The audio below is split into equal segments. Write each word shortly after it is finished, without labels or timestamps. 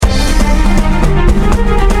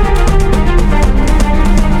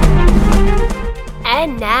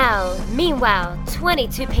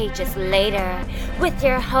22 pages later with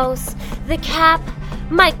your hosts, The Cap,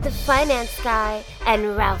 Mike the Finance Guy,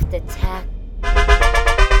 and Ralph the Tech.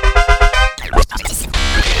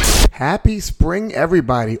 Happy spring,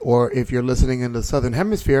 everybody, or if you're listening in the Southern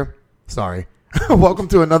Hemisphere, sorry. Welcome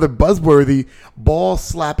to another buzzworthy,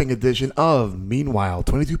 ball-slapping edition of Meanwhile,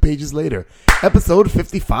 22 pages later, episode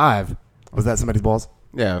 55. Was that somebody's balls?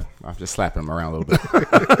 Yeah, I'm just slapping them around a little bit.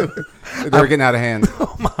 They were getting out of hand.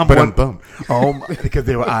 Because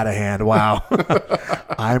they were out of hand. Wow.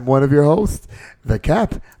 I'm one of your hosts, The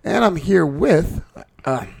Cap, and I'm here with,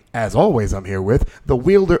 as always, I'm here with the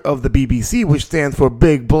wielder of the BBC, which stands for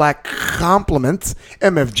Big Black Compliments,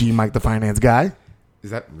 MFG, Mike the Finance Guy. Is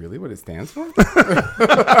that really what it stands for?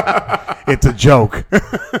 It's a joke.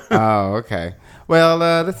 Oh, okay. Well,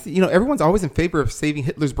 let's see. Everyone's always in favor of saving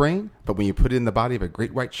Hitler's brain, but when you put it in the body of a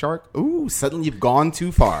great white shark, ooh, suddenly you've gone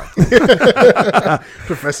too far.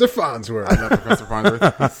 Professor Farnsworth. I love Professor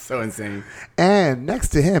Farnsworth. He's so insane. And next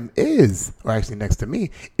to him is, or actually next to me,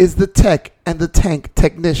 is the tech and the tank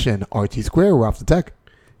technician, RT Square, Ralph the Tech.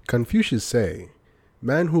 Confucius say,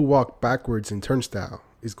 man who walked backwards in turnstile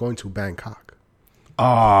is going to Bangkok.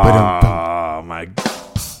 Oh, my.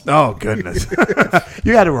 Oh, goodness.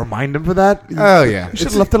 You had to remind him for that? Oh, yeah. You should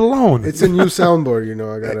have left it alone. It's a new soundboard,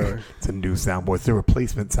 I gotta. It's a new soundboard. It's a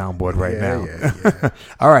replacement soundboard right now. Yeah.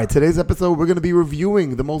 All right, today's episode, we're going to be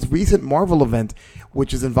reviewing the most recent Marvel event,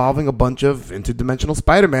 which is involving a bunch of interdimensional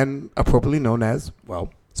Spider-Man, appropriately known as,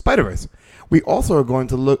 well, Spider-Verse. We also are going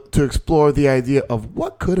to look to explore the idea of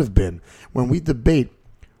what could have been when we debate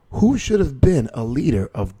who should have been a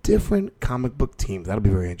leader of different comic book teams. That'll be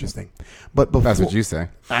very interesting. But before, That's what you say.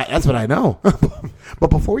 That's what I know. But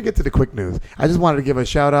before we get to the quick news, I just wanted to give a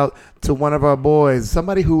shout out to one of our boys,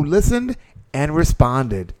 somebody who listened and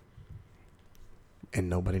responded. And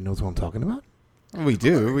nobody knows who I'm talking about? We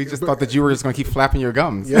do. We just thought that you were just going to keep flapping your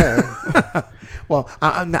gums. Yeah. Well,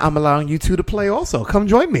 I'm allowing you two to play also. Come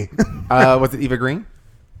join me. Was it Eva Green?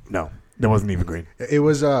 No, there wasn't even Green. It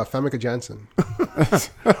was Famke Janssen.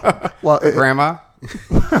 Well, Grandma?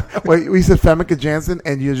 Well, we said Famke Janssen,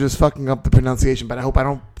 and you're just fucking up the pronunciation, but I hope I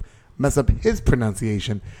don't mess up his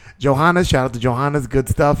pronunciation. Johanna, shout out to Johanna's good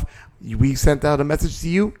stuff. We sent out a message to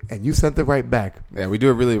you, and you sent it right back. Yeah, we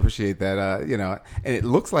do really appreciate that. And it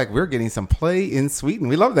looks like we're getting some play in Sweden.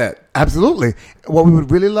 We love that. Absolutely. What we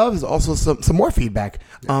would really love is also some more feedback.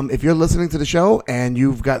 If you're listening to the show and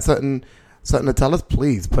you've got something to tell us,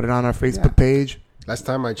 please put it on our Facebook page. Last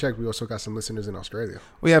time I checked, we also got some listeners in Australia.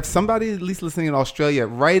 We have somebody at least listening in Australia.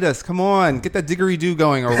 Write us. Come on. Get that didgeridoo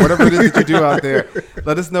going or whatever it is that you do out there.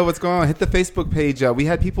 Let us know what's going on. Hit the Facebook page. We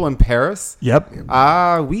had people in Paris. Yep.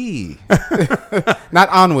 Oui. Not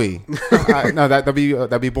ennui. No,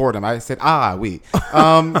 that'd be boredom. I said oui.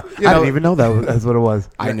 I didn't even know that's what it was.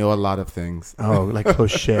 I know a lot of things. Oh, like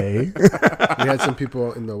crochet. We had some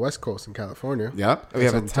people in the West Coast in California. Yep. We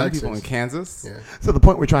have a Some ton of Texas. people in Kansas. Yeah. So the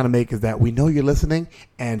point we're trying to make is that we know you're listening,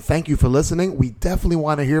 and thank you for listening. We definitely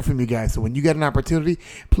want to hear from you guys. So when you get an opportunity,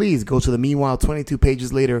 please go to the Meanwhile 22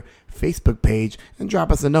 Pages Later Facebook page and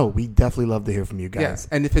drop us a note. We definitely love to hear from you guys. Yes,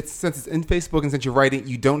 and since it's in Facebook and since you're writing,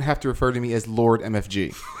 you don't have to refer to me as Lord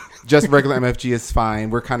MFG. Just regular MFG is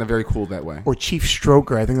fine. We're kind of very cool that way. Or Chief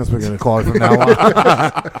Stroker. I think that's what we're going to call it from now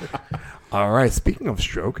on. All right. Speaking of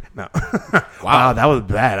stroke. No. Wow, that was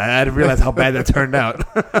bad. I didn't realize how bad that turned out.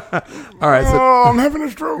 All right. So I'm having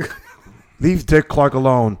a stroke. leave Dick Clark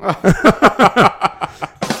alone. Wow,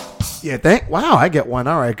 I get one.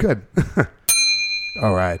 All right, good.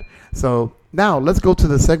 All right. So now let's go to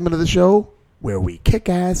the segment of the show where we kick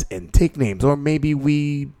ass and take names. Or maybe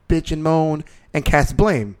we bitch and moan and cast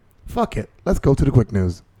blame. Fuck it. Let's go to the quick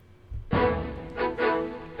news.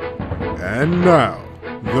 And now,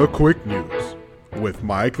 the quick news with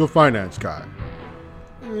Mike the Finance Guy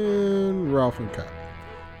and Ralph and Cap.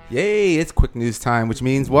 Yay, it's quick news time, which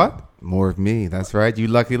means what? More of me. That's right, you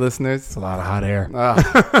lucky listeners. It's a lot of hot air.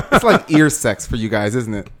 It's like ear sex for you guys,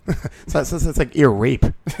 isn't it? It's like ear rape.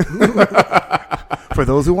 For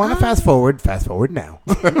those who want to fast forward now.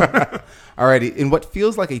 Alrighty, in what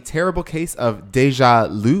feels like a terrible case of deja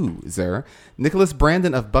loser, Nicholas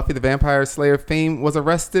Brandon of Buffy the Vampire Slayer fame was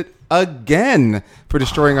arrested again for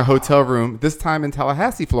destroying a hotel room, this time in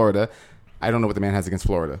Tallahassee, Florida. I don't know what the man has against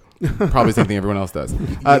Florida. Probably the same thing everyone else does.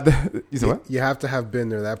 You said what? You have to have been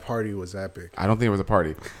there. That party was epic. I don't think it was a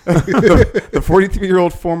party. The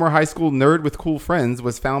 43-year-old former high school nerd with cool friends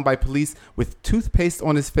was found by police with toothpaste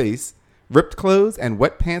on his face, ripped clothes, and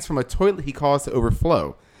wet pants from a toilet he caused to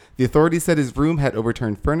overflow. The authorities said his room had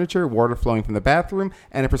overturned furniture, water flowing from the bathroom,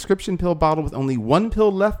 and a prescription pill bottle with only one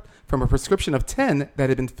pill left from a prescription of 10 that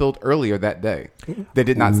had been filled earlier that day. They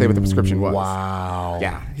did not say what the prescription was. Wow.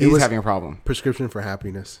 Yeah, he's having a problem. Prescription for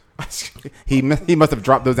happiness. He must have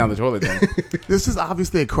dropped those down the toilet then. This is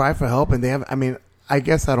obviously a cry for help, and they have. I mean, I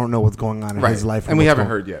guess I don't know what's going on in his life, and we haven't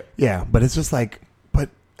heard yet. Yeah, but it's just like, but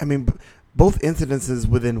I mean, both incidences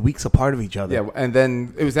within weeks apart of each other. Yeah, and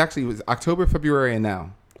then it was October, February, and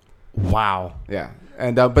now. Wow. Yeah,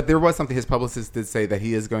 and but there was something his publicist did say that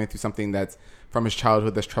he is going through something that's from his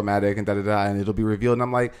childhood that's traumatic and and it'll be revealed. And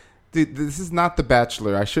I'm like, dude, this is not The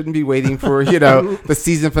Bachelor. I shouldn't be waiting for the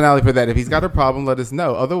season finale for that. If he's got a problem, let us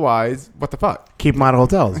know. Otherwise, what the fuck? Keep him out of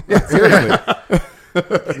hotels. Yeah, seriously.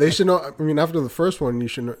 They should know. I mean, after the first one, you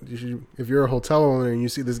should know. If you're a hotel owner and you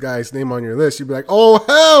see this guy's name on your list, you'd be like, "Oh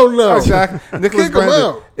hell no!" Exactly. Nicholas Kick him Brandon.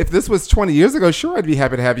 out. If this was 20 years ago, sure, I'd be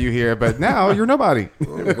happy to have you here. But now you're nobody.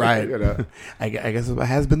 Right. I guess what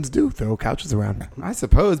has-beens do, throw couches around. I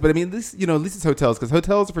suppose, but I mean, at least it's hotels, because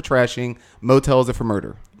hotels are for trashing, motels are for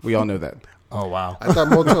murder. We all know that. Oh, wow. I thought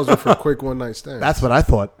motels were for quick one night stands. That's what I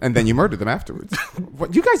thought. And then you murder them afterwards.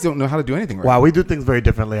 What, you guys don't know how to do anything right. Wow, we do things very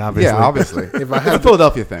differently, obviously. Yeah, obviously. If I It's a had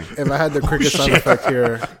Philadelphia thing. if I had the cricket sound effect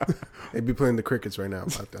here, they'd be playing the crickets right now.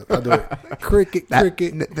 I'll do it. Cricket.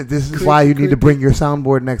 This is why you need to bring your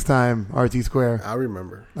soundboard next time, RT Square. I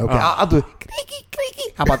remember. Okay, I'll do it. Creaky,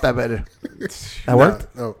 creaky. How about that better? That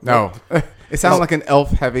worked? No. It sounded like an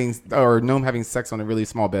elf or gnome having sex on a really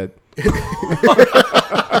small bed.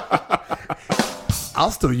 I'll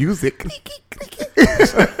still use it.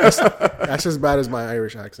 That's as bad as my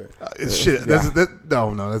Irish accent. Shit.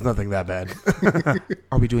 No, there's nothing that bad.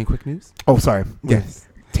 Are we doing quick news? Oh, sorry. Yes.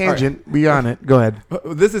 Tangent. We on it. Go ahead.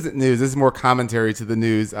 This isn't news. This is more commentary to the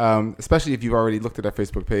news, especially if you've already looked at our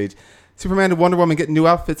Facebook page. Superman and Wonder Woman get new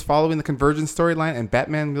outfits following the Convergence storyline, and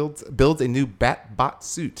Batman builds a new Batbot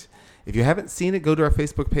suit. If you haven't seen it, go to our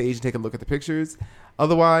Facebook page and take a look at the pictures.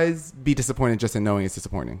 Otherwise, be disappointed just in knowing it's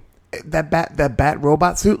disappointing. That bat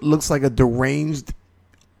robot suit looks like a deranged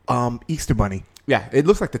Easter bunny. Yeah, it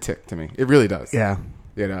looks like the Tick to me. It really does. Yeah.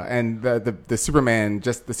 And the Superman,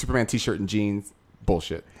 just the Superman t-shirt and jeans,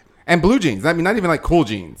 bullshit. And blue jeans. I mean, not even like cool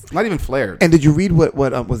jeans. Not even flared. And did you read what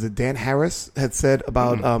was it Dan Harris had said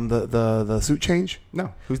about the suit change?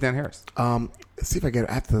 No. Who's Dan Harris? Let's see if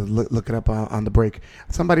I have to look it up on the break.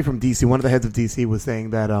 Somebody from DC, one of the heads of DC, was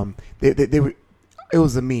saying that they were. It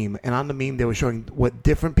was a meme, and on the meme they were showing what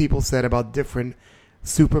different people said about different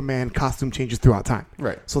Superman costume changes throughout time.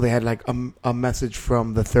 Right. So they had like a message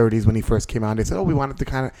from the 30s when he first came out. They said, we wanted to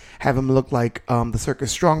kind of have him look like the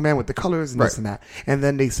Circus Strongman with the colors and this and that. And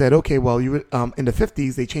then they said, okay, well, you in the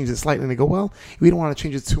 50s they changed it slightly, and they go, well, we don't want to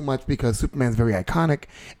change it too much because Superman's very iconic,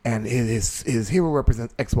 and his hero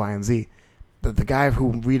represents X, Y, and Z. The guy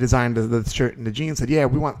who redesigned the shirt and the jeans said, yeah,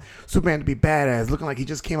 we want Superman to be badass, looking like he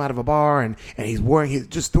just came out of a bar and he's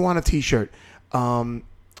just threw on a T-shirt. But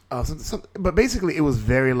basically it was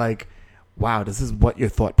very like, wow, this is what your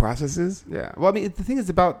thought process is? Yeah. Well, I mean, the thing is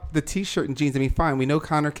about the T-shirt and jeans, I mean, fine. We know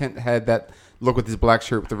Connor Kent had that look with his black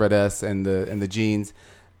shirt with the red S and the jeans.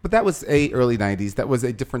 But that was early 90s. That was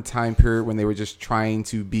a different time period when they were just trying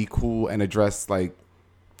to be cool and address like,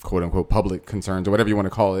 quote unquote, public concerns or whatever you want to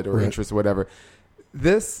call it, or interests or whatever.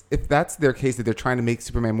 This, if that's their case, that they're trying to make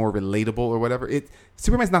Superman more relatable or whatever,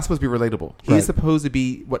 Superman's not supposed to be relatable. He's supposed to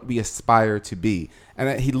be what we aspire to be.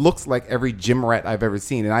 And he looks like every gym rat I've ever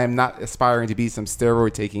seen. And I am not aspiring to be some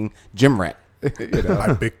steroid-taking gym rat.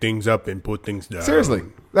 I pick things up and put things down. Seriously.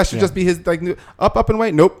 That should just be his, like, up and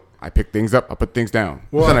away. Nope. I pick things up, I put things down.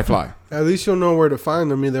 Well, then I fly. At least you'll know where to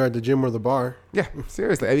find them, either at the gym or the bar. Yeah,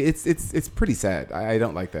 seriously. I mean, it's pretty sad. I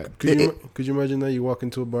don't like that. Could you imagine that you walk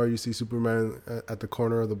into a bar, you see Superman at the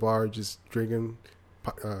corner of the bar just drinking,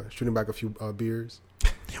 shooting back a few beers.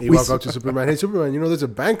 And you walk up to Superman. Hey, Superman, there's a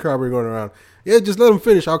bank robbery going around. Yeah, just let him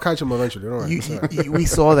finish. I'll catch him eventually. All right. We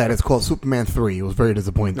saw that. It's called Superman 3. It was very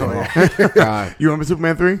disappointing. God. You remember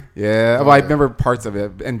Superman 3? Yeah. Well, I remember parts of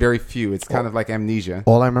it and very few. It's kind of like amnesia.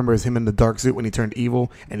 All I remember is him in the dark suit when he turned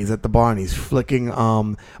evil, and he's at the bar and he's flicking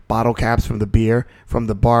bottle caps from the beer from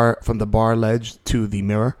the bar ledge to the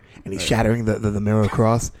mirror, and he's shattering the mirror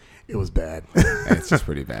across. It was bad. It's just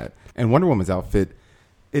pretty bad. And Wonder Woman's outfit,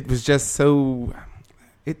 it was just so...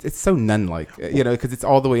 It's so nun-like, because it's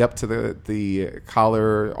all the way up to the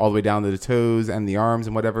collar, all the way down to the toes and the arms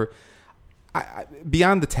and whatever.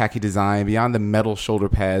 Beyond the tacky design, beyond the metal shoulder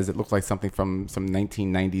pads, it looked like something from some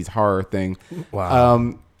 1990s horror thing.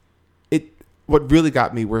 Wow. What really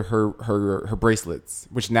got me were her bracelets,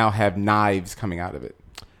 which now have knives coming out of it.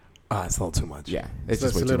 It's a little too much. Yeah, it's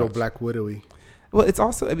just a little Black Widowy. Well, it's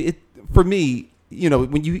also, for me,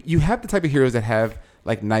 when you have the type of heroes that have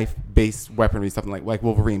like knife-based weaponry, something like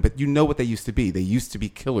Wolverine, but you know what they used to be. They used to be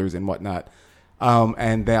killers and whatnot.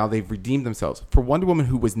 And now they've redeemed themselves. For Wonder Woman,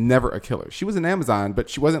 who was never a killer. She was an Amazon, but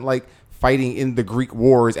she wasn't like fighting in the Greek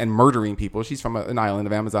wars and murdering people. She's from an island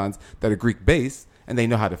of Amazons that are Greek-based, and they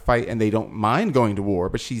know how to fight, and they don't mind going to war,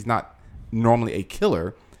 but she's not normally a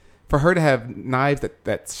killer. For her to have knives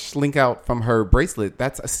that slink out from her bracelet,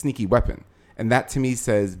 that's a sneaky weapon. And that, to me,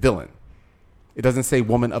 says villain. It doesn't say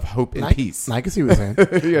woman of hope and peace. I can see what you're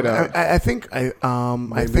saying. You know? I think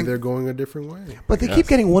Maybe they're going a different way. But they keep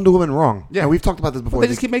getting Wonder Woman wrong. Yeah. And we've talked about this before. Well,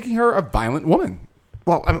 they just keep making her a violent woman.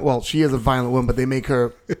 Well, she is a violent woman, but they make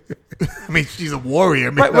her. I mean, she's a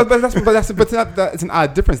warrior. Right, it's an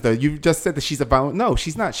odd difference, though. You just said that she's a violent. No,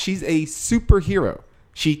 she's not. She's a superhero.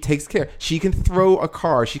 She takes care. She can throw a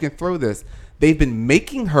car. She can throw this. They've been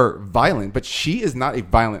making her violent, but she is not a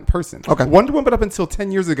violent person. Okay. Wonder Woman, up until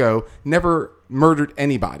 10 years ago, never murdered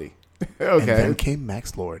anybody. Okay. And then came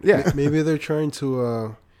Max Lord. Yeah. Maybe they're trying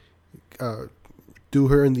to do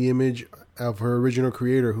her in the image of her original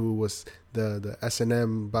creator, who was the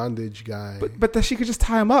S&M bondage guy. But that she could just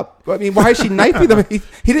tie him up. I mean, why is she knifing them? He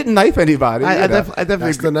didn't knife anybody. I definitely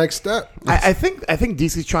That's the next step. I think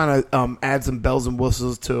DC's trying to add some bells and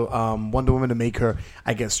whistles to Wonder Woman to make her,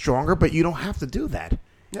 I guess, stronger. But you don't have to do that.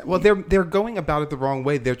 Yeah, well, they're going about it the wrong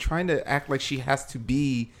way. They're trying to act like she has to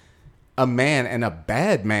be a man and a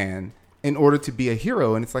bad man in order to be a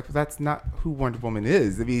hero, and it's like, well, that's not who Wonder Woman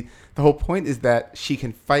is. I mean, the whole point is that she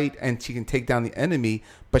can fight and she can take down the enemy,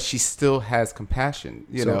 but she still has compassion.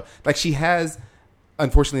 You know, like she has,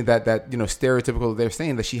 unfortunately, that stereotypical. They're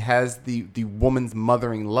saying that she has the woman's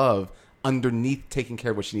mothering love underneath taking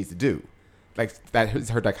care of what she needs to do. Like that is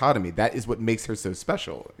her dichotomy. That is what makes her so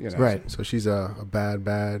special. You know? Right. So she's a bad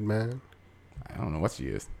man. I don't know what she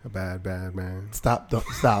is. A bad man. Stop.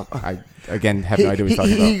 I again have no idea what he's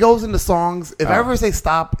talking about. He goes into songs. If I ever say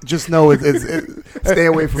stop, just know stay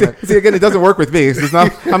away from it. See, again, it doesn't work with me. It's not,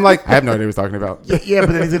 I'm like, I have no idea what he's talking about. Yeah,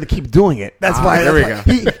 but then he's going to keep doing it. That's why. There we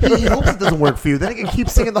go. He hopes it doesn't work for you. Then he can keep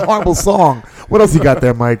singing the horrible song. What else you got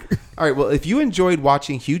there, Mike? All right, well, if you enjoyed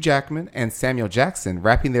watching Hugh Jackman and Samuel Jackson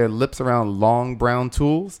wrapping their lips around long brown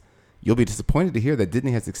tools, you'll be disappointed to hear that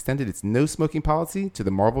Disney has extended its no smoking policy to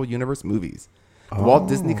the Marvel Universe movies. The Walt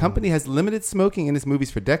Disney Company has limited smoking in its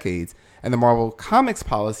movies for decades, and the Marvel Comics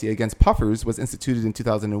policy against puffers was instituted in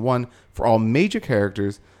 2001 for all major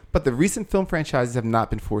characters, but the recent film franchises have not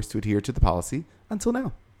been forced to adhere to the policy until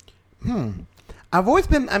now. I've always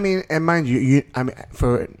been, and mind you,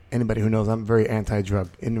 for anybody who knows, I'm very anti-drug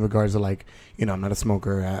in regards to I'm not a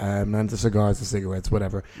smoker. I'm not into cigars or cigarettes,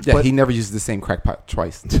 whatever. Yeah, but he never uses the same crack pipe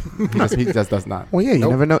twice. He just does not. Well, yeah, you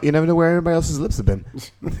never know. You never know where everybody else's lips have been,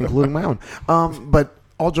 including my own. But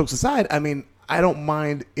all jokes aside, I don't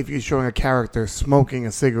mind if you're showing a character smoking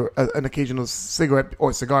a cigarette, an occasional cigarette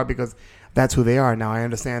or cigar, because that's who they are. Now, I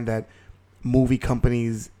understand that movie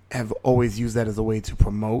companies have always used that as a way to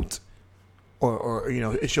promote, or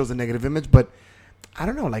it shows a negative image, but I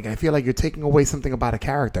don't know. I feel like you're taking away something about a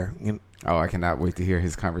character. Oh, I cannot wait to hear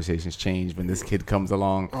his conversations change when this kid comes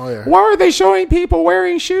along. Oh, yeah. Why are they showing people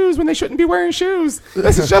wearing shoes when they shouldn't be wearing shoes?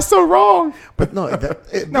 This is just so wrong. But no,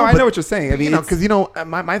 I know what you're saying. I mean, because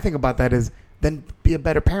my thing about that is then be a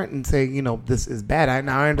better parent and say, this is bad.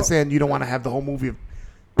 I understand you don't want to have the whole movie of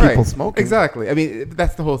people smoking. Exactly. I mean,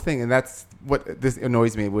 that's the whole thing, and that's what this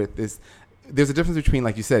annoys me with this. There's a difference between,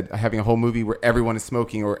 like you said, having a whole movie where everyone is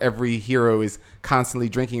smoking or every hero is constantly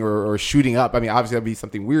drinking or shooting up. I mean, obviously that'd be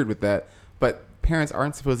something weird with that. But parents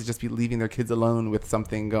aren't supposed to just be leaving their kids alone with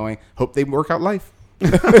something going, hope they work out life.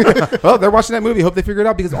 Well, they're watching that movie, hope they figure it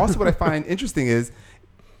out. Because also what I find interesting is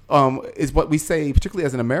what we say, particularly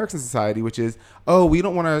as an American society, which is, we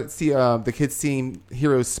don't want to see the kids seeing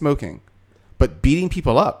heroes smoking. But beating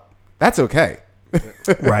people up, that's okay.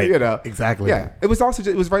 Right. Exactly. Yeah. It was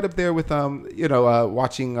right up there with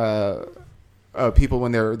watching people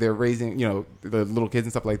when they're raising the little kids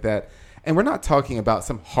and stuff like that. And we're not talking about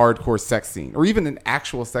some hardcore sex scene or even an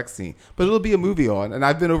actual sex scene, but it'll be a movie on. And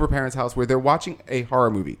I've been over a parent's house where they're watching a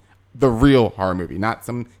horror movie, the real horror movie, not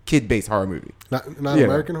some kid-based horror movie. Not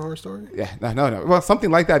American Horror Story? Yeah. No. Well,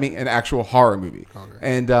 something like that. I mean, an actual horror movie. Okay.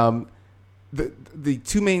 And the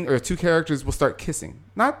two characters will start kissing,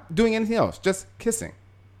 not doing anything else, just kissing.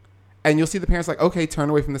 And you'll see the parents like, okay,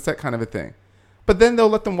 turn away from the set, kind of a thing. But then they'll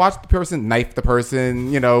let them watch the person knife the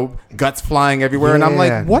person, guts flying everywhere. Yeah. And I'm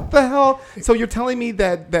like, what the hell? So you're telling me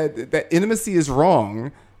that intimacy is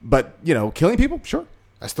wrong, but, killing people? Sure.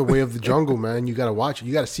 That's the way of the jungle, man. You got to watch it.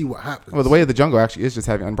 You got to see what happens. Well, the way of the jungle actually is just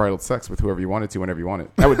having unbridled sex with whoever you wanted to, whenever you want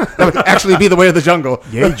it. That would actually be the way of the jungle.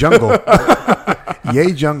 Yay, jungle.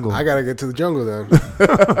 Yay, jungle. I gotta get to the jungle then.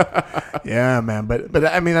 Yeah, man. But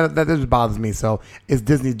I mean, that just bothers me. So is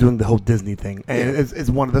Disney doing the whole Disney thing? And it's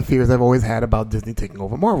one of the fears I've always had about Disney taking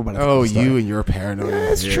over Marvel. Oh, you and your paranoia.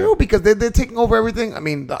 Yeah, it's true because they're taking over everything. I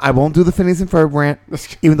mean, I won't do the Phineas and Ferb rant,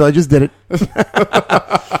 even though I just did it.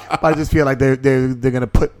 But I just feel like they're gonna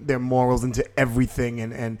put their morals into everything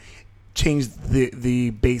and change the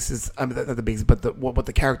basis. I mean, not the basis, but what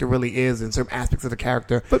the character really is and certain aspects of the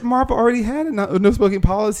character. But Marvel already had a no smoking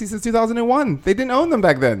policy since 2001. They didn't own them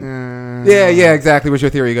back then. Yeah, exactly. Where's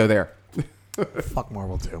your theory go there? Fuck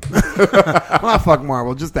Marvel too. Well, fuck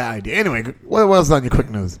Marvel. Just that idea. Anyway, what else on your quick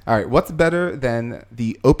news? All right, what's better than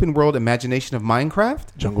the open world imagination of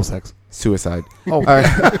Minecraft? Jungle sex. Suicide. Oh, All right.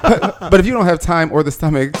 But if you don't have time or the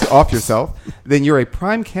stomach to off yourself, then you're a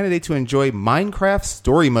prime candidate to enjoy Minecraft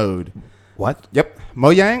Story Mode. What? Yep.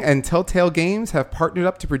 Mojang and Telltale Games have partnered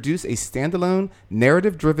up to produce a standalone,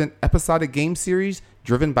 narrative-driven episodic game series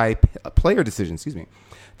driven by player decisions. Excuse me.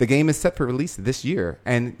 The game is set for release this year,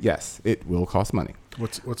 and yes, it will cost money.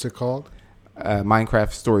 What's it called?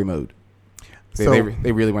 Minecraft Story Mode.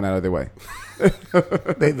 They really went out of their way.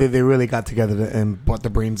 they really got together and brought the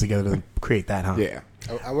brains together to create that, huh? Yeah.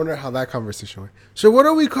 I wonder how that conversation went. So what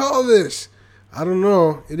do we call this? I don't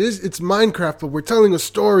know. It's Minecraft, but we're telling a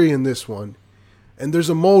story in this one. And there's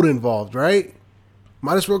a mode involved, right?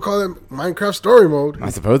 Might as well call it Minecraft Story Mode. I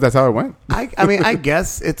suppose that's how it went. I mean, I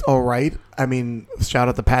guess it's all right. I mean, shout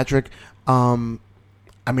out to Patrick. I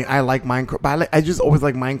mean, I like Minecraft, but I just always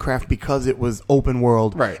like Minecraft because it was open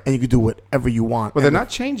world, right? And you could do whatever you want. Well, they're not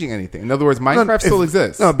changing anything. In other words, Minecraft still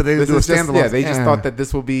exists. No, but they do a standalone. Yeah, they just thought that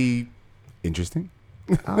this will be interesting.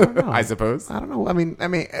 I don't know. I suppose. I don't know. I mean,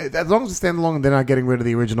 as long as it's standalone and they're not getting rid of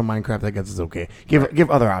the original Minecraft, I guess it's okay.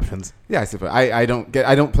 Give other options. Yeah, I suppose. I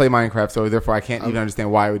don't play Minecraft, so therefore I can't even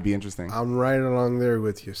understand why it would be interesting. I'm right along there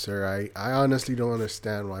with you, sir. I honestly don't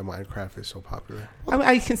understand why Minecraft is so popular. I mean,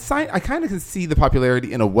 I kind of can see the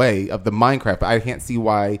popularity in a way of the Minecraft, but I can't see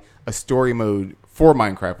why a story mode for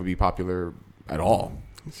Minecraft would be popular at all.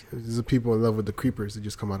 There's the people in love with the creepers that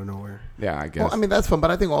just come out of nowhere. Yeah, I guess. Well, I mean, that's fun,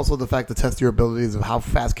 but I think also the fact to test your abilities of how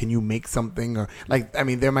fast can you make something, or like, I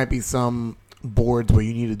mean, there might be some boards where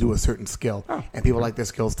you need to do a certain skill, and people like their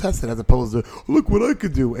skills tested as opposed to look what I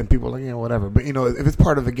could do, and people are like, whatever. But if it's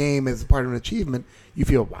part of the game, it's part of an achievement, you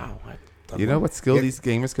feel wow. You know what skill these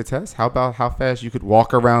gamers could test? How about how fast you could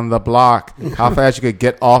walk around the block? How fast you could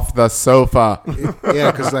get off the sofa?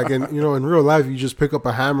 Yeah, because like in real life, you just pick up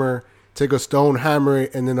a hammer. Take a stone, hammer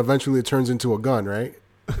it, and then eventually it turns into a gun, right?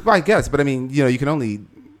 Well, I guess, but I mean, you can only,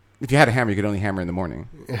 if you had a hammer, you could only hammer in the morning.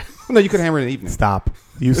 No, you could hammer in the evening. Stop.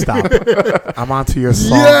 You stop. I'm onto your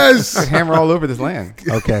song. Yes! You could hammer all over this land.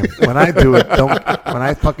 Okay. When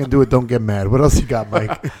I fucking do it, don't get mad. What else you got,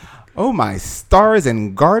 Mike? Oh, my stars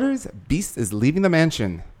and garters. Beast is leaving the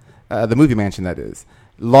mansion. The movie mansion, that is.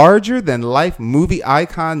 Larger than life movie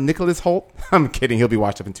icon Nicholas Hoult. I'm kidding. He'll be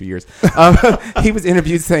washed up in 2 years. He was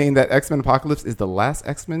interviewed saying that X-Men Apocalypse is the last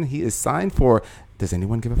X-Men he is signed for. Does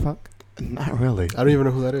anyone give a fuck? Not really. I don't even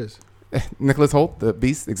know who that is. Nicholas Hoult, the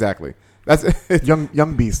Beast, exactly. That's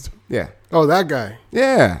young Beast. Yeah. Oh, that guy.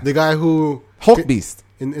 Yeah. The guy who Hulk Beast.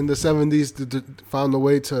 In the 70s found a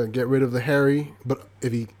way to get rid of the Harry, but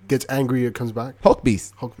if he gets angry, it comes back. Hulk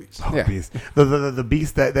Beast. Hulk Beast. Hulk Beast. The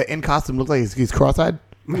Beast that in costume looks like he's cross-eyed.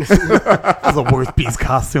 That's the worst Beast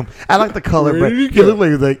costume. I like the color, but he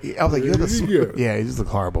looked like I was like, yeah, he just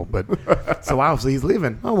looked horrible. But so obviously he's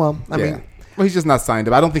leaving. Oh well, I mean, well, he's just not signed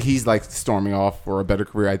up. I don't think he's like storming off for a better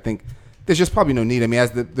career. I think there's just probably no need. I mean,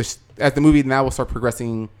 as the movie now will start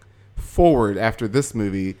progressing forward after this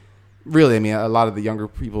movie. Really, I mean, a lot of the younger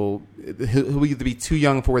people who will either be too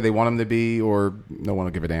young for where they want them to be, or no one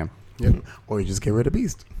will give a damn. Yep. Or you just get rid of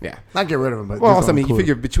Beast. Yeah. Not get rid of him, but well, also, I mean, you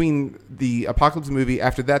figure between the Apocalypse movie,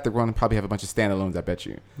 after that, they're going to probably have a bunch of standalones, I bet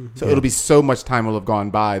you. Mm-hmm. So it'll be so much time will have gone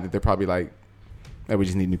by that they're probably like, hey, we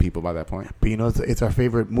just need new people by that point. But it's our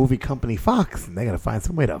favorite movie company, Fox, and they got to find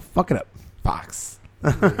some way to fuck it up. Fox.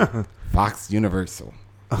 Fox Universal.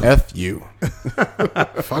 F you.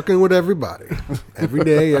 Fucking with everybody. Every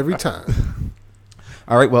day, every time.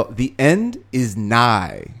 All right, well, the end is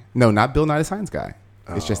nigh. No, not Bill Nye the Science Guy.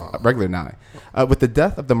 It's just a regular nigh. With the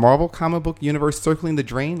death of the Marvel comic book universe circling the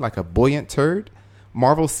drain like a buoyant turd,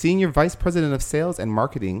 Marvel's senior vice president of sales and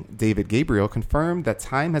marketing, David Gabriel, confirmed that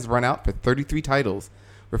time has run out for 33 titles.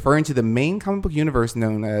 Referring to the main comic book universe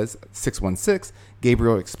known as 616,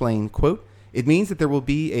 Gabriel explained, quote, "It means that there will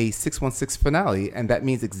be a 616 finale, and that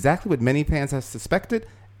means exactly what many fans have suspected.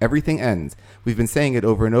 Everything ends. We've been saying it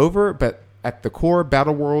over and over, but at the core,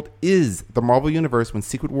 Battleworld is the Marvel Universe when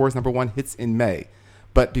Secret Wars #1 hits in May.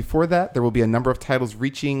 But before that, there will be a number of titles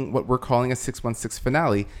reaching what we're calling a 616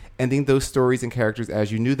 finale, ending those stories and characters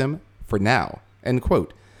as you knew them for now, end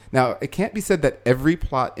quote. Now, it can't be said that every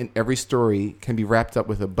plot in every story can be wrapped up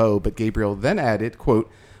with a bow, but Gabriel then added,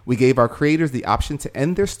 quote, we gave our creators the option to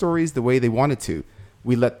end their stories the way they wanted to.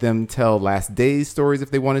 We let them tell Last Days stories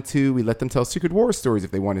if they wanted to. We let them tell Secret Wars stories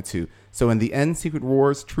if they wanted to. So in the end, Secret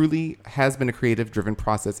Wars truly has been a creative-driven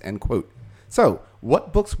process, end quote. So,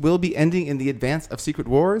 what books will be ending in the advance of Secret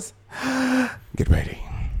Wars? Get ready.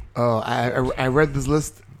 Oh, I read this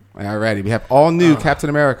list. Alrighty, we have all new Captain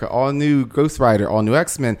America, all new Ghost Rider, all new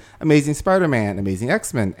X-Men, Amazing Spider-Man, Amazing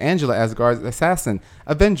X-Men, Angela Asgard's Assassin,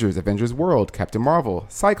 Avengers, Avengers World, Captain Marvel,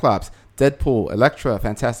 Cyclops, Deadpool, Elektra,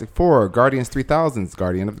 Fantastic Four, Guardians 3000,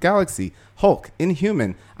 Guardian of the Galaxy, Hulk,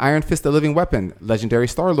 Inhuman, Iron Fist the Living Weapon, Legendary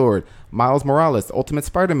Star-Lord, Miles Morales, Ultimate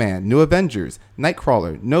Spider-Man, New Avengers,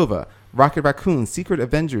 Nightcrawler, Nova, Rocket Raccoon, Secret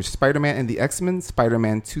Avengers, Spider-Man and the X-Men,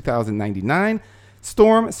 Spider-Man 2099,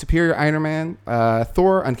 Storm, Superior Iron Man,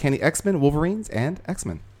 Thor, Uncanny X-Men, Wolverines, and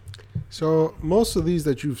X-Men. So most of these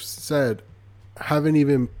that you've said haven't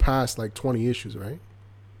even passed like 20 issues, right?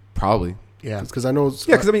 Probably. Yeah, Because I know.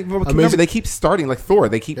 Yeah, because I mean, remember, they keep starting like Thor.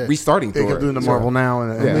 They keep restarting they Thor. keep doing the Marvel now.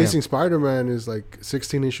 And, Amazing Spider-Man is like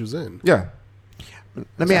 16 issues in. Yeah.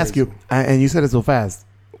 Let me ask you, and you said it so fast.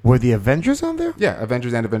 Were the Avengers on there? Yeah,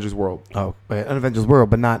 Avengers and Avengers World. Oh, Avengers World,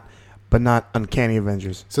 but not Uncanny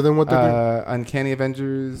Avengers. So then what? Uncanny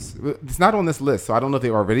Avengers. It's not on this list, so I don't know if they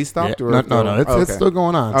already stopped or No. It's still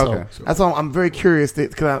going on. Okay. So that's all. I'm very curious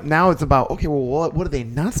because now it's about what are they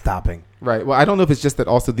not stopping? Right. Well, I don't know if it's just that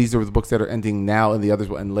also these are the books that are ending now and the others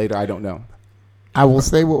will end later. I don't know. I will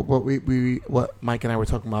say what Mike and I were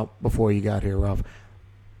talking about before you got here, Ralph.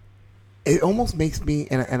 It almost makes me,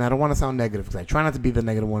 and I don't want to sound negative because I try not to be the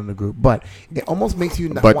negative one in the group, but it almost makes you.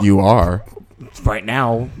 But you are. Right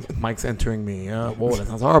now, Mike's entering me. Whoa, that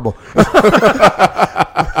sounds horrible.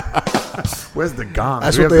 Where's the gong?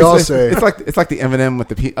 That's what they all say. It's like the M&M with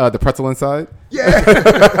the pretzel inside.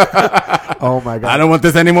 Yeah. Oh my god. I don't want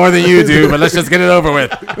this any more than you do, but let's just get it over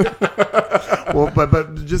with. Well,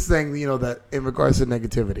 but just saying, that in regards to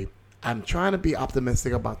negativity, I'm trying to be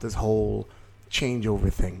optimistic about this whole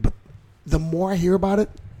changeover thing. But the more I hear about it,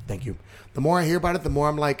 thank you. The more I hear about it, the more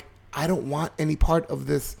I'm like, I don't want any part of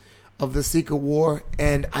this Secret War,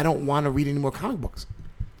 and I don't want to read any more comic books.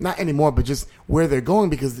 Not anymore, but just where they're going,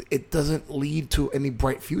 because it doesn't lead to any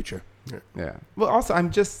bright future. Yeah. Well, also,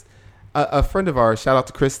 I'm just a friend of ours. Shout out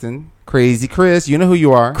to Kristen, Crazy Chris. You know who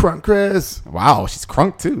you are. Crunk Chris. Wow, she's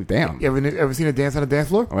crunk too. Damn. You ever seen her dance on a dance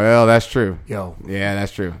floor? Well, that's true. Yo. Yeah,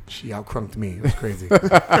 that's true. She out crunked me. It was crazy.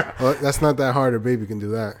 Well, that's not that hard. A baby can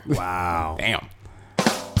do that. Wow. Damn.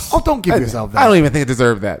 Oh, don't give yourself that. I don't even think it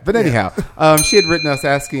deserved that. But anyhow, she had written us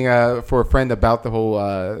asking for a friend about the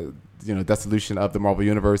whole dissolution of the Marvel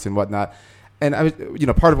Universe and whatnot. And I was,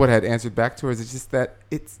 part of what I had answered back to her is just that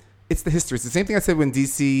it's the history. It's the same thing I said when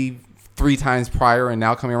DC 3 times prior and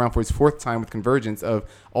now coming around for its 4th time with Convergence of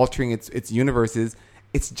altering its universes.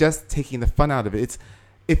 It's just taking the fun out of it. It's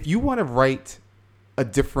if you want to write a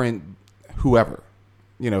different whoever,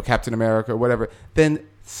 Captain America or whatever, then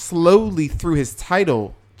slowly through his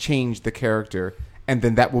title change the character, and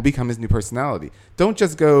then that will become his new personality. Don't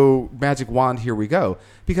just go magic wand, here we go,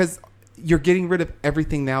 because you're getting rid of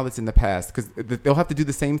everything now that's in the past, because they'll have to do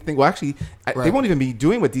the same thing. Well, actually, they won't even be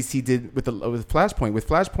doing what DC did with Flashpoint. With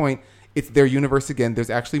Flashpoint, it's their universe again. There's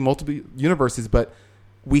actually multiple universes, but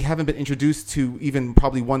we haven't been introduced to even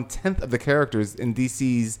probably 1/10 of the characters in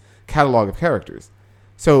DC's catalog of characters.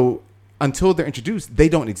 So until they're introduced, they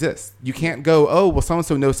don't exist. You can't go, oh, well,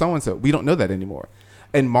 so-and-so knows so-and-so. We don't know that anymore.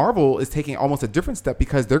 And Marvel is taking almost a different step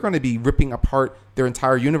because they're going to be ripping apart their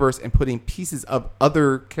entire universe and putting pieces of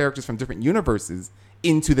other characters from different universes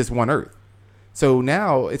into this one Earth. So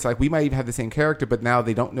now it's like we might even have the same character, but now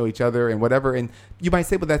they don't know each other and whatever. And you might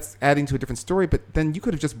say, well, that's adding to a different story. But then you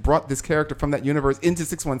could have just brought this character from that universe into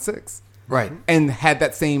 616. Right. And had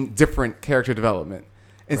that same different character development.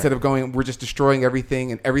 Instead of going, we're just destroying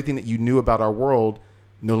everything and everything that you knew about our world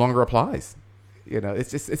no longer applies.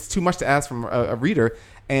 It's too much to ask from a reader.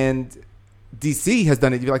 And DC has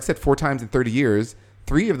done it, like I said, 4 times in 30 years.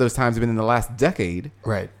 3 of those times have been in the last decade.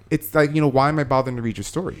 Right. It's like, why am I bothering to read your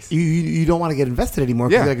stories? You don't want to get invested anymore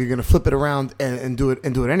because you're going to flip it around and do it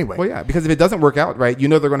anyway. Well, yeah, because if it doesn't work out right,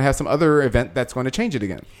 they're going to have some other event that's going to change it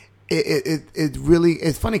again. It really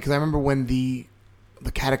it's funny because I remember when the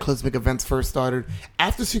cataclysmic events first started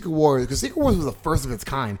after Secret Wars, because Secret Wars was the first of its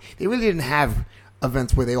kind. They really didn't have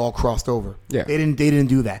events where they all crossed over. Yeah. They didn't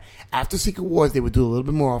do that. After Secret Wars, they would do a little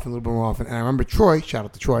bit more often. And I remember Troy, shout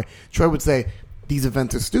out to Troy would say, these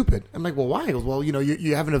events are stupid. I'm like, well, why? He goes, well,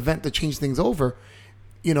 you have an event to change things over.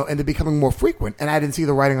 and they're becoming more frequent. And I didn't see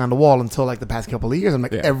the writing on the wall until like the past couple of years. I'm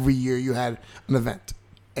like, every year you had an event.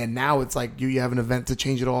 And now it's like you have an event to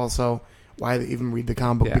change it all. So why even read the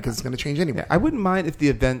comic book? Because it's going to change anyway. Yeah, I wouldn't mind if the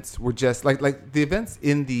events were just like the events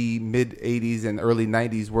in the mid 80s and early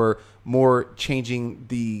 90s were more changing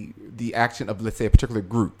the action of, let's say, a particular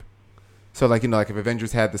group. So like if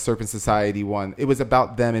Avengers had the Serpent Society one, it was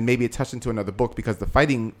about them, and maybe it touched into another book because the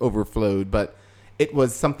fighting overflowed, but it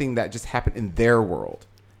was something that just happened in their world.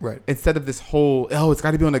 Right. Instead of this whole, it's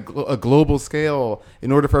got to be on a global scale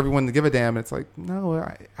in order for everyone to give a damn. And it's like, no,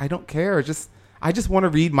 I don't care. I just want to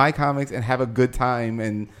read my comics and have a good time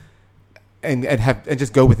and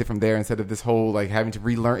just go with it from there instead of this whole like having to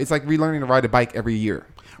relearn. It's like relearning to ride a bike every year.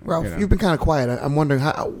 Ralph, you've been kind of quiet. I'm wondering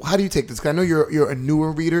how do you take this? 'Cause I know you're a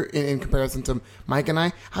newer reader in comparison to Mike and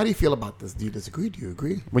I. How do you feel about this? Do you disagree? Do you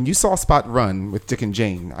agree? When you saw Spot run with Dick and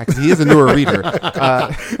Jane, because he is a newer reader,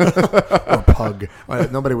 or Pug.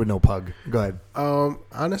 Nobody would know Pug. Go ahead.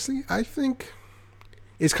 Honestly, I think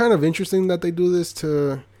it's kind of interesting that they do this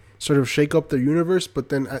to sort of shake up the universe. But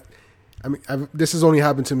then, this has only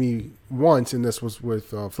happened to me once, and this was with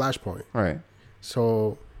Flashpoint. Right.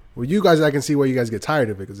 So with you guys, I can see why you guys get tired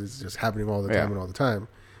of it because it's just happening all the time and all the time.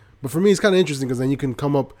 But for me, it's kind of interesting because then you can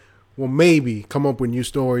come up with new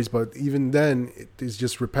stories. But even then, it is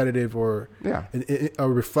just repetitive or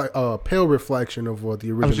a pale reflection of what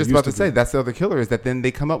the original. I was just about to say that's the other killer is that then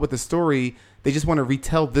they come up with a story. They just want to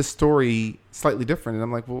retell this story slightly different, and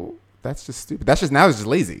I'm like, well, that's just stupid. That's just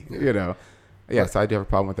lazy, Yeah, so I do have a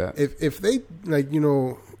problem with that. If they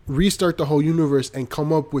restart the whole universe and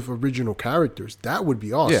come up with original characters, that would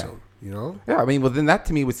be awesome. Yeah, I mean, well, then that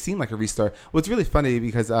to me would seem like a restart. Well, it's really funny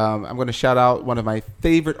because I'm going to shout out one of my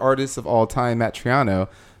favorite artists of all time, Matt Triano,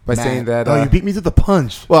 by saying that. You beat me to the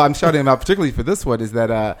punch. Well, I'm shouting him out particularly for this one. Is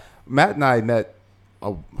that Matt and I met?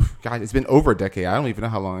 Oh God, it's been over a decade. I don't even know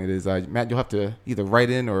how long it is. Matt, you'll have to either write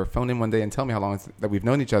in or phone in one day and tell me how long that we've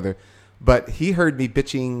known each other. But he heard me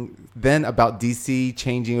bitching then about DC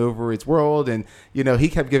changing over its world. And, he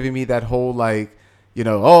kept giving me that whole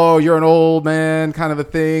oh, you're an old man kind of a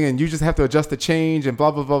thing. And you just have to adjust the change and blah,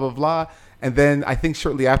 blah, blah, blah, blah. And then I think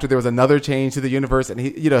shortly after there was another change to the universe. And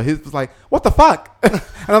he was like, what the fuck? And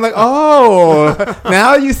I'm like, oh,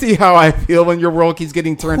 now you see how I feel when your world keeps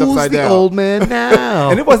getting turned upside down. Who's the old man now?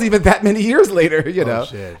 And it wasn't even that many years later, Oh,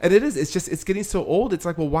 shit. And it's getting so old. It's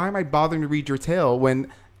like, well, why am I bothering to read your tale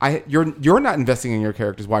when you're not investing in your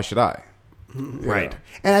characters? Why should I? Right.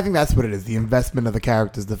 And I think that's what it is. The investment of the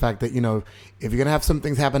characters. The fact that, if you're going to have some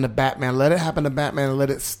things happen to Batman, let it happen to Batman and let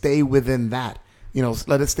it stay within that.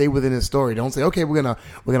 Let it stay within his story. Don't say, okay, we're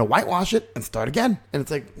gonna whitewash it and start again. And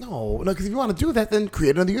it's like, no, because if you want to do that, then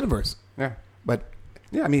create another universe. Yeah. But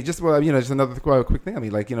yeah, I mean, just another quick thing. I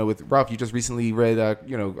mean, with Ralph, you just recently read,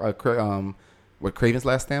 what Craven's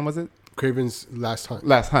Last Stand was it? Craven's Last Hunt.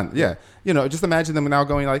 Last Hunt. Yeah. Just imagine them now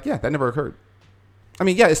going like, yeah, that never occurred. I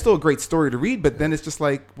mean, yeah, it's still a great story to read, but then it's just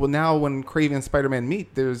like, well, now when Kraven and Spider-Man meet,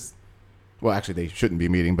 well, actually, they shouldn't be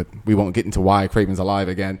meeting, but we won't get into why Kraven's alive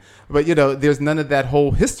again. But, there's none of that whole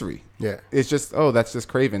history. Yeah. It's just, that's just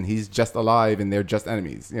Kraven. He's just alive, and they're just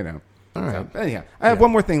enemies, All right. So, anyhow, I have one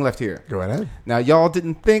more thing left here. Go ahead. Now, y'all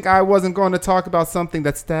didn't think I wasn't going to talk about something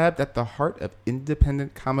that stabbed at the heart of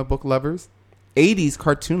independent comic book lovers, 80s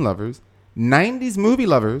cartoon lovers, 90s movie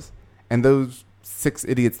lovers, and those 6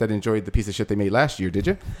 idiots that enjoyed the piece of shit they made last year, did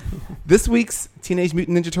you? This week's Teenage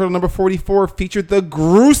Mutant Ninja Turtle number 44 featured the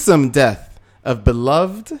gruesome death of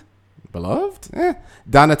beloved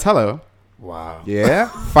Donatello. Wow. Yeah.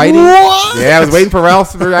 Fighting. What? Yeah, I was waiting for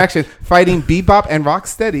Ralph's reaction. Fighting Bebop and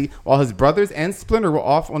Rocksteady while his brothers and Splinter were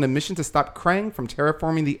off on a mission to stop Krang from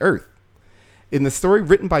terraforming the Earth. In the story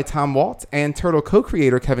written by Tom Waltz and Turtle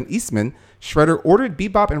co-creator Kevin Eastman, Shredder ordered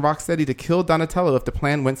Bebop and Rocksteady to kill Donatello if the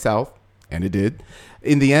plan went south, and it did.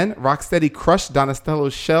 In the end, Rocksteady crushed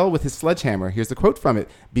Donatello's shell with his sledgehammer. Here's a quote from it.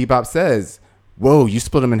 Bebop says, "Whoa, you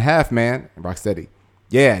split him in half, man." And Rocksteady,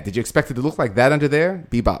 "Yeah, did you expect it to look like that under there?"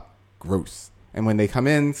 Bebop, "Gross." And when they come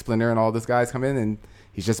in, Splinter and all those guys come in, and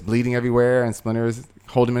he's just bleeding everywhere, and Splinter's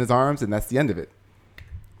hold him in his arms, and that's the end of it.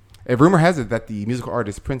 A rumor has it that the musical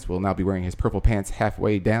artist Prince will now be wearing his purple pants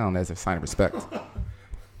halfway down as a sign of respect.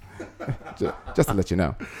 just to let you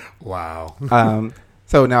know. Wow.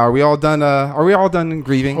 So now, are we all done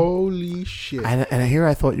grieving? Holy shit! And here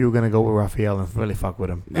I thought you were gonna go with Raphael and really fuck with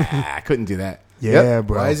him. Nah, I couldn't do that. Yeah,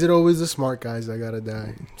 bro. Why is it always the smart guys that gotta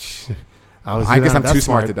die? I guess I'm too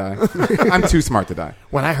smart to die. I'm too smart to die.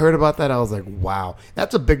 When I heard about that, I was like, wow.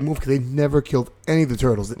 That's a big move because they never killed any of the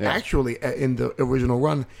turtles. Yeah. Actually, in the original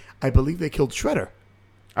run, I believe they killed Shredder.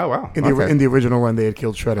 Oh, wow. In the original run, they had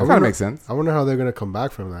killed Shredder. That kind of makes sense. I wonder how they're going to come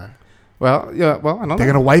back from that. Well, yeah. Well, I don't They're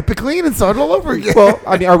know. gonna wipe it clean and start all over again. Well,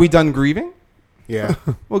 I mean, are we done grieving? Yeah.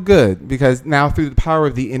 Well, good, because now through the power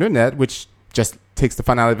of the internet, which just takes the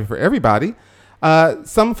fun out of it for everybody,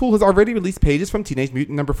 some fool has already released pages from Teenage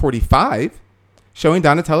Mutant number 45, showing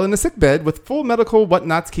Donatello in a sickbed with full medical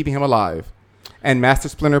whatnots keeping him alive. And Master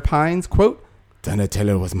Splinter pines, quote,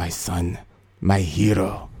 "Donatello was my son, my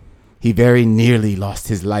hero. He very nearly lost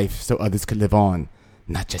his life so others could live on,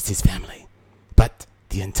 not just his family, but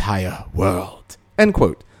the entire world," end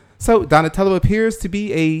quote. So Donatello appears to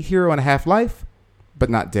be a hero in a half-life, but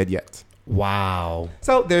not dead yet. Wow.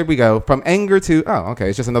 So there we go. From anger to, oh, okay,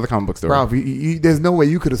 it's just another comic book story. Ralph, there's no way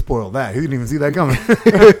you could have spoiled that. You didn't even see that coming.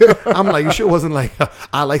 I'm like, you sure it wasn't like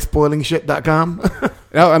I like spoiling shit.com?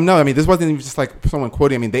 No, I mean, this wasn't even just like someone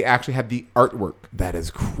quoting. I mean, they actually had the artwork. That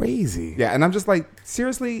is crazy. Yeah, and I'm just like,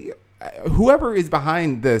 seriously, whoever is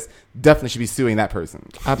behind this definitely should be suing that person.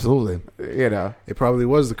 Absolutely. You know? It probably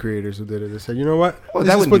was the creators who did it. They said, you know what? Well, Let's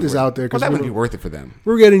just wouldn't put be this worth- out there Well, because that wouldn't be worth it for them.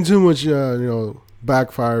 we're getting too much,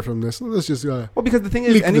 backfire from this. Let's just Well, because the thing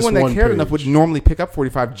is, leak anyone this that one cared enough would page. normally pick up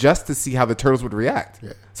 45 just to see how the Turtles would react.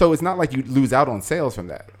 Yeah. So it's not like you'd lose out on sales from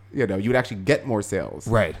that. You know, you would actually get more sales.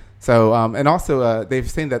 Right. So, and also, they've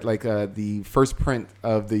saying that like the first print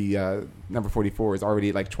of the number 44 is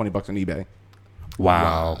already like $20 on eBay.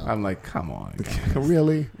 Wow. I'm like, come on.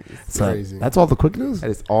 Really? crazy. That's all the quick news?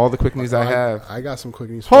 That is all the quick news I have. I got some quick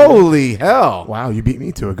news. for you. Holy hell! Wow, you beat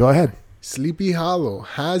me to it. Go ahead. Sleepy Hollow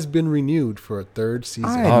has been renewed for a third season.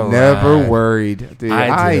 I All never right. worried, dude.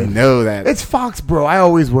 I I did. know that. It's Fox, bro. I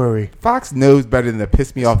always worry. Fox knows better than to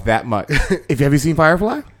piss me off that much. Have you seen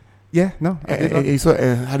Firefly? Yeah, no.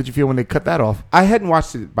 How did you feel when they cut that off? I hadn't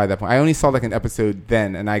watched it by that point. I only saw like an episode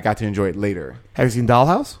then, and I got to enjoy it later. Have you seen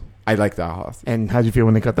Dollhouse? I like Dollhouse. And how did you feel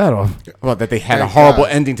when they cut that off? Well, that they had a Thank horrible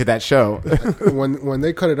God. ending to that show. when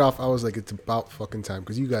they cut it off, I was like, it's about fucking time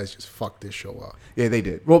because you guys just fucked this show up. Yeah, they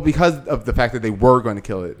did. Well, because of the fact that they were going to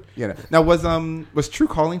kill it. You know. Now, was True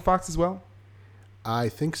Calling Fox as well? I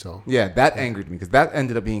think so. Yeah, that angered me because that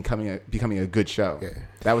ended up becoming a good show. Yeah.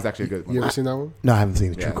 That was actually a good one. You ever seen that one? No, I haven't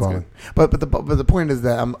seen it. Yeah, True it's Calling. But the point is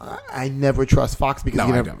that I never trust Fox because No,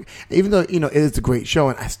 you I never, don't. even though it is a great show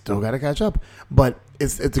and I still got to catch up. But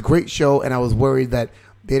it's a great show and I was worried that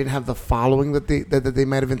they didn't have the following that they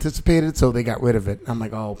might have anticipated, so they got rid of it. I'm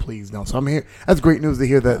like, oh please no. So I'm here. That's great news to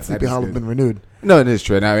hear that Sleepy is Hollow's good. been renewed. No, it is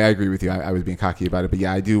true. And I agree with you. I was being cocky about it. But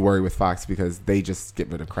yeah, I do worry with Fox because they just get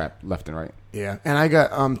rid of crap left and right. Yeah, and I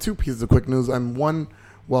got two pieces of quick news. One,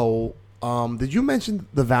 did you mention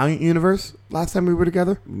the Valiant universe last time we were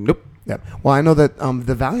together? Nope. Yeah. Well, I know that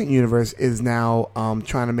the Valiant universe is now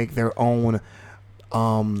trying to make their own.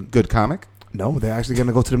 Good comic. No, they're actually going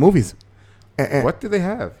to go to the movies. And What do they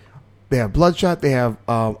have? They have Bloodshot. They have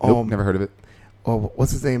Nope, never heard of it.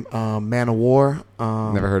 what's his name? Man of War.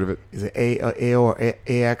 Never heard of it. Is it A or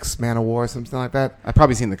AX Man of War, something like that? I've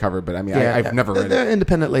probably seen the cover, but I mean, I've never read They're it. an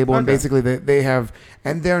independent label, and Okay. basically they have,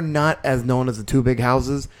 and they're not as known as the two big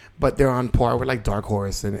houses, but they're on par with like Dark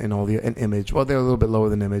Horse and all and Image. Well, they're a little bit lower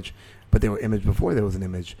than Image, but they were Image before there was an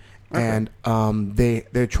Image. Okay. And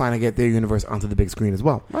they're trying to get their universe onto the big screen as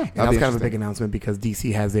well. Right. And That'll that was be kind of a big interesting. announcement because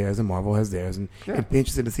DC has theirs and Marvel has theirs, and Yeah. it'd be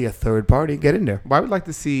interesting to see a third party get in there. Well, I would like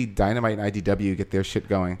to see Dynamite and IDW get their shit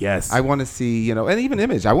going. Yes. I want to see, and even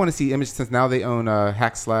Image. I want to see Image since now they own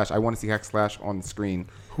Hack Slash. I want to see Hack Slash on the screen.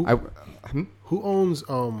 Who- Who owns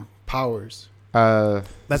Powers?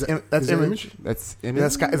 That's Is it Image. Image? That's Is Image.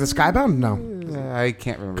 it Skybound? No, I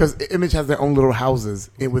can't remember. because Image has their own little houses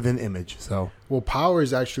within Image. So Well,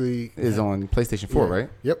 Powers actually Is on PlayStation 4, Yeah. right?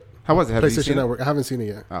 Yep. How was it? Have you PlayStation seen it? Network. I haven't seen it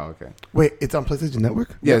yet. Oh, okay. wait, it's on PlayStation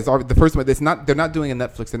Network? Yeah, it's already, the first one. It's not. They're not doing a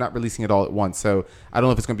Netflix. They're not releasing it all at once. So I don't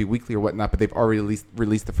know if it's going to be weekly or whatnot. But they've already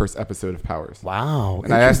released the first episode of Powers. Wow.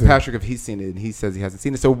 And I asked interesting. Patrick if he's seen it, and he says he hasn't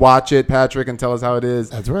seen it. So watch it, Patrick, and tell us how it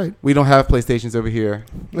is. That's right. We don't have PlayStations over here.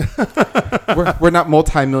 we're not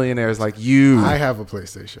multimillionaires like you. I have a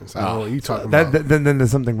PlayStation, so I know what you talking That, about. then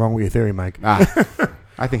there's something wrong with your theory, Mike.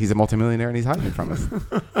 I think he's a multimillionaire and he's hiding it from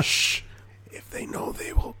us. Shh. If they know,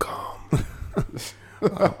 they will come.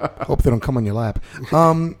 Hope they don't come on your lap.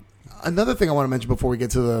 Another thing I want to mention before we get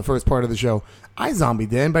to the first part of the show, iZombie,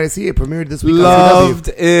 did anybody see it? Premiered this week. on Loved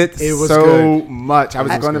CW. it, It was so good. much. I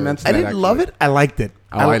was It was going to good. mention I that. didn't love actually. it. I liked it.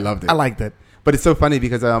 Oh, I loved it. I liked it. But it's so funny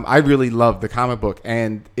because I really love the comic book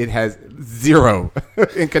and it has zero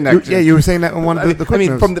in connection. You were saying that in one of the quick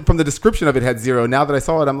news. from the description of it had zero. Now that I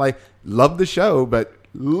saw it, I'm like, love the show, but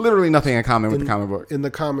literally nothing in common with the comic book. In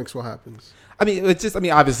the comics, what happens? I mean, it's just. I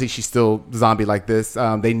mean, obviously she's still zombie like this.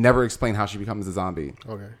 They never explain how she becomes a zombie.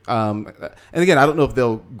 Okay. And again, I don't know if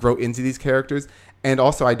they'll grow into these characters. And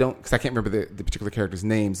also, I don't because I can't remember the particular characters'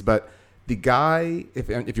 names, but the guy,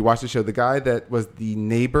 if you watch the show, the guy that was the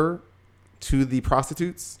neighbor to the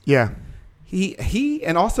prostitutes, Yeah. he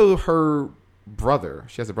and also her brother.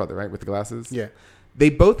 She has a brother, right, with the glasses. Yeah. They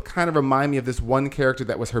both kind of remind me of this one character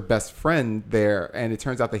that was her best friend there, and it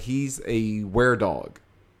turns out that he's a were-dog.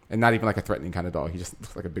 And not even like a threatening kind of dog. He just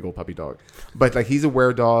looks like a big old puppy dog. But like he's a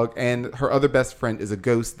were-dog, and her other best friend is a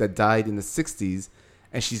ghost that died in the 60s,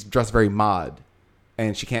 and she's dressed very mod.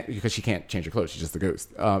 And she can't change her clothes. She's just a ghost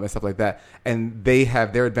and stuff like that. And they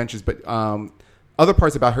have their adventures, but other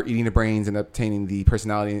parts about her eating the brains and obtaining the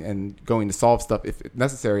personality and going to solve stuff if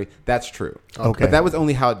necessary, that's true. Okay. But that was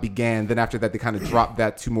only how it began. Then after that, they kind of dropped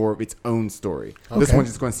that to more of its own story. This Okay. one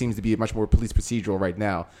just seems to be much more police procedural right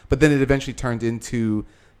now. But then it eventually turned into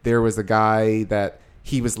there was a guy that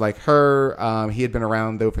he was like her. He had been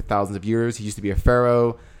around though for thousands of years. He used to be a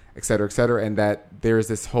pharaoh, et cetera, and that there's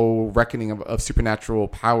this whole reckoning of supernatural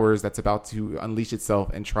powers that's about to unleash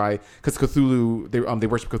itself and try, because Cthulhu, they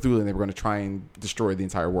worship Cthulhu and they were going to try and destroy the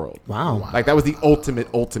entire world. Wow. Like that was the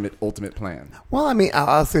ultimate plan. Well, I mean,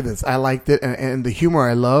 I'll say this. I liked it, and the humor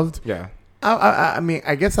I loved. Yeah. I mean,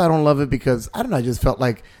 I guess I don't love it because, I don't know, I just felt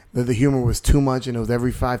like the humor was too much and it was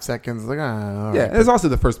every 5 seconds. Like, all Yeah, right. and it's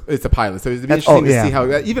also it's a pilot, so it'd be That's- interesting oh, yeah. to see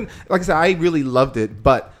how, even, like I said, I really loved it,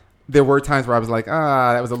 but there were times where I was like,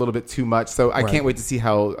 that was a little bit too much, so I Right. can't wait to see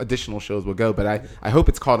how additional shows will go, but I hope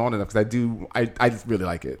it's caught on enough, because I just really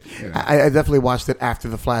like it. You know? I definitely watched it after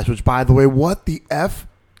The Flash, which, by the way, what the F?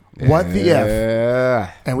 What the F?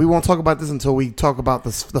 Yeah. And we won't talk about this until we talk about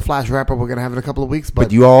the Flash wrap-up we're going to have in a couple of weeks.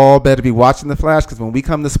 But you all better be watching The Flash, because when we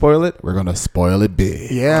come to spoil it, we're going to spoil it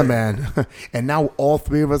big. yeah, man. And now all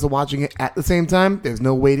three of us are watching it at the same time. There's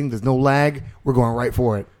no waiting. There's no lag. We're going right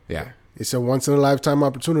for it. Yeah. It's a once-in-a-lifetime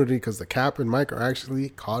opportunity because the Cap and Mike are actually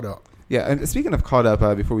caught up. Yeah, and speaking of caught up,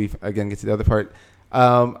 before we again get to the other part,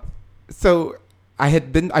 so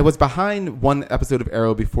I was behind one episode of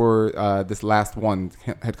Arrow before this last one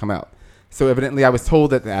had come out. So evidently, I was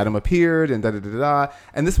told that Adam appeared and da-da-da-da.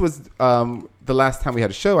 And this was the last time we had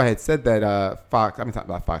a show. I had said that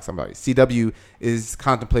CW is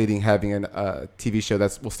contemplating having a TV show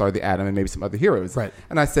that will star the Atom and maybe some other heroes. Right.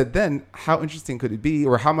 And I said then, how interesting could it be,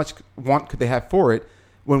 or how much want could they have for it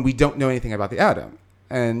when we don't know anything about the Atom?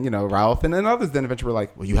 And, Ralph and then others then eventually were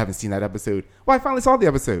like, well, you haven't seen that episode. Well, I finally saw the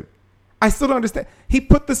episode. I still don't understand. He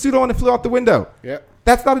put the suit on and flew out the window. Yep.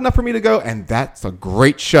 That's not enough for me to go, and that's a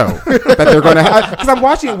great show that they're going to have. Because I'm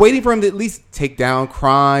watching it, waiting for him to at least take down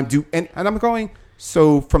crime, and I'm going,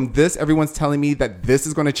 so from this, everyone's telling me that this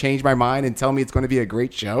is going to change my mind and tell me it's going to be a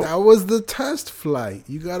great show. That was the test flight.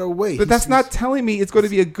 You gotta wait. But that's not telling me it's going to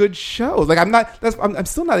be a good show. Like I'm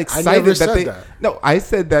still not excited. never said that. No, I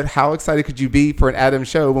said that. How excited could you be for an Adam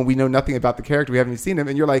show when we know nothing about the character? We haven't even seen him,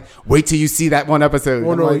 and you're like, wait till you see that one episode.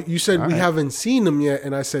 Well, I'm no, like, you said all we right. haven't seen them yet,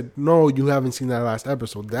 and I said no, you haven't seen that last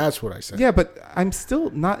episode. That's what I said. Yeah, but I'm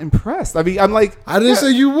still not impressed. I mean, I'm like, I didn't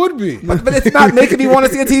say you would be. but it's not making me want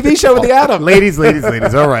to see a TV show with the Atom. Ladies.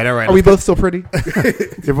 All right. Are we both still pretty?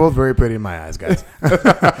 You're both very pretty in my eyes, guys.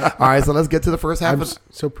 All right, so let's get to the first half. I'm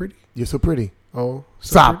so pretty. You're so pretty. Oh,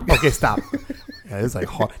 so Stop. pretty. Okay, stop. Yeah, it's like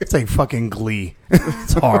it's like fucking Glee.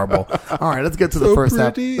 It's horrible. All right, let's get to the So first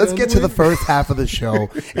half. pretty Let's and get to the weak. first half of the show.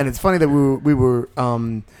 And it's funny that we were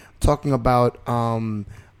talking about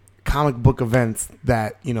comic book events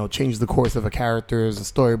that change the course of a character's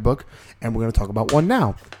storybook, and we're going to talk about one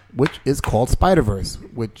now, which is called Spider-Verse,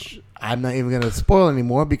 which I'm not even going to spoil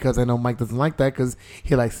anymore because I know Mike doesn't like that because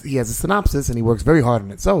he has a synopsis and he works very hard on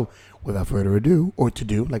it. So, without further ado, or to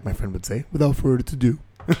do, like my friend would say, without further to do,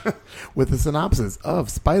 with the synopsis of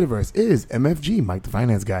Spider-Verse is MFG, Mike the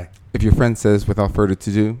Finance Guy. If your friend says without further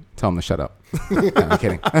to do, tell him to shut up. No, I'm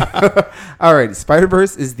kidding. All right.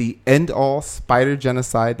 Spider-Verse is the end-all spider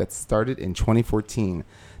genocide that started in 2014.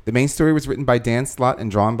 The main story was written by Dan Slott and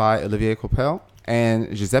drawn by Olivier Coipel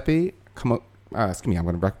and Giuseppe excuse me, I'm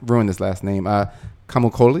going to ruin this last name.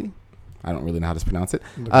 Camuncoli. I don't really know how to pronounce it.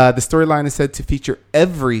 The storyline is said to feature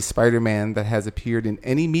every Spider-Man that has appeared in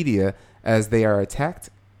any media as they are attacked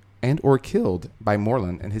and or killed by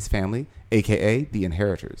Morlun and his family, a.k.a. the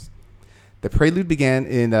Inheritors. The prelude began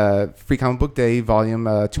in Free Comic Book Day, Volume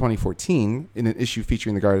 2014, in an issue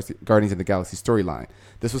featuring the Guardians of the Galaxy storyline.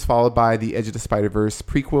 This was followed by the Edge of the Spider-Verse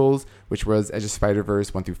prequels, which was Edge of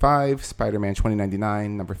Spider-Verse 1 through 5, Spider-Man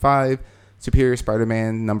 2099, number 5, Superior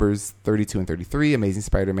Spider-Man numbers 32 and 33, Amazing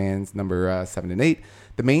Spider-Man's number 7 and 8.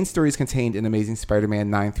 The main stories contained in Amazing Spider-Man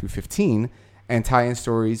 9 through 15, and tie-in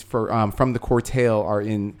stories from the core tale are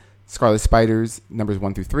in Scarlet Spiders numbers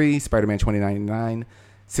 1 through 3, Spider-Man 2099,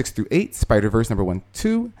 6 through 8, Spider-Verse number 1,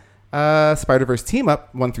 2, Spider-Verse Team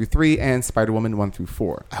Up 1 through 3, and Spider-Woman 1 through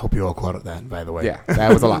 4. I hope you all caught that, by the way. Yeah,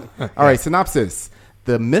 that was a lot. All right, synopsis.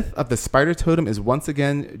 The myth of the spider totem is once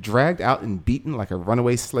again dragged out and beaten like a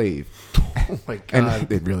runaway slave. Oh my God.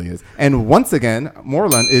 And it really is. And once again,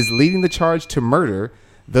 Morlun is leading the charge to murder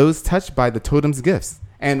those touched by the totem's gifts.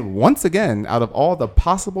 And once again, out of all the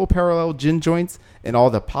possible parallel gin joints in all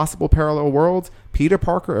the possible parallel worlds, Peter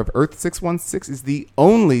Parker of Earth 616 is the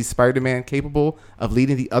only Spider-Man capable of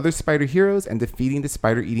leading the other spider heroes and defeating the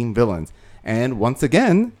spider-eating villains. And once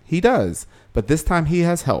again, he does. But this time he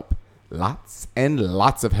has help. Lots and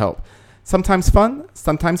lots of help. Sometimes fun,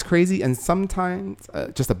 sometimes crazy, and sometimes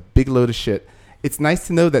just a big load of shit. It's nice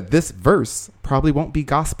to know that this verse probably won't be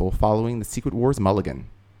gospel following the Secret Wars mulligan.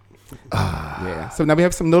 Yeah. So now we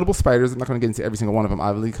have some notable spiders. I'm not going to get into every single one of them,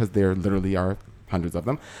 obviously, because there literally are hundreds of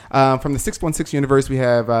them. From the 616 universe, we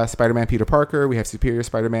have Spider-Man Peter Parker. We have Superior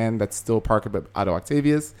Spider-Man, that's still Parker, but Otto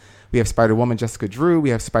Octavius. We have Spider-Woman Jessica Drew.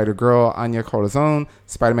 We have Spider-Girl Anya Corazon.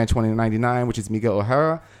 Spider-Man 2099, which is Miguel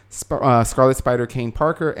O'Hara. Scarlet Spider Kane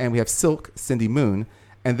Parker. And we have Silk Cindy Moon.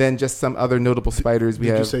 And then just some other notable spiders.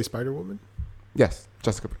 Did you say Spider-Woman? Yes,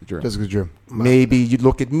 Jessica Drew. Jessica Drew. Maybe you'd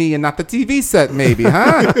look at me and not the TV set, maybe,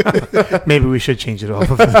 huh? Maybe we should change it off.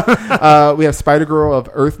 We have Spider-Girl of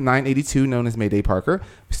Earth 982, known as Mayday Parker.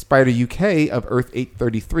 Spider UK of Earth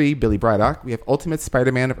 833, Billy Braddock. We have Ultimate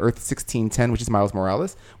Spider-Man of Earth 1610, which is Miles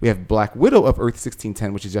Morales. We have Black Widow of Earth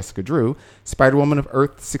 1610, which is Jessica Drew. Spider-Woman of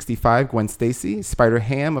Earth 65, Gwen Stacy.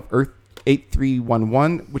 Spider-Ham of Earth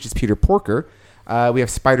 8311, which is Peter Porker. We have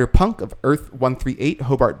Spider-Punk of Earth 138,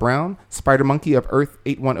 Hobart Brown. Spider-Monkey of Earth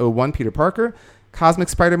 8101, Peter Parker. Cosmic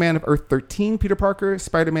Spider-Man of Earth 13, Peter Parker.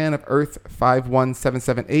 Spider-Man of Earth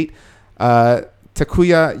 51778,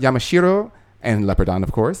 Takuya Yamashiro, and Leopardon,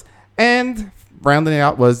 of course. And rounding it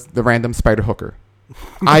out was the random Spider-Hooker.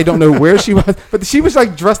 I don't know where she was, but she was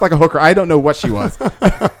like dressed like a hooker. I don't know what she was.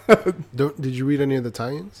 Did you read any of the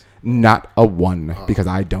tie-ins? Not a one, because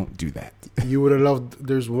I don't do that. You would have loved.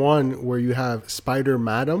 There's one where you have Spider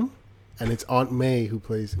Madam, and it's Aunt May who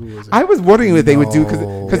was it? I was wondering what they would do, because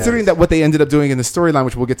considering Yes. that what they ended up doing in the storyline,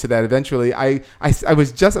 which we'll get to that eventually. I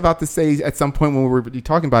was just about to say at some point when we were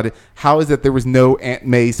talking about it, how is it there was no Aunt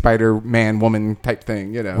May Spider-Man woman type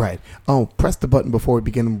thing, you know? Right. Oh, press the button before we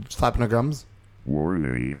begin slapping our gums.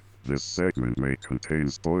 Warning, this segment may contain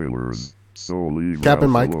spoilers, so leave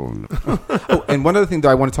Captain Ralph Mike. alone. Oh, and one other thing that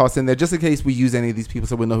I want to toss in there, just in case we use any of these people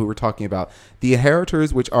so we'll know who we're talking about. The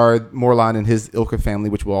Inheritors, which are Morlun and his Ilka family,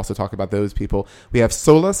 which we'll also talk about those people. We have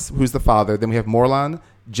Solus, who's the father. Then we have Morlun,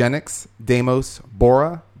 Genix, Deimos,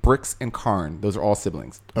 Bora, Brix, and Karn. Those are all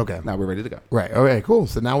siblings. Okay. Now we're ready to go. Right. All right, cool.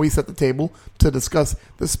 So now we set the table to discuss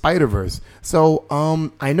the Spider-Verse. So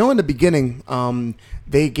I know in the beginning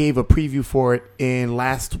they gave a preview for it in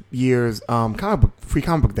last year's free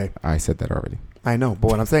comic book day. I said that already. I know, but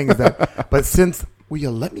what I'm saying is that, but since, will you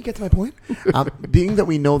let me get to my point? Being that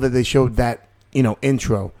we know that they showed that,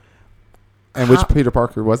 intro. And which Peter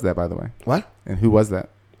Parker was that, by the way? What? And who was that?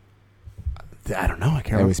 I don't know. I can't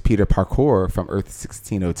It remember. was Peter Parkour from Earth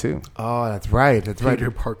 1602. Oh, that's right. That's right.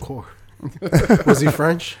 Peter Parkour. Was he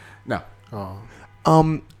French? No. Oh,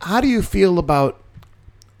 How do you feel about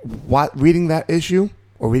reading that issue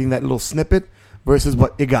or reading that little snippet versus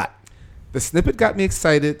what you got? The snippet got me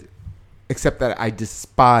excited, except that I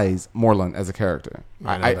despise Morlun as a character.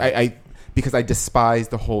 I know that. I because I despise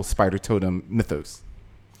the whole Spider Totem mythos.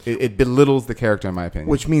 It belittles the character, in my opinion.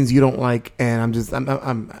 Which means you don't like, and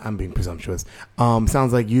I'm being presumptuous.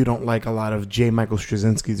 Sounds like you don't like a lot of J. Michael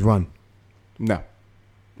Straczynski's run. No,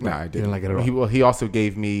 I You didn't. didn't like it at all? He also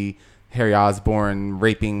gave me Harry Osborn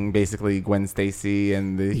raping basically Gwen Stacy,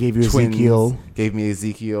 and the He gave you twins. Ezekiel. Gave me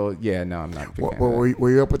Ezekiel. Yeah, no, I'm not a big fan of that. Were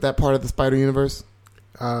you up with that part of the Spider Universe?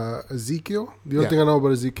 Ezekiel. The only Yeah. thing I know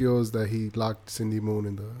about Ezekiel is that he locked Cindy Moon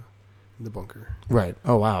in the bunker. Right.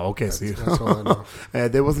 Oh wow. Okay. So That's all I know.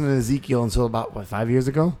 there wasn't an Ezekiel until about 5 years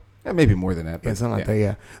ago. Yeah, maybe more than that. Yeah, But something like that.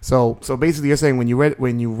 Yeah. So basically, you're saying when you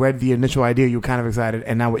read the initial idea, you were kind of excited,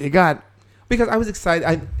 and now what you got? Because I was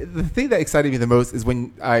excited. The thing that excited me the most is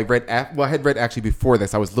when I read. I had read actually before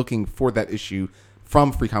this. I was looking for that issue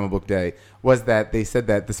from Free Comic Book Day. Was that they said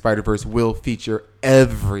that the Spider-Verse will feature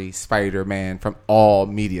every Spider-Man from all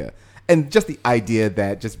media, and just the idea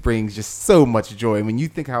that just brings just so much joy. I mean, you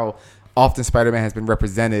think how often Spider-Man has been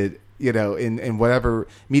represented, in whatever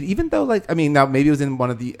media. Even though, now maybe it was in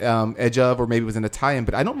one of the Edge of, or maybe it was in a tie-in,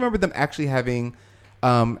 but I don't remember them actually having.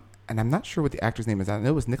 And I'm not sure what the actor's name is. I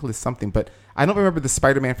know it was Nicholas something, but I don't remember the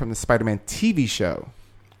Spider-Man from the Spider-Man TV show.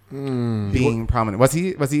 being prominent. Was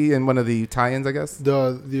he in one of the tie-ins? I guess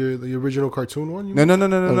The original cartoon one. No.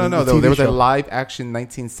 the There was TV a show. live action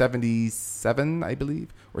 1977, I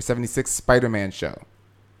believe, or 76 Spider-Man show.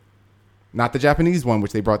 Not the Japanese one,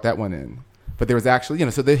 which they brought that one in. But there was actually,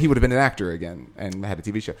 so that he would have been an actor again and had a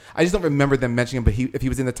TV show. I just don't remember them mentioning him, but if he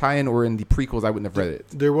was in the tie-in or in the prequels, I wouldn't have read it.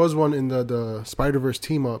 There was one in the Spider-Verse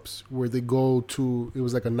team-ups where they go to, it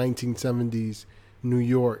was like a 1970s New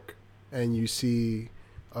York, and you see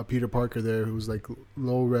Peter Parker there who's like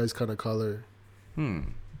low-res kind of color.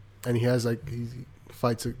 And he has like,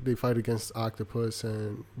 they fight against Octopus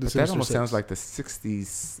and the But that Sinister almost Six. sounds like the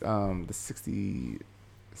 60s, the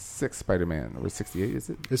 66 Spider-Man, or 68, is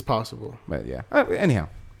it? It's possible. But yeah. Anyhow.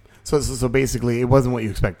 So basically, it wasn't what you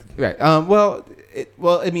expected. Right.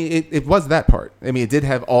 It was that part. I mean, it did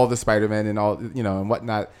have all the Spider-Man and all, and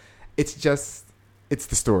whatnot. It's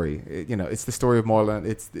the story. It's the story of Morlun.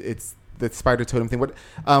 It's the Spider Totem thing.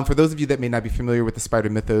 For those of you that may not be familiar with the Spider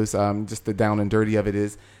mythos, just the down and dirty of it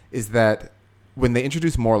is that when they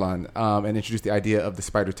introduced Morlun and introduced the idea of the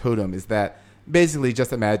Spider Totem, is that basically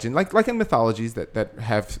just imagine, like in mythologies that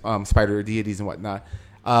have spider deities and whatnot,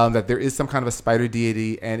 that there is some kind of a spider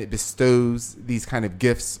deity and it bestows these kind of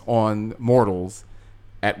gifts on mortals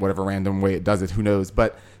at whatever random way it does it, who knows.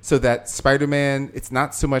 But so that Spider-Man, it's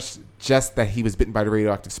not so much just that he was bitten by the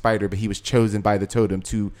radioactive spider, but he was chosen by the totem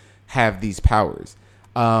to have these powers,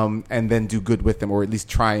 and then do good with them, or at least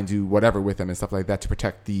try and do whatever with them and stuff like that to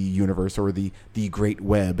protect the universe, or the great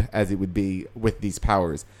web, as it would be, with these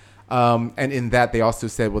powers. And in that, they also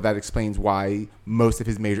said, well, that explains why most of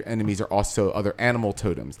his major enemies are also other animal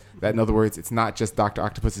totems. That, in other words, it's not just Dr.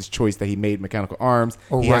 Octopus's choice that he made mechanical arms.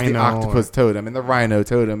 Or he has the Rhino, octopus totem and the rhino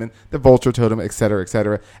totem and the vulture totem, et cetera, et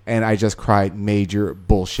cetera. And I just cried major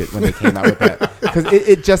bullshit when they came out with that. Because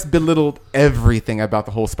it just belittled everything about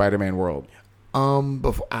the whole Spider-Man world.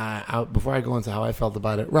 Before I go into how I felt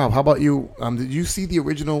about it, Rob, how about you? Did you see the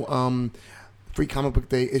original Free Comic Book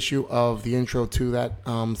Day issue of the intro to that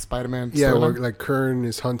Spider-Man? Yeah, storyline? where like Kern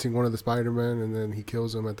is hunting one of the Spider-Men and then he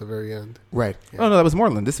kills him at the very end. Right. Oh no, that was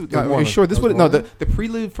Morlun. Are you Morlun. sure this That was would no Morlun? the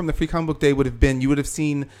prelude from the Free Comic Book Day would have been, you would have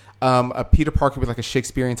seen a Peter Parker with like a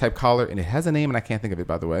Shakespearean type collar, and it has a name and I can't think of it,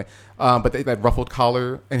 by the way. But that ruffled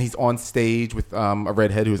collar, and he's on stage with a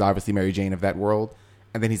redhead who's obviously Mary Jane of that world,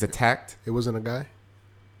 and then he's attacked. It wasn't a guy?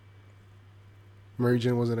 Mary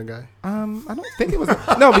Jane wasn't a guy? I don't think it was.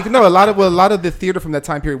 No, a lot of the theater from that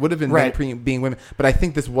time period would have been Right. being women, but I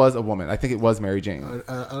think this was a woman. I think it was Mary Jane.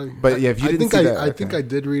 But yeah, if you I didn't think see that, I think I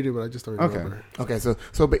did read it, but I just don't remember. Okay. So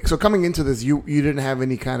coming into this, you didn't have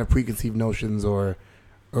any kind of preconceived notions or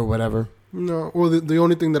whatever. No. Well, the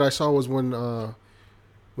only thing that I saw was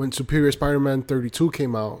when Superior Spider-Man 32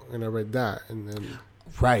 came out, and I read that, and then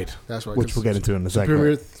Right. that's why. Which we'll get into in a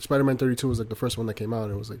Superior second. Spider-Man 32 was like the first one that came out.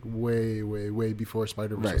 And it was like way, way, way before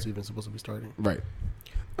Spider-Verse Right. was even supposed to be starting. right.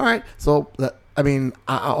 All right. So,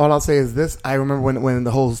 all I'll say is this. I remember when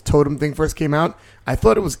the whole totem thing first came out, I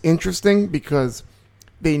thought it was interesting because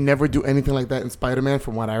they never do anything like that in Spider-Man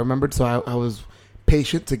from what I remembered. So I was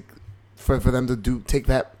patient for them to take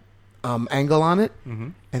that angle on it. Mm-hmm.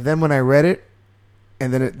 And then when I read it,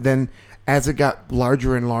 and then as it got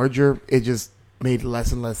larger and larger, it just made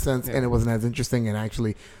less and less sense, and it wasn't as interesting. And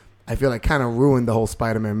actually, I feel like kind of ruined the whole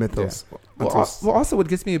Spider-Man mythos. Yeah. Well, also what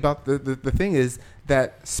gets me about the thing is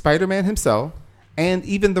that Spider-Man himself and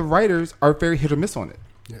even the writers are very hit or miss on it.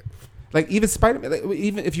 Yeah. Like even Spider-Man,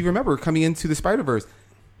 even if you remember coming into the Spider-Verse,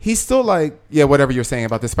 he's still like, yeah, whatever you're saying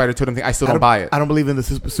about the Spider Totem thing, I still don't buy it. I don't believe in the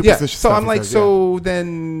superstitious Yeah, so stuff, I'm he like, says, so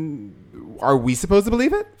then are we supposed to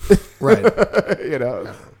believe it? right. You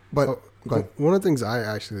know? But go ahead. One of the things I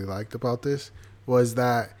actually liked about this was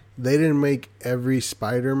that they didn't make every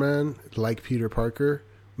Spider-Man like Peter Parker,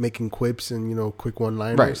 making quips and quick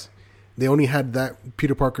one-liners. Right. They only had that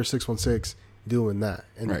Peter Parker 616 doing that,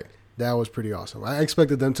 and Right. that was pretty awesome. I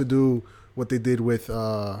expected them to do what they did with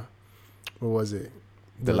what was it?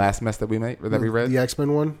 The last mess that we read? The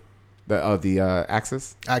X-Men one, The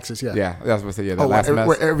Axis? Axis. Yeah, Yeah, that's what I said. Yeah, the Oh, last mess.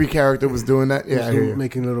 where every character was doing that. Yeah, I hear you.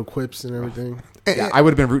 making little quips and everything. Yeah, I would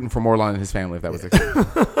have been rooting for Morlun and his family if that was the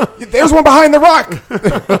case. There's one behind the rock!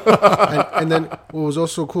 and then what was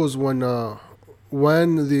also cool is when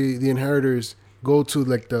the Inheritors go to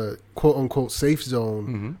like the quote unquote safe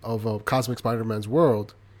zone of Cosmic Spider-Man's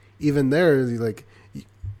world, even there, like,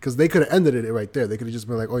 because they could have ended it right there. They could have just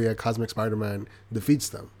been like, oh yeah, Cosmic Spider-Man defeats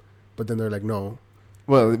them, but then they're like, no.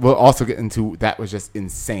 Well, we'll also get into that was just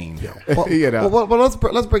insane. Well, You know? well, let's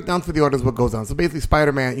break down for the audience what goes on. So basically,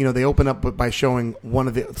 Spider-Man, they open up by showing one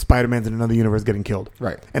of the Spider-Mans in another universe getting killed.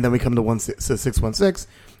 Right. And then we come to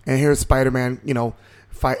 616, and here's Spider-Man,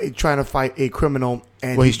 trying to fight a criminal.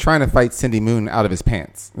 And Well, he's trying to fight Cindy Moon out of his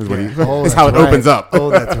pants. Is what he. Oh, is how it Right. opens up. Oh,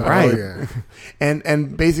 that's right. yeah.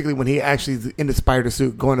 And basically, when he actually is in the spider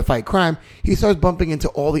suit going to fight crime, he starts bumping into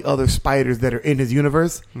all the other spiders that are in his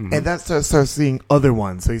universe, and that starts seeing other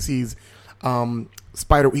ones. So he sees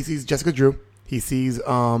He sees Jessica Drew. He sees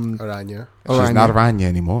Araña. She's not Aranya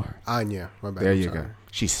anymore. Anya. My bad. There I'm you sorry. go.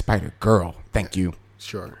 She's Spider Girl. Thank you.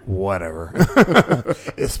 Sure. whatever.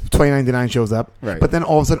 It's $20.99 shows up, Right. But then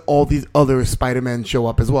all of a sudden, all these other Spider-Men show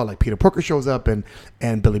up as well. Like Peter Parker shows up, and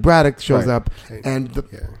Billy Braddock shows Right. up, and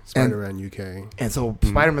Spider-Man UK. And so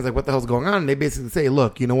Spider-Man's like, what the hell's going on? And they basically say,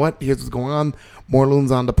 look, you know what? Here's what's going on.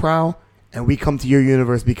 Morloon's on the prowl. And we come to your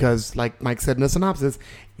universe because, like Mike said in the synopsis,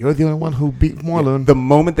 you're the only one who beat Morloon. The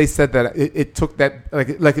moment they said that, it took that,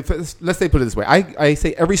 let's say put it this way. I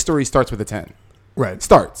say every story starts with a 10. Right.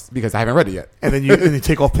 Starts, because I haven't read it yet. And then you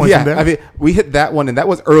take off points Yeah, from there? I mean, we hit that one, and that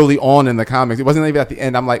was early on in the comics. It wasn't even at the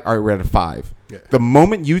end. I'm like, all right, we're at a 5. Yeah. The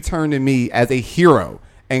moment you turn to me as a hero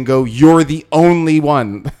and go, you're the only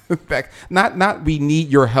one. not we need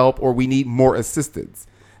your help or we need more assistance.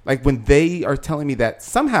 Like when they are telling me that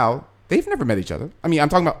somehow they've never met each other. I mean, I'm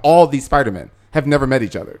talking about all these Spider-Men have never met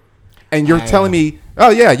each other. And you're telling me, oh,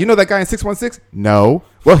 yeah, you know that guy in 616? No.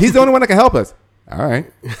 Well, he's the only one that can help us. All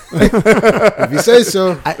right. If you say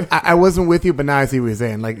so. I wasn't with you, but now I see what you're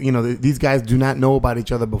saying. Like, you know, these guys do not know about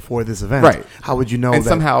each other before this event. Right. How would you know And that?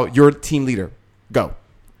 somehow you're team leader. Go.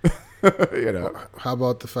 You know. How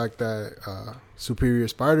about the fact that Superior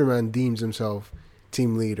Spider-Man deems himself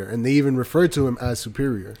team leader, and they even refer to him as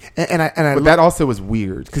Superior. And I But that also was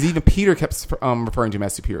weird because even Peter kept referring to him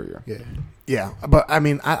as Superior. Yeah. Yeah, but I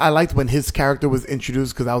mean, I liked when his character was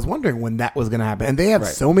introduced because I was wondering when that was going to happen. And they have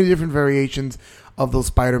Right. so many different variations of those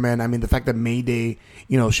Spider-Man. I mean, the fact that Mayday,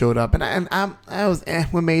 showed up, and I was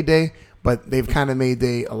with Mayday, but they've kind of made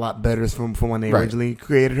Mayday a lot better from when they Right. originally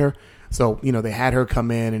created her. So they had her come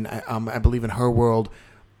in, and I believe in her world,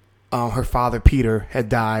 her father Peter had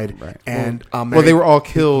died, Right. and Well, they were all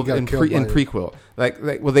killed got in killed by- prequel.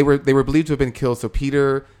 They were believed to have been killed. So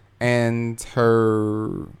Peter and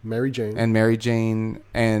her Mary Jane. and Mary Jane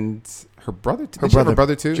and her brother. Did Her she have brother. a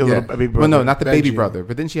brother too? She had a baby Well, no, brother. not the baby Benji. brother.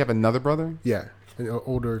 But didn't she have another brother? Yeah. An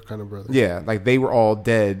older kind of brother. Yeah, like they were all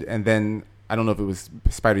dead, and then I don't know if it was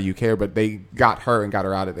Spider UK, but they got her and got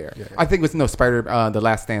her out of there. Yeah. I think it was Spider, the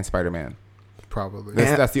Last Stand Spider-Man. Probably.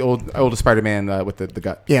 Yeah. That's the oldest Spider-Man with the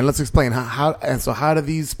gut. Yeah, and let's explain how do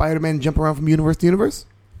these Spider-Man jump around from universe to universe?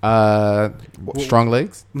 Strong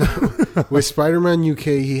legs. With Spider-Man UK,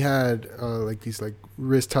 he had these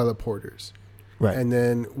wrist teleporters. Right. And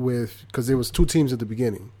then because there was 2 teams at the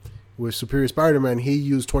beginning. With Superior Spider-Man, he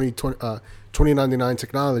used 2099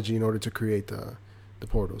 technology in order to create the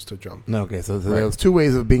portals to jump. Okay, so there was 2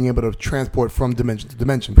 ways of being able to transport from dimension to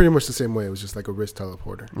dimension. Pretty much the same way. It was just like a wrist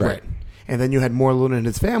teleporter. Right. And then you had Morloon and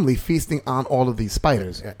his family feasting on all of these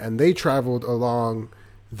spiders. Yeah, and they traveled along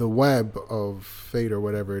the web of fate or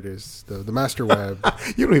whatever it is, the master web.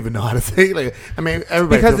 You don't even know how to say it. Like, I mean,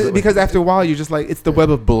 everybody feels it. Because after a while you're just like, it's the web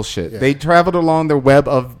of bullshit. Yeah. They traveled along the web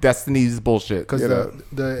of destiny's bullshit. Because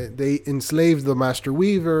they enslaved the Master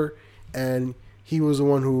Weaver, and he was the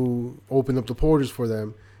one who opened up the portals for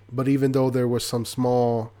them. But even though there was some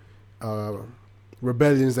small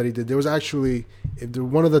rebellions that he did, there was actually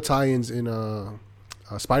one of the tie-ins in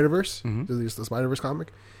Spider-Verse, the Spider-Verse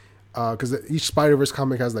comic. Because each Spider-Verse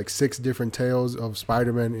comic has 6 different tales of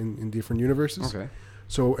Spider-Man in different universes. Okay.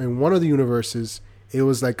 So in one of the universes, it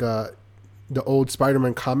was the old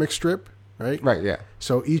Spider-Man comic strip, right? Right, yeah.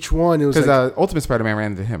 So each one, it was Because Ultimate Spider-Man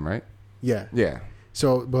ran into him, right? yeah. Yeah.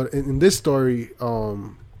 So, but in this story,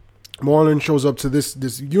 Morlun shows up to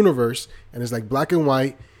this universe, and it's black and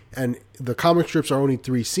white, and the comic strips are only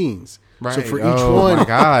 3 scenes. Right. So for each oh one, my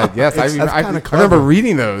God. Yes, I That's I kinda remember clever.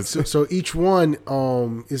 reading those. so each one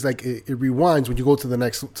is it rewinds when you go to the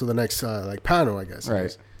next panel, I guess.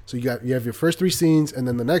 Right. So you have your first 3 scenes, and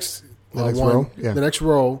then the next next one, row, yeah. the next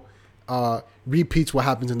row repeats what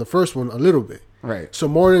happens in the first one a little bit. Right. So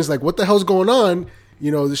Morgan's like, "What the hell's going on?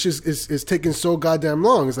 This is taking so goddamn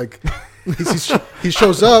long." It's like he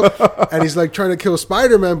shows up and he's trying to kill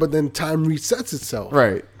Spider-Man, but then time resets itself.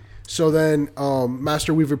 Right. So then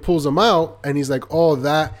Master Weaver pulls him out, and he's like, "Oh,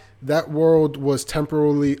 that world was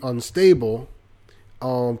temporarily unstable,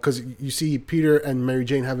 because you see Peter and Mary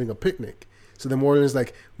Jane having a picnic." So then Morgan's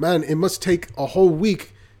like, "Man, it must take a whole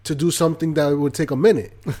week to do something that would take a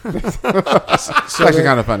minute." It's actually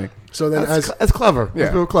kind of funny. So then That's clever. Yeah.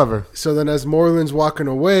 That's real clever. So then as Morland's walking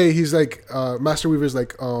away, he's like, Master Weaver's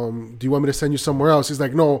like, do you want me to send you somewhere else? He's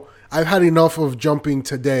like, no, I've had enough of jumping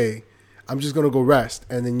today. I'm just going to go rest.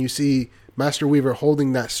 And then you see Master Weaver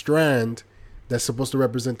holding that strand that's supposed to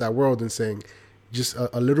represent that world, and saying just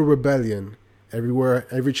a little rebellion everywhere,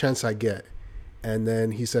 every chance I get. And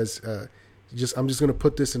then he says, I'm just going to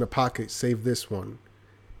put this in a pocket, save this one.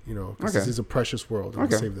 You know, 'cause this is a precious world. I'm going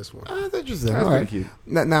to save this one. That's interesting. That's All right. cute.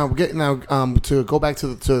 Now, to go back to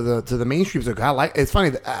the mainstream circuit, it's funny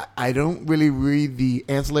that I don't really read the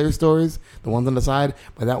ancillary stories, the ones on the side,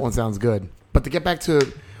 but that one sounds good. But to get back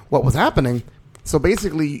to what was happening, so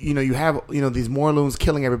basically, you know, you have these Morloons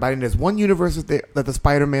killing everybody, and there's one universe that the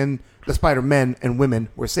Spider-Men and women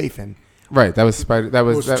were safe in. Right. That was Spider. That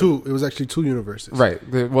was two. It was actually two universes. Right.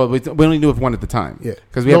 Well, we only knew of one at the time. Yeah.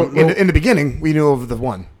 Because we In the beginning, we knew of the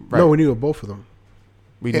one. Right. No, we knew of both of them.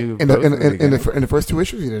 We knew In the first two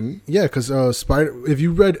issues, you didn't. Yeah, because if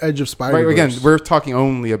you read Edge of Spider-Verse... Right. Again, we're talking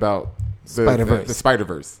only about Spider-Verse. the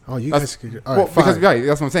Spider-Verse. Oh, you That's- guys could... All right, because fine.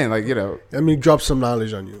 that's what I'm saying. Like, you know. Let me drop some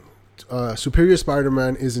knowledge on you. Superior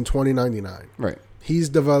Spider-Man is in 2099. Right. He's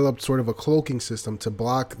developed sort of a cloaking system to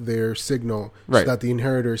block their signal Right. so that the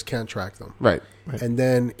Inheritors can't track them. Right. And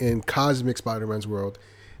then in Cosmic Spider-Man's world,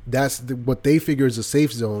 that's what they figure is a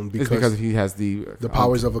safe zone It's because he has the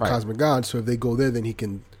powers of a right. cosmic god. So if they go there, then he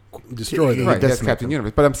can destroy them. Right, that's decimate Captain them.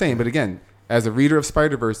 Universe. But I'm saying, but again, as a reader of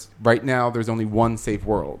Spider-Verse, right now there's only one safe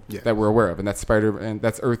world that we're aware of, and that's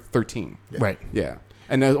that's Earth 13. Right. Yeah.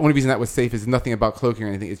 And the only reason that was safe is nothing about cloaking or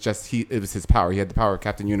anything. It's just it was his power. He had the power of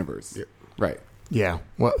Captain Universe. Yeah. Right. Yeah.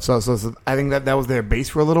 Well, so I think that was their base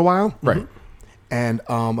for a little while. Right. And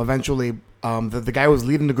eventually, the guy who was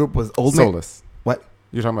leading the group was Old Man. Solus. What?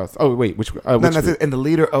 You're talking about? Oh wait, which? No, which that's group? it. And the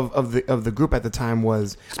leader of the group at the time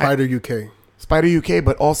was Spider UK. Spider UK,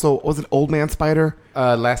 but also was it Old Man Spider?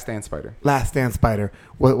 Last Stand Spider. Last Stand Spider.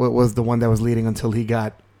 What was the one that was leading until he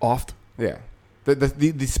got offed? Yeah.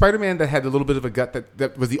 The Spider-Man that had a little bit of a gut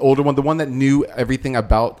that was the older one, the one that knew everything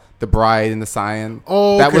about the Bride and the Scion.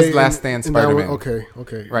 Oh, that was okay. Last Stand And that Spider-Man.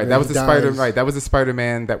 Okay. Right, And that was he the Spider. dies. Right, that was the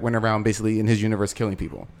Spider-Man that went around basically in his universe killing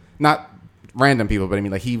people, not random people, but I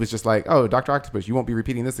mean like he was just like, oh, Dr. Octopus, you won't be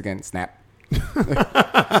repeating this again. Snap.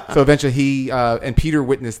 So eventually he and Peter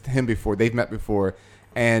witnessed him before. They've met before,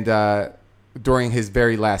 and during his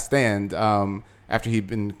very last stand, after he'd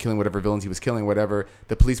been killing whatever villains he was killing, whatever,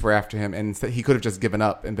 the police were after him, and instead he could have just given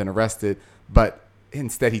up and been arrested, but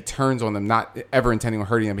instead he turns on them, not ever intending on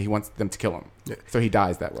hurting him. He wants them to kill him, so he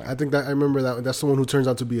dies that way. I think that I remember that. That's the one who turns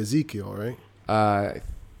out to be Ezekiel, right? I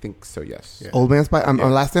think so. Yes. Yeah. Old Man Spider.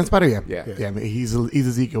 Last Stand Spider. Yeah. Yeah. I mean, he's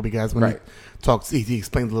Ezekiel because when he talks, he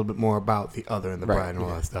explains a little bit more about the other and the bride and all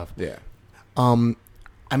that stuff. Yeah.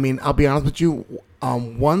 I mean, I'll be honest with you.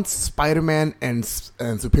 Once Spider-Man and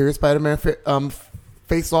Superior Spider-Man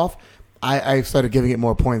face off, I started giving it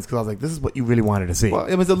more points because I was like, this is what you really wanted to see. Well,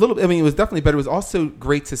 it was a little. I mean, it was definitely better. It was also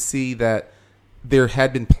great to see that there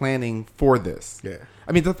had been planning for this. Yeah.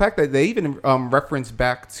 I mean, the fact that they even referenced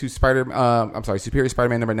back to Superior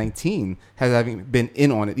Spider-Man number 19 has having been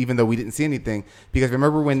in on it, even though we didn't see anything. Because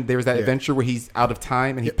remember when there was that adventure where he's out of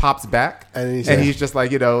time and he pops back, And he's just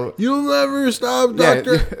like, You'll never stop,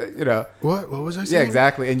 Doctor. yeah, you know. What was I saying? Yeah,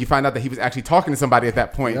 exactly. And you find out that he was actually talking to somebody at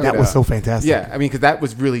that point. that you was know. so fantastic. Yeah, I mean, because that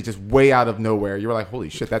was really just way out of nowhere. You were like, holy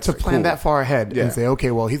shit, that's to plan cool. that far ahead Yeah. and say,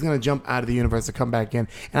 okay, well, he's going to jump out of the universe to come back in.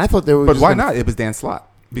 And I thought they were. But just why gonna- not? It was Dan Slott.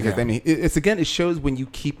 Because, I mean, it's again, it shows when you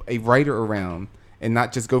keep a writer around and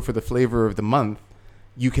not just go for the flavor of the month,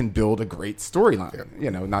 you can build a great storyline. Yeah.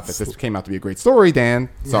 You know, not that this came out to be a great story, Dan.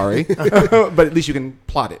 Sorry. But at least you can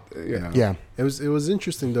plot it. You know? Yeah. It was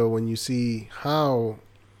interesting though when you see how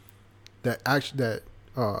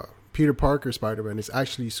Peter Parker Spider-Man is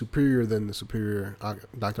actually superior than the superior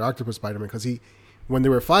Dr. Octopus Spider-Man, because when they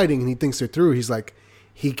were fighting and he thinks it through, he's like,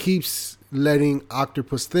 he keeps letting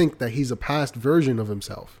Octopus think that he's a past version of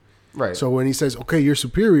himself. Right. So when he says, okay, you're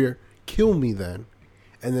superior, kill me then.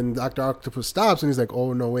 And then Dr. Octopus stops and he's like,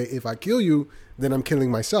 oh, no, wait, if I kill you, then I'm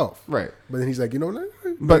killing myself. Right. But then he's like, no,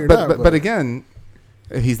 But again,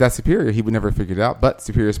 if he's that superior, he would never figure it out. But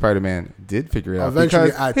Superior Spider-Man did figure it out. Eventually,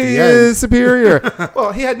 because at the he end. is superior.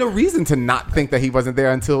 Well, he had no reason to not think that he wasn't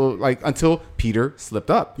there until Peter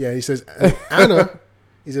slipped up. Yeah, he says,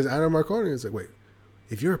 Anna Marconi is like, wait,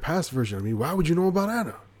 if you're a past version of me, why would you know about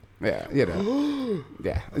Anna? Yeah, you know.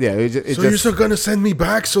 Yeah. So you're still going to send me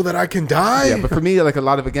back so that I can die? Yeah, but for me, like a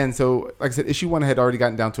lot of, again, so like I said, issue 1 had already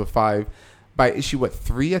gotten down to a 5. By issue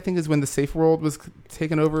 3, I think, is when the Safe World was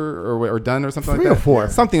taken over or done or something 3 like that. or 4.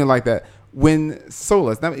 Something like that. When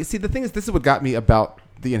Solus, now see, the thing is, this is what got me about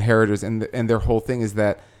the Inheritors and their whole thing is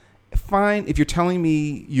that, fine, if you're telling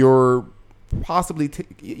me your possibly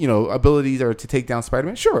abilities are to take down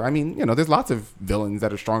Spider-Man, sure. I mean, there's lots of villains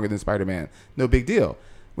that are stronger than Spider-Man. No big deal.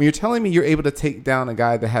 When you're telling me you're able to take down a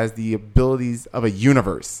guy that has the abilities of a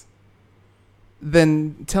universe,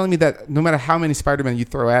 then telling me that no matter how many Spider-Man you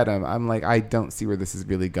throw at him, I'm like, I don't see where this is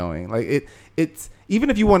really going. Like it's even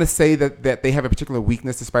if you want to say that they have a particular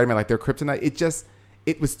weakness to Spider-Man, like their kryptonite,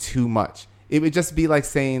 it was too much. It would just be like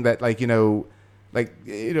saying that, like,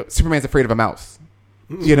 Superman's afraid of a mouse.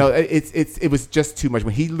 It was just too much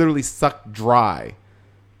when he literally sucked dry,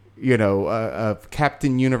 of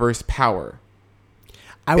Captain Universe power.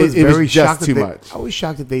 I was it very was just shocked. too much. I was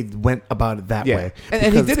shocked that they went about it that way.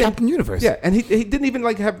 And he did Captain Universe. Yeah, and he didn't even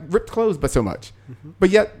like have ripped clothes, but so much. But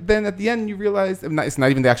yet, then at the end, you realize it's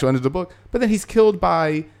not even the actual end of the book. But then he's killed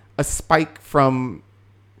by a spike from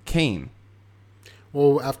Kane.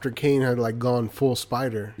 Well, after Kane had like gone full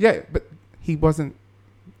spider. Yeah, but he wasn't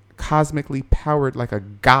cosmically powered like a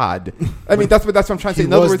god. I mean, that's what I'm trying to say. He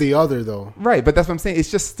In other was words, the other though. right, but that's what I'm saying.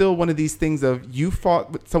 It's just still one of these things of you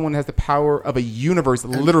fought with someone who has the power of a universe,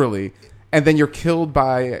 literally, and then you're killed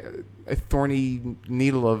by a thorny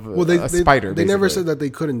needle of a spider. They never basically. said that they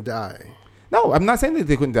couldn't die. No, I'm not saying that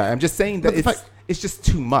they couldn't die. I'm just saying that But it's just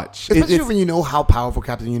too much. Especially when you know how powerful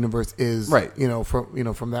Captain Universe is, Right.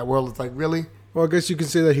 From that world, it's like, really? Well, I guess you can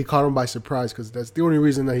say that he caught him by surprise because that's the only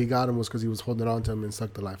reason that he got him was because he was holding on to him and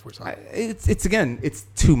sucked the life force out. It's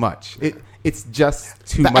too much. It's just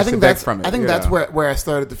too much I think to beg that's from it. I think that's where I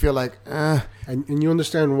started to feel like, And you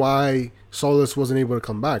understand why Solus wasn't able to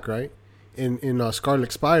come back, right? In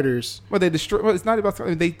Scarlet Spiders. Well, they destroy. Well, it's not about.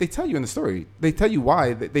 They tell you in the story. They tell you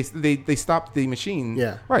why they stopped the machine.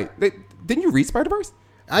 Yeah. Right. Didn't you read Spider-Verse?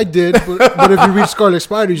 I did, but if you read Scarlet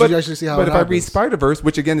Spiders, you actually see how. But it if I read happens. Spider-Verse,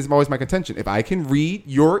 which again is always my contention, if I can read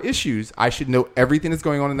your issues, I should know everything that's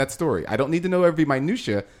going on in that story. I don't need to know every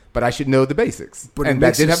minutia, but I should know the basics. But and it that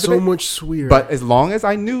makes did it have the so much sweeter. But as long as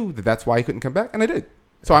I knew that's why he couldn't come back, and I did.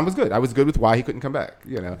 So I was good. I was good with why he couldn't come back.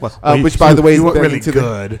 Which, by the way, is begging really to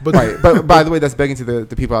good. But by the way, that's begging to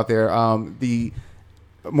the people out there. The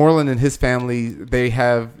Moreland and his family, they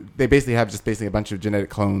basically have a bunch of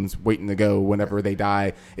genetic clones waiting to go whenever they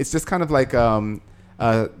die. It's just kind of like the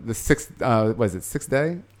sixth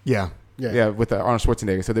day? yeah. yeah. With Arnold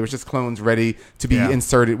Schwarzenegger. So there was just clones ready to be Yeah.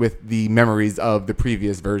 inserted with the memories of the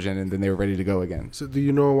previous version, and then they were ready to go again. So do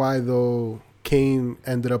you know why though Kane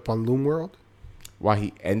ended up on Loomworld? Why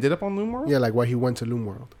he ended up on Loomworld? Yeah, like why he went to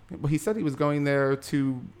Loomworld. Well, he said he was going there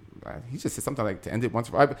to. He just said something like to end it once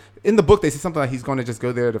for all. In the book, they said something like he's going to just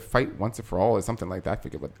go there to fight once and for all, or something like that. I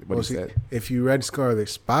forget what he said. If you read Scarlet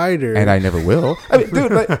Spider, And I never will. I mean,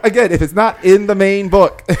 dude, like, again, if it's not in the main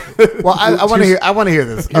book, Well, I want to hear. I want to hear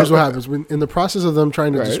this. here's what happens when in the process of them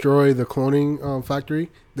trying to Right. destroy the cloning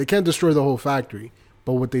factory. They can't destroy the whole factory,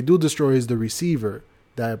 but what they do destroy is the receiver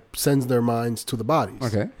that sends their minds to the bodies.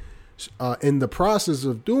 okay, In the process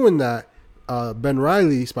of doing that, Ben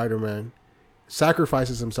Reilly, Spider-Man,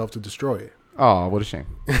 sacrifices himself to destroy it. oh, what a shame.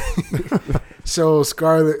 So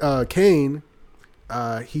Scarlet Kane,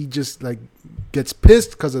 he just like gets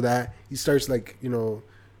pissed because of that. He starts like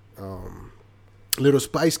little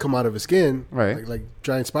spikes come out of his skin, Right. like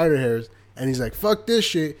giant spider hairs, and he's like, "Fuck this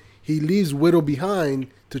shit." He leaves Widow behind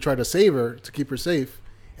to try to save her, to keep her safe,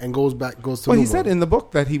 and goes to. Well, he Lumos. said in the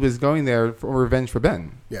book that he was going there for revenge for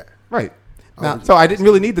Ben. yeah. Right. Now- So I didn't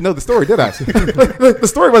really need to know the story, did I? The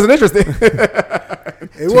story wasn't interesting.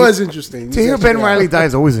 It was interesting. To hear Ben Reilly die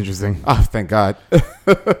is always interesting. Oh, thank God.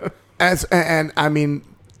 And I mean,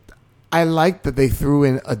 I like that they threw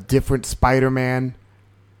in a different Spider-Man.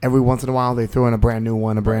 Every once in a while, they throw in a brand new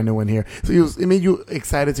one here. So it made you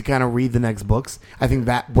excited to kind of read the next books. I think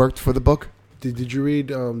that worked for the book. Did you read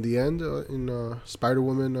the end in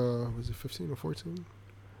Spider-Woman? Was it 15 or 14?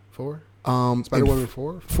 4? Spider-Woman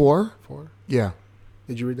 4? 4? 4? Yeah.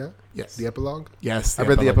 Did you read that? Yes. The epilogue? Yes. I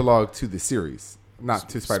read the epilogue to the series, not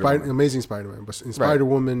to Spider-Man. Amazing Spider-Man, but in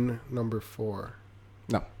Spider-Woman number 4,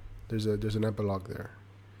 No. there's an epilogue there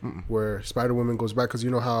where Spider-Woman goes back because you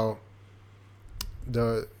know how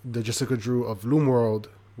the Jessica Drew of Loomworld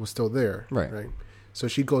was still there, Right. So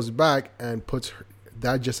she goes back and puts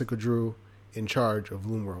that Jessica Drew in charge of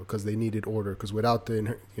Loomworld because they needed order. Because without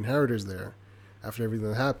the inheritors there, after everything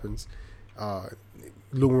that happens,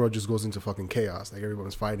 Loomworld just goes into fucking chaos. Like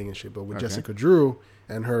everyone's fighting and shit. But with Jessica Drew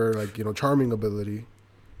and her charming ability,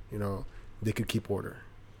 they could keep order.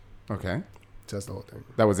 Okay. So that's the whole thing.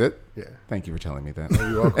 That was it? Yeah. Thank you for telling me that.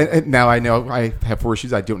 You're welcome. And now I know I have 4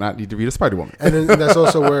 issues. I do not need to read a Spider-Woman. And then that's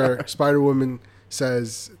also where Spider-Woman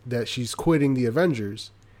says that she's quitting the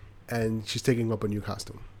Avengers and she's taking up a new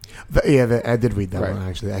costume. I did read that Right. one,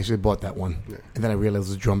 actually. I actually bought that one. Yeah. And then I realized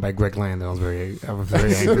it was drawn by Greg Land, and I was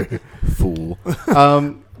very angry. Fool.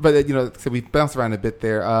 But so we bounced around a bit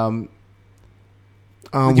there.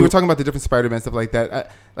 You were talking about the different Spider-Man stuff like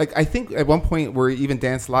that. I think at one point where even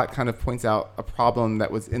Dan Slott kind of points out a problem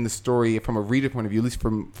that was in the story from a reader point of view, at least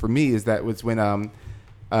for me, is that was when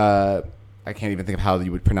I can't even think of how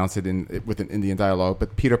you would pronounce it with an Indian dialogue,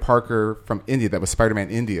 but Peter Parker from India, that was Spider-Man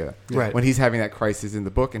India, Right. when he's having that crisis in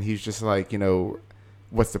the book, and he's just like,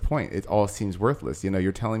 what's the point? It all seems worthless.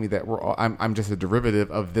 You're telling me that I'm just a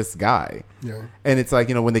derivative of this guy. Yeah. And it's like,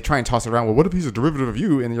 when they try and toss it around, well, what if he's a derivative of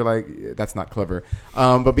you? And you're like, that's not clever.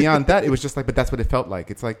 But beyond that, it was just like, but that's what it felt like.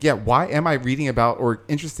 It's like, yeah, why am I reading about or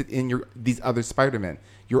interested in these other Spider-Men?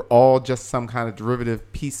 You're all just some kind of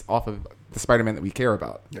derivative piece off of the Spider-Man that we care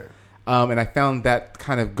about. Yeah. And I found that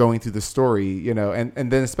kind of going through the story,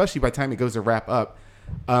 and then especially by the time it goes to wrap up,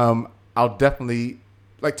 I'll definitely,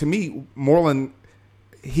 to me, Moreland,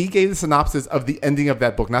 he gave the synopsis of the ending of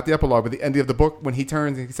that book, not the epilogue, but the ending of the book when he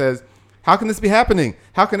turns and he says, how can this be happening?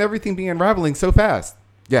 How can everything be unraveling so fast?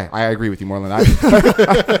 Yeah, I agree with you, Moreland.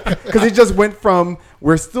 Because it just went from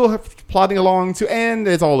we're still plodding along to and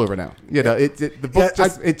it's all over now. The book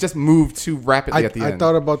just moved too rapidly at the end. I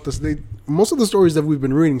thought about this. Most of the stories that we've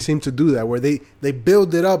been reading seem to do that, where they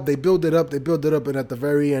build it up, and at the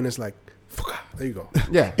very end, it's like, there you go.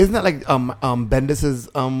 Yeah, isn't that like Bendis's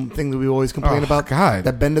thing that we always complain about? God,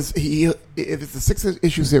 that Bendis, if it's a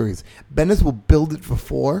 6-issue series, Bendis will build it for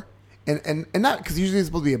 4, and not because usually it's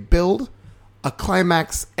supposed to be a build, a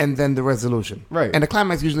climax, and then the resolution. Right. And the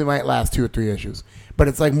climax usually might last 2 or 3 issues, but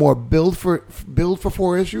it's like more build for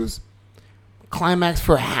 4 issues, climax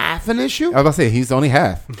for half an issue. I was about to say he's only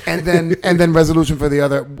half, and then resolution for the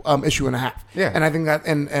other issue and a half. Yeah. And I think that,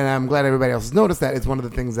 and I'm glad everybody else has noticed that. It's one of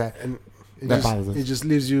the things that bothers us. It just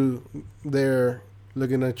leaves you there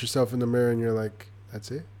looking at yourself in the mirror, and you're like,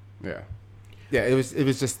 that's it. Yeah. Yeah, it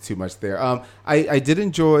was just too much there. I did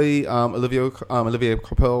enjoy Olivia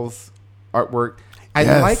Coppel's artwork.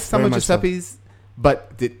 I like some of Giuseppe's,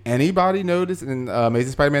 but did anybody notice in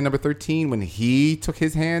Amazing Spider-Man number 13 when he took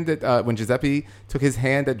his hand at when Giuseppe took his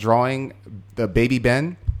hand at drawing the baby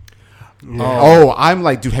Ben? Yeah. Oh, I'm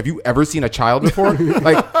like, dude, have you ever seen a child before?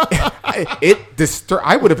 Like,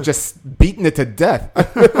 I would have just beaten it to death.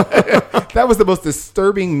 That was the most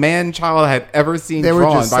disturbing man-child I had ever seen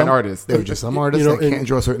drawn by an artist. There were just some artists that can't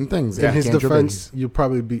draw certain things. In his defense, you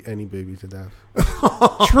probably beat any baby to death.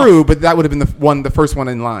 True, but that would have been the first one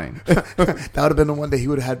in line. That would have been the one that he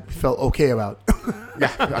would have felt okay about.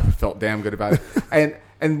 Yeah, I felt damn good about it.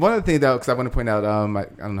 And one of the things, though, because I want to point out, I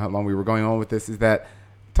don't know how long we were going on with this, is that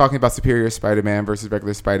talking about Superior Spider-Man versus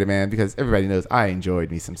regular Spider-Man, because everybody knows I enjoyed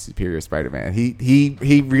me some Superior Spider-Man. He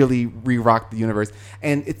really re-rocked the universe.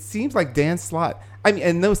 And it seems like Dan Slott, I mean,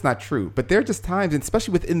 and no, it's not true, but there are just times, and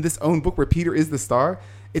especially within this own book where Peter is the star,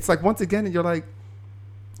 it's like, once again, and you're like,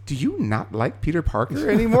 do you not like Peter Parker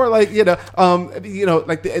anymore? Except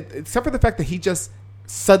for the fact that he just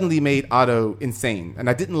suddenly made Otto insane. And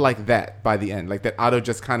I didn't like that by the end, like that Otto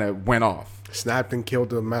just kind of went off. Snapped and killed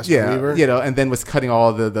the master believer. And then was cutting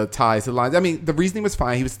all the ties, the lines. I mean, the reasoning was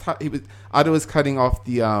fine. Otto was cutting off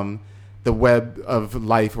the web of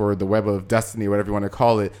life or the web of destiny, or whatever you want to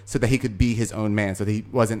call it, so that he could be his own man, so that he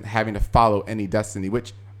wasn't having to follow any destiny,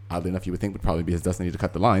 which oddly enough you would think would probably be his destiny to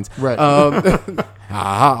cut the lines. Right.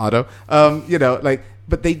 Otto.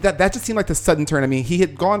 But that just seemed like the sudden turn. I mean, he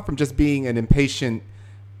had gone from just being an impatient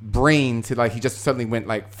brain to like he just suddenly went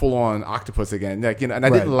like full on octopus again, and I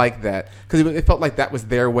didn't like that, because it felt like that was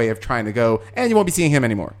their way of trying to go, and you won't be seeing him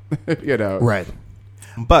anymore. Right.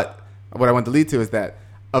 But what I wanted to lead to is that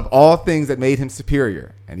of all things that made him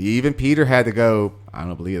superior, and even Peter had to go, I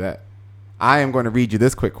don't believe that, I am going to read you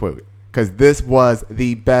this quick quote, because this was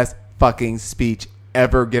the best fucking speech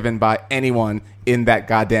ever given by anyone in that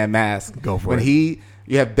goddamn mask. Go for it.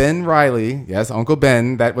 You have Ben Reilly, yes, Uncle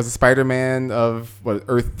Ben, that was a Spider-Man of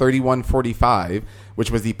Earth 3145,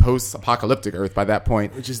 which was the post-apocalyptic Earth by that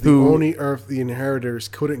point. Which is the only Earth the Inheritors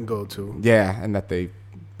couldn't go to. Yeah, and that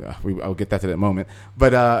I'll get that to that moment.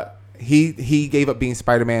 But he gave up being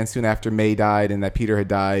Spider-Man soon after May died, and that Peter had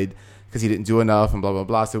died because he didn't do enough and blah, blah,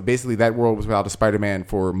 blah. So basically that world was without a Spider-Man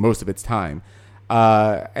for most of its time.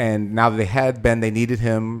 And now that they had Ben, they needed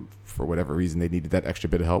him. For whatever reason, they needed that extra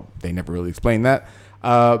bit of help. They never really explained that.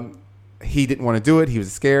 He didn't want to do it. He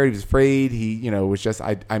was scared. He was afraid. He, was just,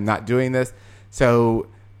 I'm not doing this. So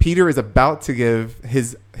Peter is about to give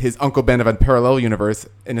his Uncle Ben of a parallel universe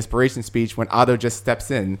an inspiration speech when Otto just steps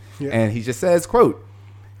in. Yeah. And he just says, quote,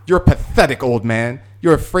 "You're a pathetic old man.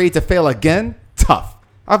 You're afraid to fail again? Tough.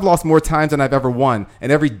 I've lost more times than I've ever won.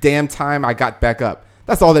 And every damn time I got back up.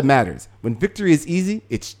 That's all that matters. When victory is easy,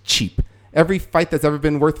 it's cheap. Every fight that's ever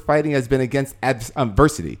been worth fighting has been against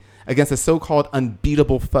adversity, against a so-called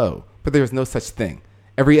unbeatable foe. But there is no such thing.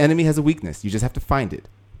 Every enemy has a weakness. You just have to find it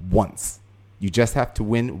once. You just have to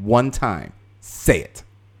win one time. Say it.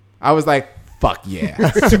 I was like, fuck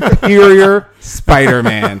yeah. Superior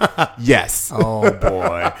Spider-Man. Yes. Oh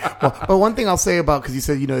boy. Well, but one thing I'll say about, because you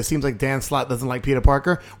said, it seems like Dan Slott doesn't like Peter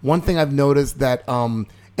Parker. One thing I've noticed that and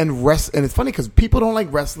it's funny because people don't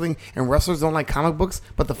like wrestling and wrestlers don't like comic books,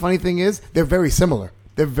 but the funny thing is they're very similar.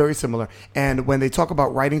 They're very similar. And when they talk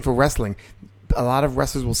about writing for wrestling, a lot of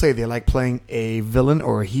wrestlers will say they like playing a villain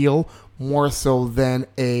or a heel more so than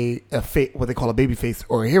what they call a babyface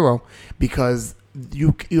or a hero, because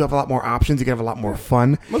you have a lot more options. You can have a lot more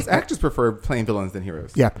fun. Most actors prefer playing villains than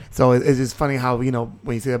heroes. Yeah. So it's just funny how,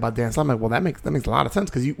 when you say about Dan Slott, I'm like, well, that makes a lot of sense,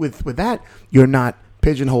 because with that, you're not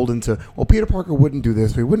pigeonholed into, well, Peter Parker wouldn't do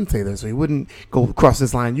this, or he wouldn't say this, or he wouldn't go across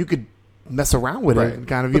this line. You could mess around with it and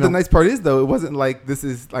kind of, But the nice part is, though, it wasn't like this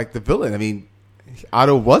is like the villain. I mean,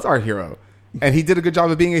 Otto was our hero, and he did a good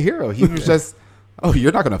job of being a hero. He was just, oh,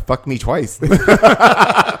 you're not going to fuck me twice.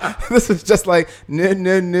 This is just like,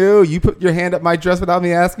 no. You put your hand up my dress without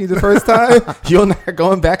me asking you the first time. You're not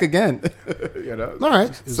going back again. All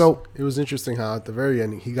right. So it was interesting how at the very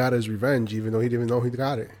end he got his revenge, even though he didn't even know he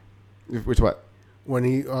got it. Which what? When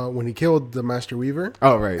he killed the Master Weaver.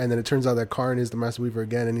 Oh, right. And then it turns out that Karn is the Master Weaver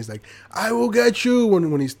again, and he's like, I will get you,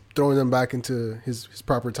 when he's throwing them back into his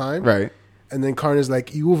proper time. Right. And then Karn is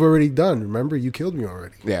like, you've already done. Remember, you killed me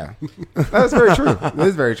already. Yeah. That's very true. That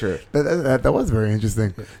is very true. that was very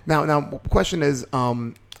interesting. Now, question is,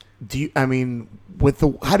 how did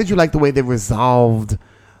you like the way they resolved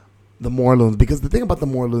the Morloons? Because the thing about the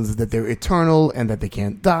Morloons is that they're eternal and that they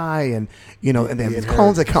can't die, and and they have these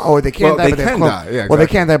clones that come, or they can't die, but they have clones. Die. Yeah, exactly. Well,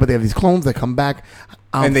 they can't die, but they have these clones that come back,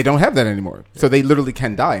 and they don't have that anymore. So they literally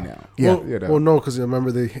can die now. Yeah. Well, no, because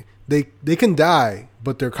remember they can die,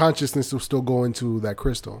 but their consciousness will still go into that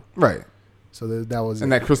crystal. Right. So that was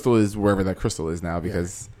and that crystal is wherever that crystal is now,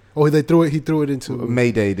 because he threw it into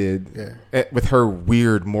Mayday did. Yeah. With her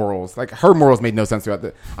weird morals. Like, her morals made no sense throughout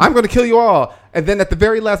I'm going to kill you all. And then at the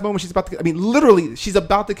very last moment, she's about to, literally, she's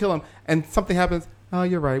about to kill him, and something happens. Oh,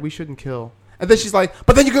 you're right. We shouldn't kill. And then she's like,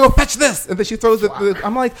 but then you can go fetch this. And then she throws it.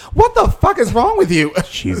 I'm like, what the fuck is wrong with you?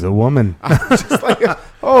 She's a woman. I'm just like,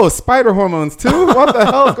 oh, spider hormones too? What the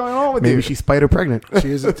hell is going on with you? Maybe she's spider pregnant.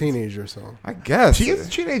 She is a teenager, so. I guess. She is a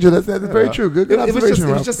teenager. That's very true. Good observation.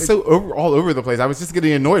 It was just so all over the place. I was just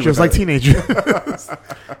getting annoyed She with was like teenager.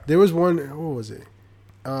 There was one, what was it?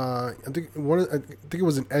 I think it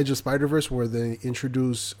was an Edge of Spider-Verse where they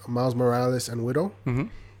introduce Miles Morales and Widow. Mm-hmm.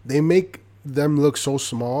 They make them look so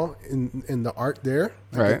small in the art there.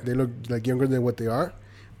 Right. They look like younger than what they are.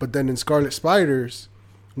 But then in Scarlet Spiders,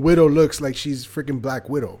 Widow looks like she's freaking Black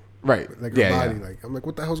Widow. Right. Like her body. Yeah. Like, I'm like,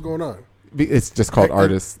 what the hell's going on? It's just called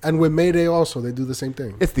artists. And with Mayday also, they do the same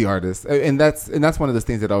thing. It's the artist. And that's one of those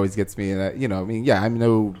things that always gets me. And I'm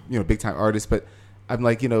no big time artist, but I'm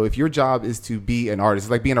like, if your job is to be an artist,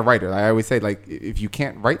 it's like being a writer. I always say, like, if you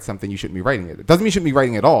can't write something, you shouldn't be writing it. It doesn't mean you shouldn't be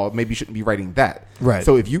writing at all. Maybe you shouldn't be writing that. Right.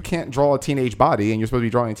 So if you can't draw a teenage body and you're supposed to be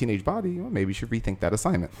drawing a teenage body, well, maybe you should rethink that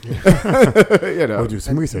assignment. Or do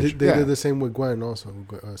some research. They did the same with Gwen also,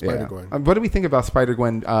 Spider-Gwen. What do we think about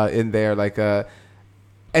Spider-Gwen in there? Like,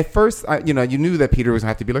 at first, you knew that Peter was going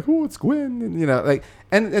to have to be like, oh, it's Gwen. And,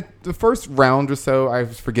 and at the first round or so, I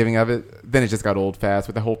was forgiving of it. Then it just got old fast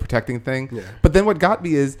with the whole protecting thing. Yeah. But then what got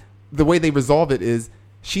me is the way they resolve it is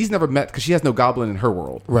she's never met, because she has no goblin in her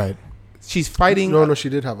world. Right. She's fighting. No, she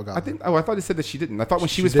did have a goblin. I thought it said that she didn't. I thought when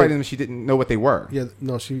she was fighting them, she didn't know what they were. Yeah,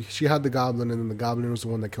 no, she had the goblin, and then the goblin was the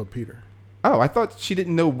one that killed Peter. Oh, I thought she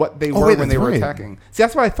didn't know what they were when they were attacking. See,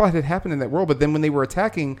 that's what I thought had happened in that world. But then when they were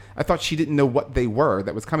attacking, I thought she didn't know what they were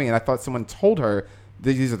that was coming. And I thought someone told her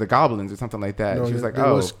these are the goblins or something like that. No, and she was like,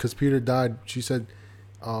 because Peter died. She said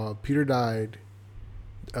Peter died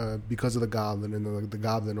because of the goblin. And the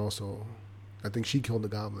goblin also, I think she killed the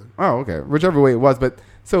goblin. Oh, okay. Whichever way it was. But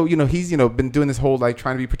so, he's, been doing this whole, like,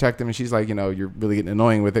 trying to be protective. And she's like, you're really getting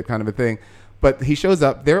annoying with it kind of a thing. But he shows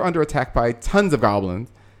up. They're under attack by tons of goblins.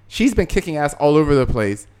 She's been kicking ass all over the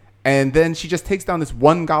place. And then she just takes down this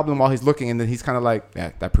one goblin while he's looking. And then he's kind of like,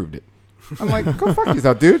 yeah, that proved it. I'm like, go fuck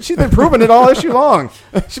yourself, dude. She's been proving it all issue long.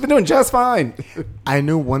 She's been doing just fine. I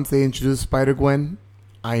knew once they introduced Spider-Gwen,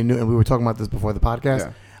 and we were talking about this before the podcast,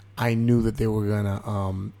 yeah. I knew that they were going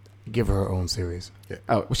to give her own series. Yeah.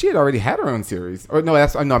 Oh, well, she had already had her own series. Or no,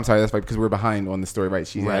 I'm sorry. That's right, because we're behind on the story, right?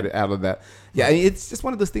 She had it out of that. Yeah, I mean, it's just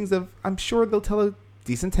one of those things of, I'm sure they'll tell a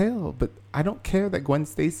decent tale, but I don't care that Gwen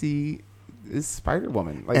Stacy is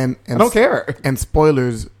Spider-Woman. Like, and I don't care. And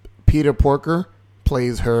spoilers, Peter Porker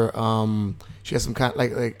plays her. She has some kind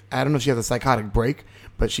like I don't know if she has a psychotic break,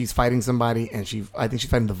 but she's fighting somebody, and I think she's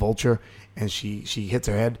fighting the Vulture, and she hits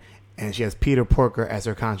her head, and she has Peter Porker as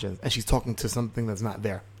her conscience, and she's talking to something that's not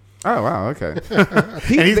there. Oh wow, okay.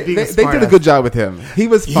 he's being a they did a smartass. good job with him. He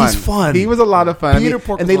was fun. He's fun. He was a lot of fun. Peter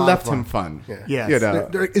Porker's and they a lot of left fun. him fun. Yeah. Yes. You know.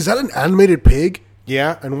 They're like, is that an animated pig?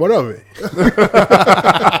 Yeah, and what of it?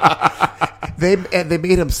 They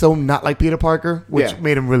made him so not like Peter Parker, which Yeah.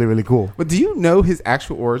 made him really, really cool. But do you know his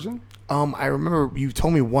actual origin? I remember you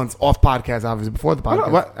told me once off podcast, obviously before the I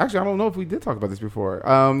podcast. don't, actually, I don't know if we did talk about this before.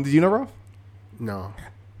 Did you know, Ralph? No.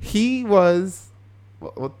 He was.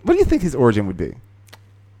 What do you think his origin would be?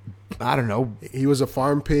 I don't know. He was a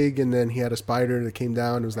farm pig, and then he had a spider that came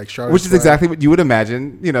down. It was like Charlotte's Which is Web. exactly what you would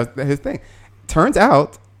imagine, his thing. Turns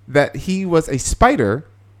out that he was a spider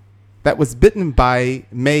that was bitten by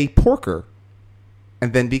May Porker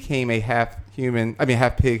and then became a half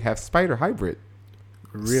pig, half spider hybrid.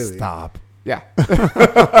 Really? Stop. Yeah.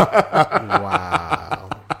 Wow.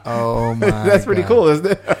 Oh my! That's pretty God. cool, isn't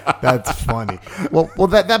it? That's funny. Well,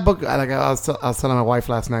 that book. I was telling my wife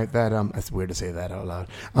last night that it's weird to say that out loud.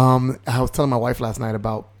 I was telling my wife last night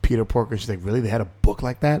about Peter Porker. She's like, "Really? They had a book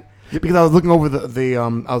like that?" Because I was looking over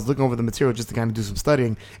the material just to kind of do some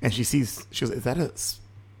studying, and she was, "Is that a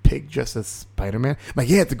pig dressed as Spider-Man?" I'm like,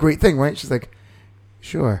 "Yeah, it's a great thing, right?" She's like,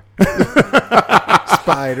 "Sure."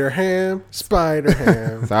 Spider Ham.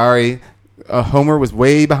 Sorry. Homer was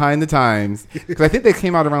way behind the times. Because I think they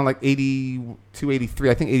came out around like 82, 83.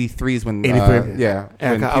 I think 83 is when... 83. Yeah.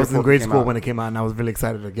 when I was Peter in grade Porker school came when out. it came out, and I was really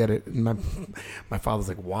excited to get it. And my father was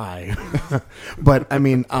like, "Why?" But I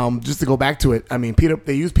mean, just to go back to it, I mean,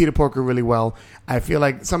 they use Peter Porker really well. I feel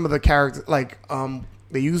like some of the characters, like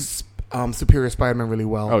they use Superior Spider-Man really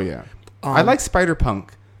well. Oh, yeah. I like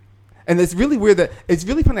Spider-Punk. And it's really weird that... It's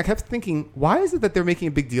really funny. I kept thinking, why is it that they're making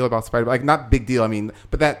a big deal about Spider-Man? Like, not big deal, I mean,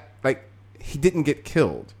 but that, like... He didn't get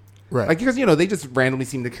killed. Right. Like, because, they just randomly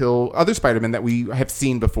seem to kill other Spider-Men that we have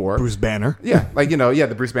seen before. Bruce Banner. Yeah. Like,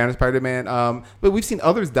 the Bruce Banner Spider-Man. But we've seen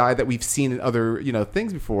others die that we've seen in other,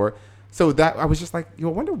 things before. So that I was just like, I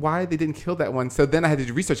wonder why they didn't kill that one. So then I had to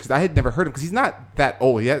do research because I had never heard him because he's not that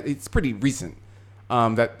old. It's pretty recent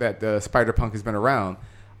that Spider-Punk has been around.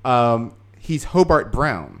 He's Hobart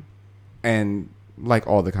Brown. And like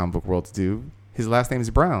all the comic book worlds do, his last name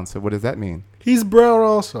is Brown. So what does that mean? He's brown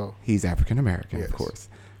also. He's African American, Yes. of course,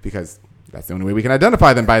 because that's the only way we can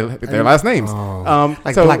identify them by their last names.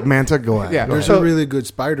 Like so- Black Manta. Go ahead. Yeah. Go There's ahead. a really good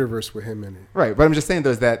Spider-Verse with him in it. Right, but I'm just saying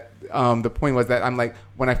though is that the point was that I'm like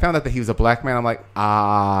when I found out that he was a black man, I'm like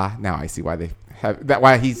now I see why they have that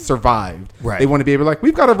why he survived. Right. They want to be able to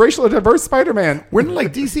we've got a racially diverse Spider-Man. We're not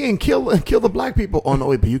like DC and kill the black people. Oh no,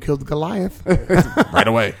 wait, but you killed Goliath right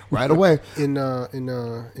away. right away.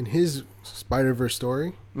 In his Spider-Verse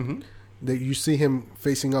story, Mm-hmm. that you see him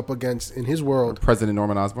facing up against in his world. President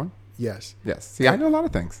Norman Osborn. Yes, Yes. See, I know a lot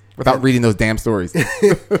of things without reading those damn stories.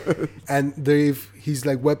 and he's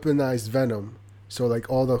like weaponized Venom. So like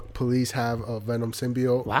all the police have a Venom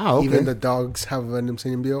symbiote. Wow, okay. Even the dogs have a Venom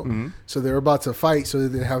symbiote. Mm-hmm. So they're about to fight. So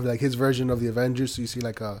they have like his version of the Avengers. So you see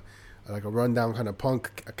like a rundown kind of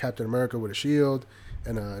punk, a Captain America with a shield,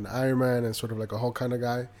 and an Iron Man, and sort of like a Hulk kind of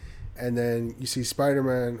guy. And then you see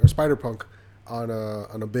Spider-Man or Spider-Punk on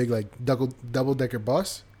a big like double decker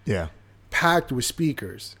bus, Yeah. packed with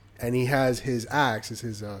speakers, and he has his axe,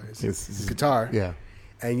 his guitar. Yeah.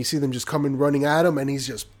 And you see them just coming running at him, and he's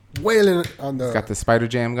just wailing on the. Got the Spider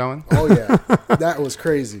Jam going. Oh yeah, that was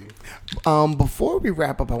crazy. Before we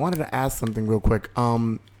wrap up, I wanted to ask something real quick.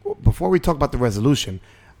 Before we talk about the resolution,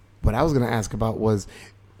 what I was going to ask about was,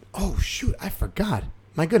 oh shoot, I forgot.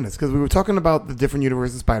 My goodness, because we were talking about the different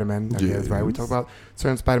universes of Spider-Man. Okay, that's right. We talked about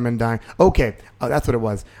certain Spider-Man dying. Okay, that's what it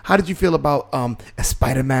was. How did you feel about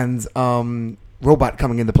Spider-Man's robot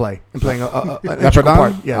coming into play and playing an integral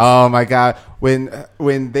part? Yes. Oh my god!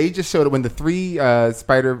 When they just showed up, when the three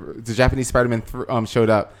the Japanese Spider-Man showed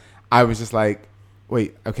up, I was just like,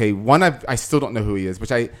 wait, okay. One, I still don't know who he is,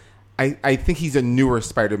 which I think he's a newer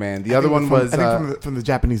Spider-Man. The other one was from the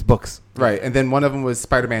Japanese books, right, and then one of them was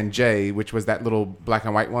Spider-Man J, which was that little black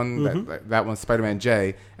and white one. Mm-hmm. That one's Spider-Man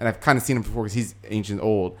J, and I've kind of seen him before because he's ancient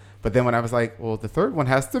old. But then when I was like, well, the third one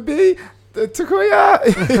has to be Takuya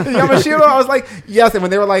Yamashiro. I was like, yes. And when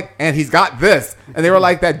they were like, and he's got this, and they were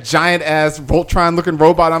like that giant ass Voltron looking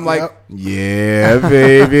robot, I'm like, yeah,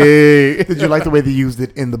 baby. Did you like the way they used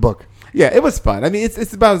it in the book? Yeah, it was fun. I mean,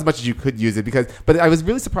 it's about as much as you could use it but I was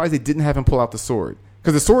really surprised they didn't have him pull out the sword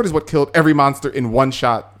because the sword is what killed every monster in one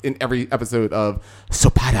shot in every episode of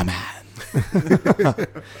Spider-Man.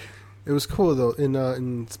 It was cool though.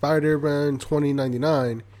 In Spider-Man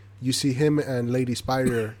 2099, you see him and Lady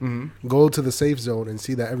Spider go to the safe zone and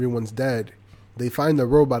see that everyone's dead. They find the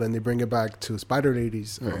robot and they bring it back to Spider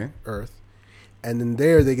Lady's Okay. Earth, And then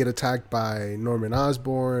there they get attacked by Norman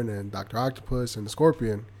Osborn and Dr. Octopus and the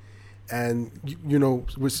Scorpion. And, you know,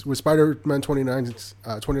 with Spider-Man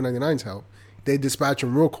 2099's help, they dispatch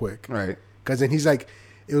him real quick. Right. Because then he's like,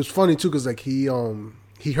 it was funny too, because like he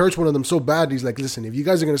hurts one of them so bad, he's like, listen, if you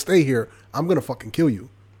guys are going to stay here, I'm going to fucking kill you.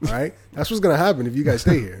 All right? That's what's going to happen if you guys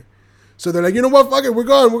stay here. So they're like, you know what, fuck it, we're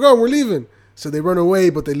gone, we're leaving. So they run away,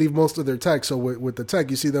 but they leave most of their tech. So with the tech,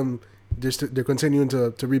 you see them, they're continuing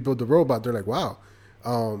to rebuild the robot. They're like, wow,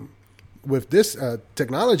 with this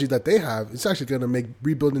technology that they have, it's actually going to make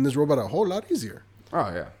rebuilding this robot a whole lot easier.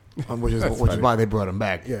 Oh yeah. Which is why they brought him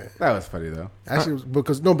back. Yeah, That was funny though. actually, but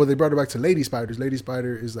they brought it back to Lady Spiders. Lady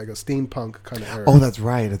Spider is like a steampunk kind of era. Oh, that's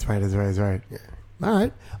right. Yeah. All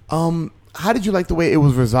right. How did you like the way it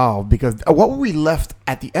was resolved? Because what were we left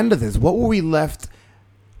at the end of this? What were we left?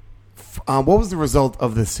 What was the result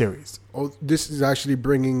of this series? Oh, this is actually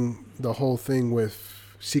bringing the whole thing with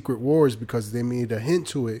Secret Wars, because they made a hint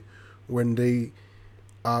to it when they,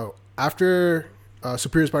 after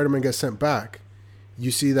Superior Spider-Man gets sent back,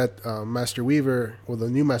 you see that Master Weaver, well, the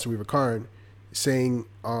new Master Weaver, Karn, saying,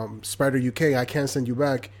 Spider UK, I can't send you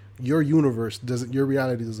back. Your universe your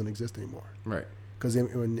reality doesn't exist anymore. Right. Because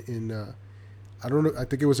in I don't know, I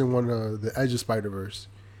think it was in one of the Edge of Spider-Verse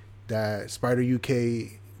that Spider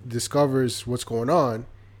UK discovers what's going on,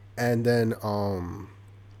 and then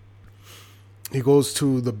he goes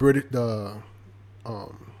to the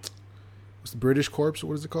what's the British Corps?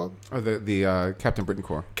 What is it called? Oh, the Captain Britain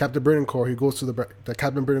Corps. Captain Britain Corps. He goes to the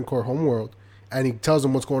Captain Britain Corps homeworld, and he tells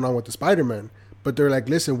them what's going on with the Spider-Man. But they're like,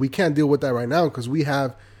 listen, we can't deal with that right now because we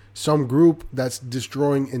have some group that's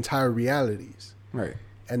destroying entire realities. Right.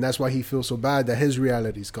 And that's why he feels so bad that his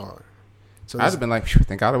reality's gone. So I'd have been like, phew,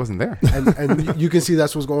 thank God I wasn't there. and you can see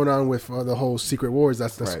that's what's going on with the whole Secret Wars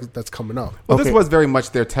that's coming up. Well, Okay. this was very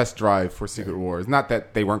much their test drive for Secret Wars. Not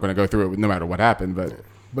that they weren't going to go through it no matter what happened, but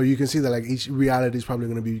But you can see that like each reality is probably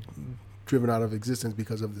going to be driven out of existence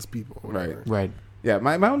because of this people. or Right. whatever. Right. yeah,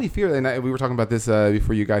 my only fear, and we were talking about this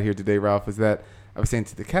before you got here today, Ralph, is that I was saying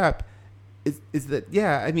to the Cap, is that,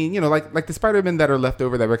 yeah, I mean, you know, like the Spider-Men that are left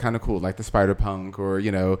over that were kind of cool, like the Spider-Punk or,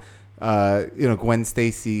 you know, Gwen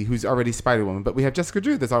Stacy, who's already Spider-Woman. But we have Jessica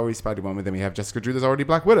Drew that's already Spider-Woman. Then we have Jessica Drew that's already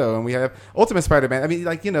Black Widow. And we have Ultimate Spider-Man. I mean,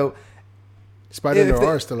 like, you know. Spider-Man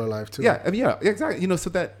are still alive too. Yeah, I mean, yeah, exactly. You know, so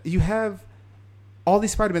that you have all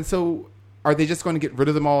these Spider-Men. So are they just going to get rid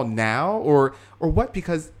of them all now? Or what?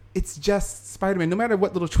 Because it's just Spider-Man. No matter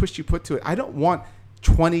what little twist you put to it, I don't want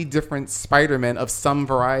 20 different Spider-Men of some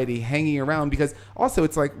variety hanging around, because also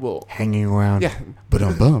it's like, well, Hanging around. yeah,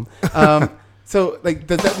 but bum. So like,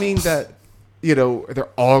 does that mean that, you know, they're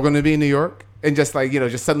all going to be in New York and just like, you know,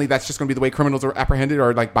 just suddenly that's just going to be the way criminals are apprehended,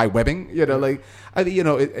 or like by webbing, you know, like, I mean, you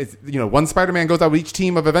know, it's, you know, one Spider-Man goes out with each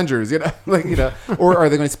team of Avengers, you know, like, you know, or are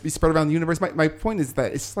they going to be spread around the universe? My point is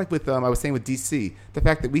that it's just like with, I was saying with DC, the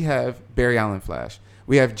fact that we have Barry Allen Flash,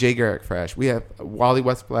 we have Jay Garrick Flash, we have Wally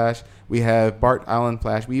West Flash, we have Bart Allen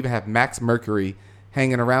Flash, we even have Max Mercury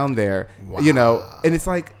hanging around there, you know, and it's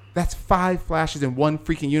like, that's 5 Flashes in one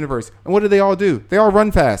freaking universe. And what do they all do? They all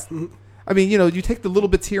run fast. I mean, you know, you take the little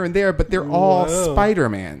bits here and there, but they're all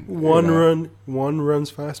Spider-Man. One runs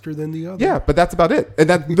faster than the other. Yeah, but that's about it. And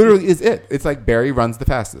that literally is it. It's like Barry runs the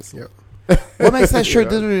fastest. Yep. What makes that shirt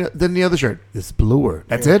different than the other shirt? It's bluer.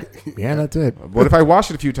 That's it? Yeah, that's it. What if I wash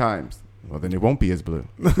it a few times? Well, then it won't be as blue.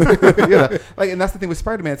 You know? Like, and that's the thing with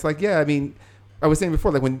Spider-Man. It's like, yeah, I mean, I was saying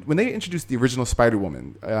before, like when they introduced the original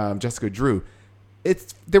Spider-Woman, Jessica Drew,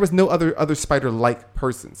 there was no other spider-like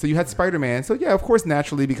person. So you had Spider-Man. So yeah, of course,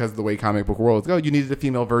 naturally, because of the way comic book worlds go, you needed a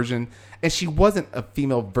female version. And she wasn't a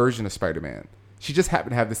female version of Spider-Man. She just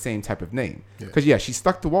happened to have the same type of name. Because she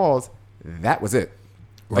stuck to walls. That was it.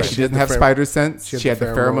 Like, she didn't have spider sense. She had the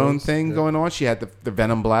pheromone thing going on. She had the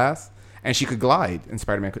venom blast. And she could glide, and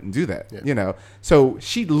Spider-Man couldn't do that. You know, so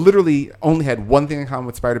she literally only had one thing in common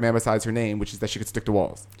with Spider-Man besides her name, which is that she could stick to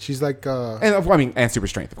walls. She's like, and super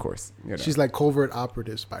strength, of course. You know. She's like covert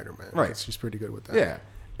operative Spider-Man. Right. She's pretty good with that. Yeah,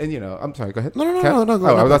 and you know, I'm sorry. Go ahead. No. Go ahead. I was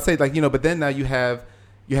about to say, like, you know, but then now you have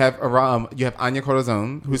Anya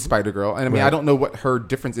Corazon, who's Spider Girl, and I mean, I don't know what her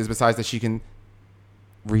difference is besides that she can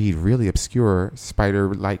read really obscure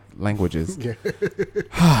spider-like languages. Yeah.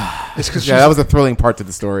 It's because that was a thrilling part to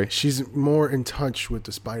the story. She's more in touch with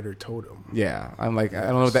the spider totem. Yeah, I'm like, I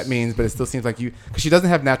don't know what that means, but it still seems like because she doesn't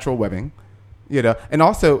have natural webbing, you know. And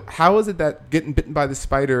also, how is it that getting bitten by the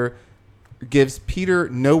spider gives Peter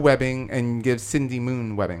no webbing and gives Cindy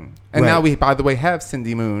Moon webbing? And now we, by the way, have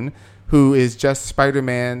Cindy Moon, who is just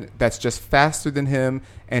Spider-Man that's just faster than him,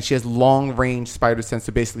 and she has long-range spider sense,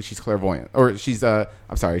 so basically she's clairvoyant. Or she's,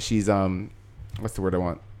 she's, what's the word I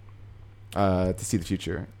want? To see the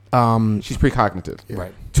future. She's precognitive,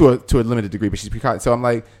 Right. To a limited degree, but she's precognitive. So I'm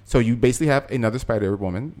like, so you basically have another Spider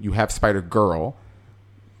Woman. You have Spider Girl.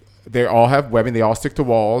 They all have webbing. They all stick to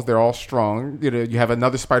walls. They're all strong. You know, you have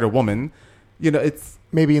another Spider Woman. You know, it's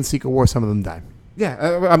Maybe in Secret War, some of them die.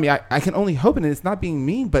 yeah. I mean, I can only hope, and it's not being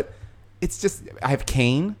mean, but it's just I have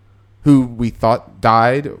Kane, who we thought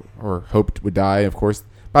died or hoped would die. Of course.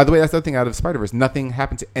 By the way, that's the other thing out of Spider-Verse. Nothing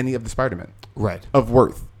happened to any of the Spider-Men. Right. Of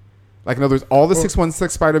worth. Like, in other words, all the 616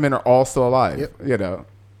 Spider-Men are all still alive. Yep. You know?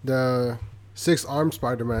 The 6-armed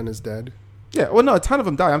Spider-Man is dead. Yeah, well, no, a ton of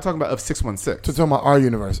them die. I'm talking about of 616. So talking about our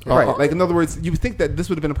universe. Right. Like, in other words, you would think that this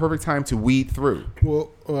would have been a perfect time to weed through.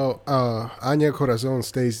 Well, Anya Corazon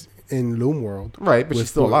stays in Loom World. Right, but she's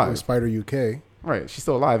still alive. With Spider UK. Right. She's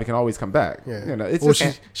still alive. It can always come back. Yeah. You know, it's well,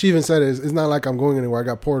 just... she even said it's not like I'm going anywhere. I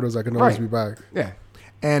got portals. I can always be back. Yeah.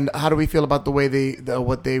 And how do we feel about the way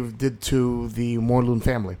what they did to the Morlun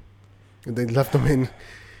family? And they left them in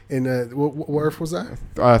what Earth was that?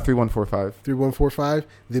 3145. 3145.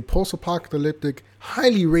 The post-apocalyptic,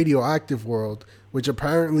 highly radioactive world, which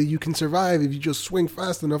apparently you can survive if you just swing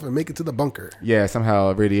fast enough and make it to the bunker. Yeah,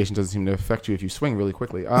 somehow radiation doesn't seem to affect you if you swing really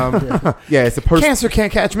quickly. Yeah, it's a post... Cancer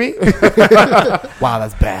can't catch me. Wow,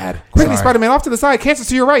 that's bad. Quickly, Sorry. Spider-Man, off to the side. Cancer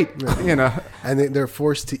to your right. You know, And they're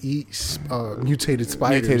forced to eat mutated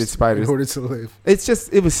spiders. Mutated spiders. In order to live. it's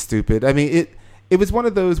just, it was stupid. I mean, it was one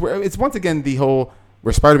of those where it's once again the whole,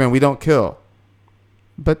 we're Spider-Man, we don't kill.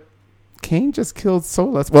 But Kane just killed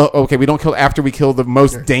Solus. Well, okay, we don't kill after we kill the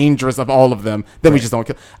most dangerous of all of them. Then we just don't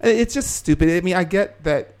kill. It's just stupid. I mean, I get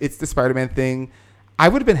that it's the Spider-Man thing. I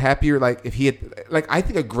would have been happier, like, if he had, like, I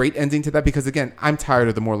think a great ending to that, because again, I'm tired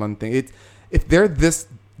of the Morlun thing. If they're this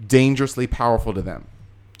dangerously powerful to them,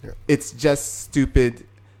 it's just stupid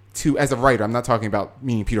to, as a writer, I'm not talking about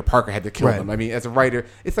meaning Peter Parker had to kill them. I mean, as a writer,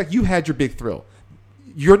 it's like you had your big thrill.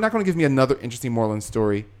 You're not going to give me another interesting Morlun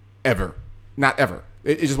story ever. Not ever.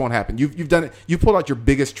 It just won't happen. You've done it. You pulled out your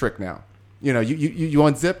biggest trick now. You know, you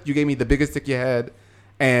unzipped. You gave me the biggest stick you had,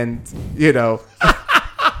 and you know,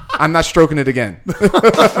 I'm not stroking it again. you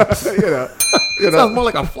know, Sounds more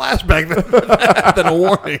like a flashback than a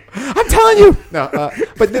warning. I'm telling you. No,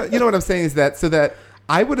 but no, you know what I'm saying is that so that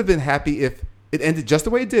I would have been happy if it ended just the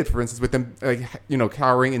way it did. For instance, with them, like, you know,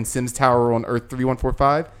 cowering in Sims Tower on Earth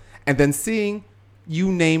 3145, and then seeing.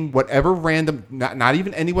 You name whatever random, not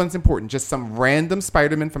even anyone's important, just some random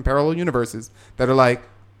Spider-Man from parallel universes that are like,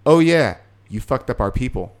 oh yeah, you fucked up our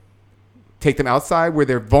people. Take them outside where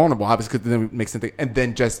they're vulnerable, obviously, because then it makes something, and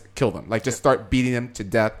then just kill them. Like, just start beating them to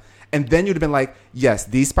death. And then you'd have been like, yes,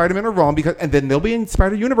 these Spider-Men are wrong, because, and then they'll be in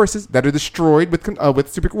Spider universes that are destroyed with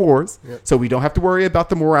Secret Wars. Yep. So we don't have to worry about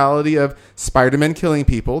the morality of Spider-Man killing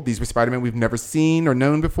people. These were Spider-Men we've never seen or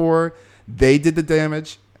known before. They did the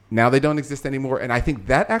damage. Now they don't exist anymore. And I think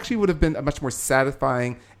that actually would have been a much more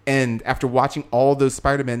satisfying end after watching all those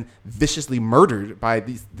Spider-Men viciously murdered by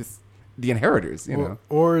the Inheritors, you know.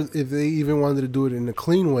 Or if they even wanted to do it in a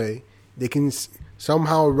clean way, they can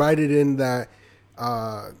somehow write it in that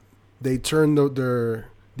they turn the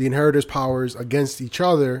Inheritors' powers against each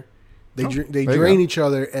other. They drain each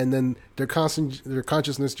other, and then their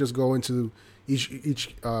consciousness just go into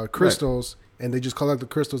each crystals, and they just collect the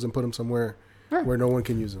crystals and put them somewhere. Right. Where no one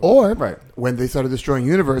can use them. Or when they started destroying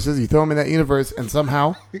universes, you throw them in that universe, and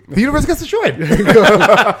somehow the universe gets destroyed.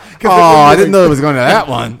 I didn't know it was going to that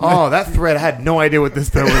one. Oh, that thread! I had no idea what this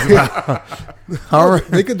thread was about. All right,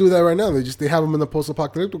 they could do that right now. They have them in the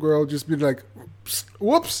post-apocalyptic world. Just be like,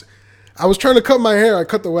 "Whoops, I was trying to cut my hair. I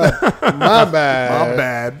cut the web. My bad. My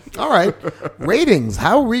bad." All right, ratings.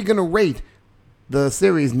 How are we going to rate the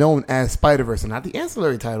series known as Spider-Verse, and not the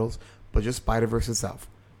ancillary titles, but just Spider-Verse itself?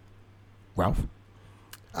 Ralph?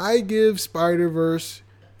 I give Spider-Verse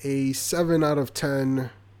a 7 out of 10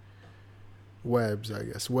 webs, I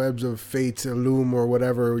guess. Webs of fate, loom, or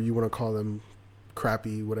whatever you want to call them.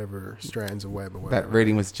 Crappy, whatever, strands of web or whatever. That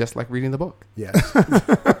rating was just like reading the book. Yes.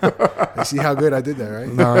 You see how good I did that,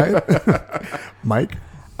 right? All right. Mike?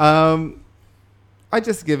 I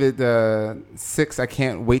just give it 6. I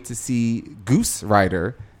can't wait to see Goose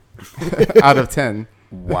Rider out of 10.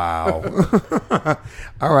 Wow.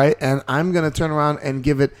 All right. And I'm going to turn around and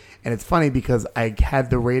give it, and it's funny because I had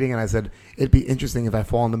the rating and I said, it'd be interesting if I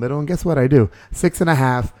fall in the middle. And guess what I do?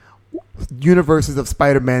 6.5 universes of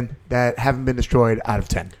Spider-Man that haven't been destroyed out of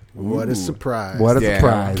 10. What a surprise. What a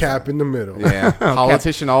surprise. Cap in the middle. Yeah.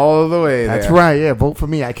 Politician all the way there. That's right. Yeah. Vote for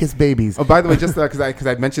me. I kiss babies. Oh, by the way, just because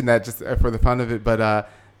I mentioned that just for the fun of it, but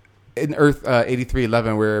in Earth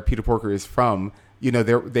 8311, where Peter Porker is from, you know,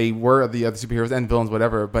 they were the other superheroes and villains,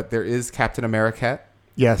 whatever, but there is Captain America.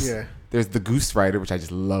 Yes. Yeah. There's the Goose Rider, which I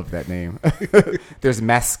just love that name. There's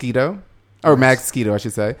Mosquito. or Mosquito, I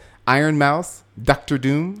should say. Iron Mouse, Dr.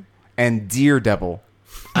 Doom, and Daredevil.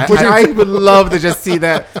 I would love to just see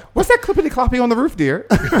that. What's that clippity cloppy on the roof, dear?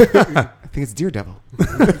 I think it's Daredevil.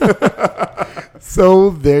 So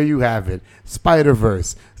there you have it.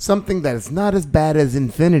 Spider-Verse. Something that is not as bad as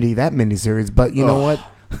Infinity, that miniseries, but you know what?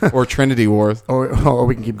 Or Trinity Wars. Or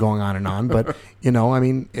we can keep going on and on, but I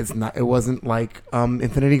mean, it wasn't like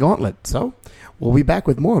Infinity Gauntlet. So we'll be back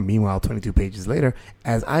with more. Meanwhile, 22 pages later,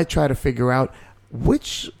 as I try to figure out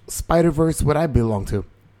which Spider-Verse would I belong to.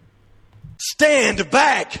 Stand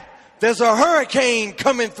back! There's a hurricane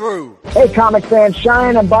coming through! Hey comic fans,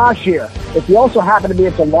 Cheyenne and Bosch here. If you also happen to be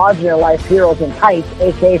into larger-than-life heroes in tights,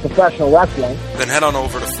 aka professional wrestling, then head on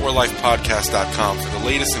over to 4lifepodcast.com for the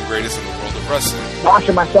latest and greatest in the world of wrestling. Bosch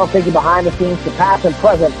and myself take you behind the scenes to past and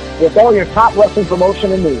present with all your top wrestling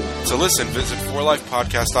promotion and news. To listen, visit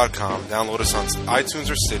 4lifepodcast.com, download us on iTunes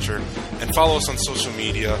or Stitcher, and follow us on social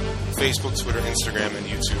media, Facebook, Twitter, Instagram, and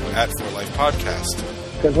YouTube at 4lifepodcast.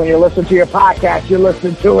 Because when you listen to your podcast, you're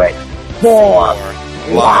listening to it for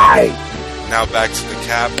life. Now back to the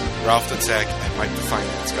Cap, Ralph the Tech, and Mike the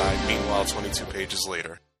Finance Guy. Meanwhile, 22 pages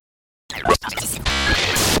later.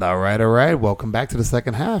 All right. Welcome back to the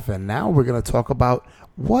second half. And now we're going to talk about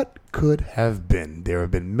what could have been. There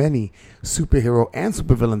have been many superhero and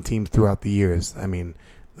supervillain teams throughout the years. I mean,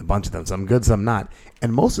 a bunch of them, some good, some not.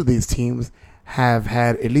 And most of these teams have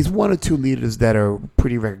had at least one or two leaders that are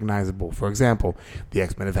pretty recognizable. For example, the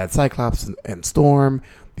X-Men have had Cyclops and Storm.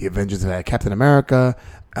 The Avengers have had Captain America.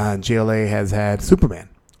 And JLA has had Superman.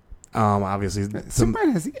 Obviously,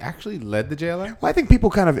 Superman, has he actually led the JLA? Well, I think people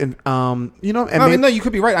kind of, and no, you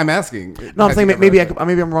could be right. I'm asking. No, I'm saying maybe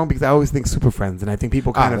I'm wrong because I always think Super Friends, and I think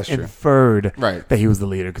people kind of inferred that he was the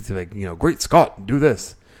leader because they're like, great Scott, do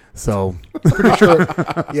this. So pretty sure,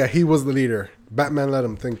 yeah, he was the leader. Batman let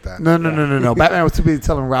him think that. No. Batman was too busy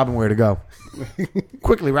telling Robin where to go.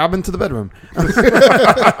 Quickly, Robin, to the bedroom.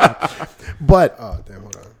 But oh damn,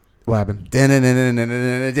 hold on. What happened? They're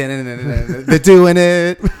doing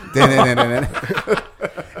it.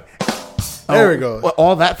 There we go.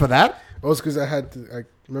 All that for that? Oh, it's because I had to. I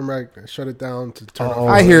remember I shut it down to turn off.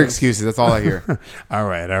 I hear excuses. That's all I hear. All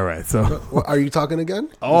right. So, are you talking again?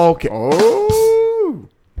 Okay. Oh.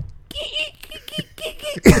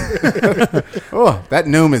 Oh, that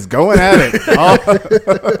gnome is going at it. Oh.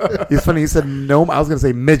 It's funny you said gnome. I was going to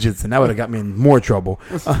say midgets, and that would have got me in more trouble.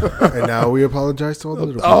 And now we apologize to all the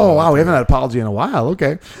little people. Oh, wow. We haven't had an apology in a while.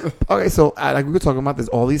 Okay. So like we were talking about, there's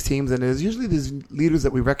all these teams, and there's usually these leaders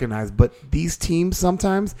that we recognize, but these teams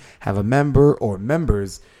sometimes have a member or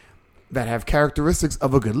members that have characteristics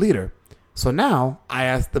of a good leader. So now I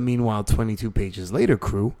asked the Meanwhile 22 pages later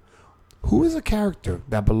crew, who is a character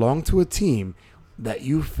that belonged to a team that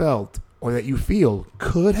you felt or that you feel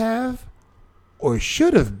could have or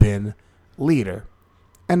should have been leader,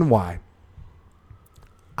 and why?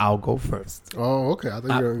 I'll go first. Oh, okay. I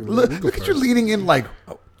thought you were look at you leaning in like...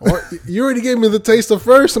 You already gave me the taste of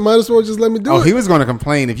first, so might as well just let me do it. Oh, he was going to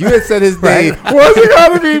complain. If you had said his name, was it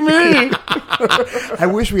going to be me? I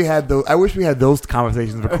wish we had those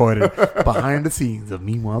conversations recorded behind the scenes of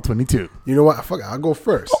Meanwhile 22. You know what? Fuck it. I'll go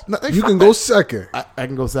first. No, you can go second. I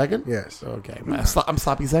can go second? Yes. Okay. I'm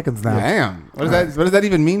sloppy seconds now. Damn. What does that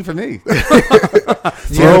even mean for me?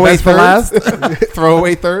 Throwaway for last?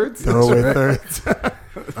 Throwaway thirds? Throwaway thirds.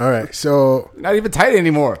 All right. So. Not even tight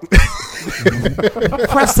anymore.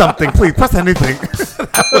 Press something, please. Press anything.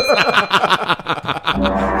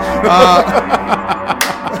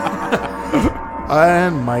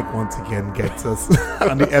 And Mike once again gets us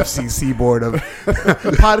on the FCC board of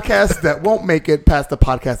podcasts that won't make it past the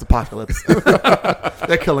podcast apocalypse.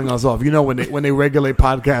 They're killing us off. You know, when they regulate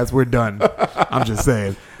podcasts, we're done. I'm just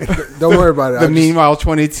saying. Don't worry about it. The Meanwhile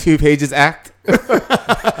 22 pages act.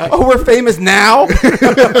 Oh, we're famous now.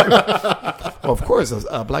 Well, of course,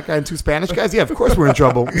 a black guy and two Spanish guys. Yeah, of course we're in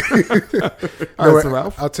trouble. All right, so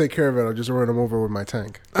Ralph, I'll take care of it. I'll just run him over with my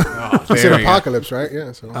tank. It's an apocalypse, right?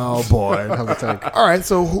 Yeah. So. Oh boy, I have a tank. All right.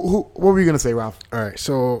 So, what were you gonna say, Ralph? All right.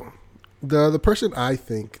 So, the person I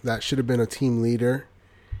think that should have been a team leader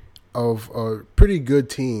of a pretty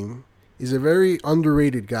good team is a very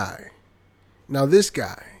underrated guy. Now, this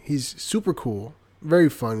guy, he's super cool, very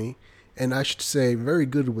funny, and I should say very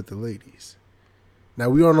good with the ladies. Now,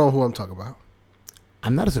 we all know who I'm talking about.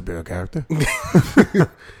 I'm not a superhero character.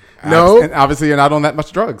 No. And obviously, you're not on that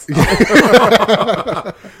much drugs.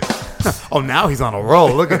 Oh, now he's on a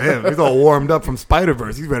roll. Look at him. He's all warmed up from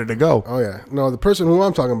Spider-Verse. He's ready to go. Oh, yeah. No, the person who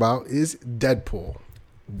I'm talking about is Deadpool.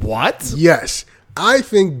 What? Yes. I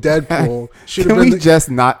think Deadpool should have Can been we just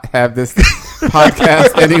not have this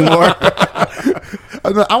podcast anymore?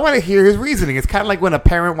 I want to hear his reasoning. It's kind of like when a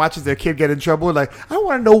parent watches their kid get in trouble. Like, I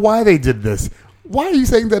want to know why they did this. Why are you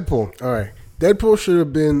saying Deadpool? All right. Deadpool should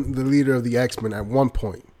have been the leader of the X-Men at one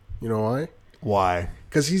point. You know why? Why?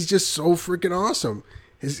 Because he's just so freaking awesome.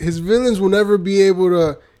 His villains will never be able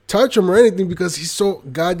to touch him or anything because he's so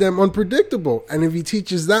goddamn unpredictable. And if he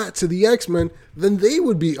teaches that to the X-Men, then they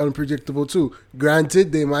would be unpredictable too.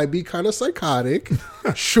 Granted, they might be kind of psychotic,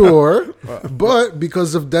 sure, but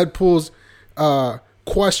because of Deadpool's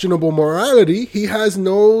questionable morality, he has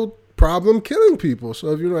no problem killing people.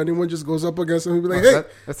 So if anyone just goes up against him, he'll be like, "Hey,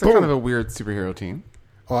 that's kind of a weird superhero team."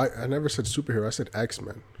 Oh, I never said superhero. I said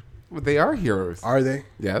X-Men. Well, they are heroes. Are they?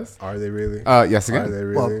 Yes. Are they really? Yes, again. Are they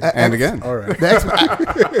really? Well, and again. All right.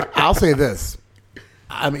 I'll say this.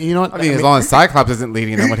 I mean, you know what? I mean, as long as Cyclops isn't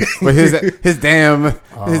leading them with his damn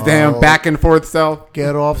back and forth self.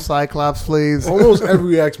 Get off Cyclops, please. Almost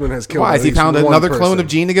every X-Men has killed. Why? Has he found another clone of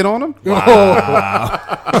Jean to get on him?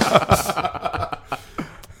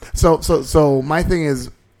 So my thing is,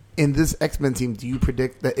 in this X-Men team, do you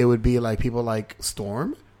predict that it would be like people like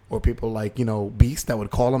Storm or people like, Beast that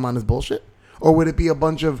would call him on his bullshit? Or would it be a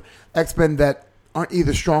bunch of X-Men that aren't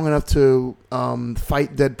either strong enough to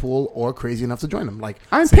fight Deadpool or crazy enough to join him? Like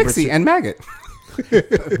I'm Pixie and Maggot.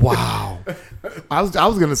 Wow. I was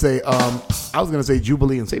gonna say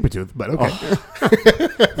Jubilee and Sabretooth, but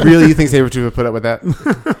okay. Really, you think Sabretooth would put up with that?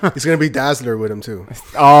 He's gonna be Dazzler with him too.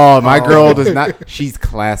 Oh, my girl does not. She's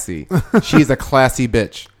classy. She's a classy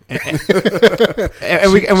bitch.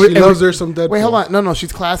 and we loves her some Deadpool. Wait, hold on. No,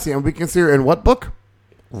 she's classy, and we can see her in what book?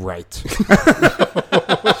 Right.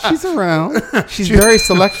 She's around. She's very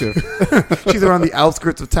selective. She's around the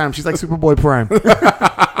outskirts of time. She's like Superboy Prime.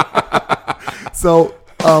 So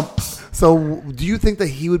do you think that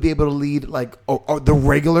he would be able to lead like or the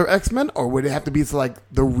regular X-Men, or would it have to be like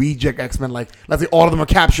the reject X-Men? Like, let's say all of them are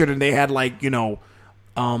captured and they had like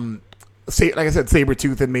like I said,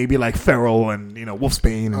 Sabretooth and maybe like Feral and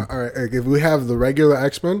Wolfsbane. All right, if we have the regular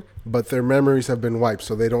X-Men, but their memories have been wiped,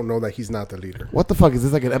 so they don't know that he's not the leader. What the fuck is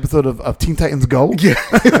this? Like an episode of Teen Titans Go? Yeah.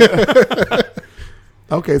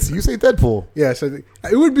 Okay, so you say Deadpool? Yes, it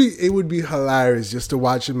would be hilarious just to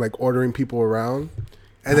watch him like ordering people around,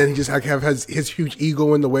 and then he just has his huge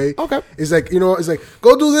ego in the way. Okay, it's like it's like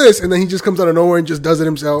go do this, and then he just comes out of nowhere and just does it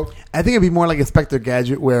himself. I think it'd be more like Inspector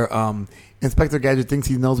Gadget, where Inspector Gadget thinks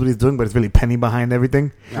he knows what he's doing, but it's really Penny behind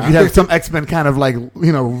everything. You'd have some X-Men kind of like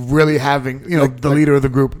really having the leader of the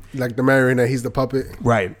group, like the marionette. He's the puppet,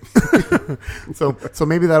 right? so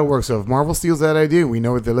maybe that'll work. So if Marvel steals that idea, we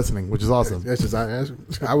know that they're listening, which is awesome.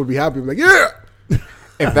 I would be happy. I'm like, yeah.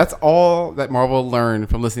 If that's all that Marvel learned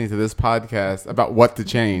from listening to this podcast about what to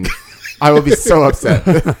change, I will be so upset.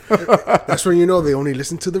 That's when they only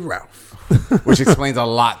listen to the Ralph. Which explains a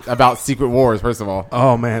lot about Secret Wars, first of all.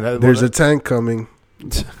 Oh, man. There's a tank coming.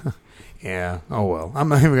 Yeah. Oh, well. I'm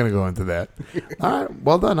not even going to go into that. All right.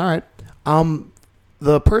 Well done. All right.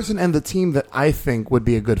 The person and the team that I think would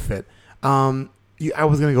be a good fit. I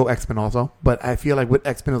was going to go X-Men also, but I feel like with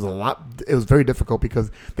X-Men it was very difficult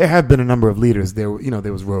because there have been a number of leaders. There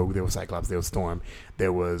was Rogue, there was Cyclops, there was Storm,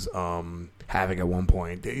 there was Havoc at one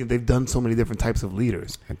point. They've done so many different types of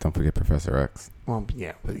leaders. And don't forget Professor X. Well,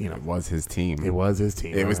 yeah, but it was his team. It was his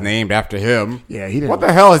team. It was named after him. Yeah, he didn't. What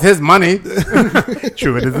the hell is his money?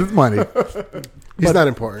 True, it is his money. He's not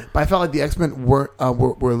important. But I felt like the X-Men were a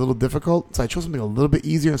little difficult, so I chose something a little bit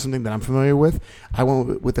easier and something that I'm familiar with. I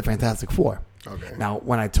went with the Fantastic Four. Okay. Now,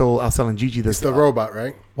 when I was telling Gigi this, it's the robot,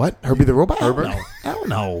 right? What? Herbie the robot? Herbert? I don't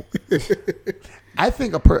know. I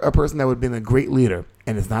think a person that would have been a great leader,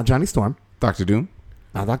 and it's not Johnny Storm, Dr. Doom,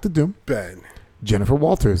 not Dr. Doom, Ben, Jennifer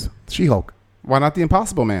Walters, She-Hulk. Why not the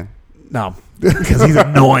Impossible Man? No, because he's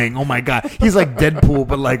annoying. Oh my god, he's like Deadpool,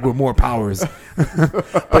 but like with more powers.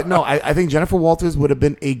 But no, I think Jennifer Walters would have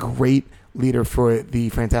been a great leader for the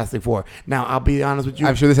Fantastic Four. Now, I'll be honest with you.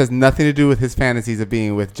 I'm sure this has nothing to do with his fantasies of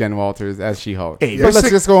being with Jen Walters as She-Hulk. Hey, but let's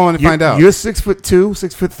just go on and find out. You're 6'2",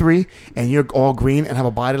 6'3", and you're all green and have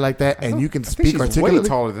a body like that, and you can speak articulately. Way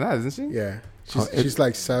taller than that, isn't she? Yeah. She's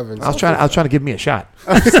like 7. I was trying to give me a shot.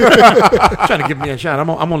 Trying to give me a shot.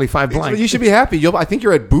 I'm only 5 blank. You should be happy. I think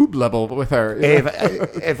you're at boob level with her. Hey,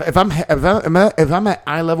 if I'm at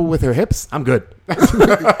eye level with her hips, I'm good.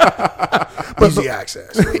 Easy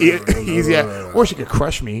access. Easy, or she could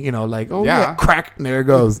crush me. Crack, and there it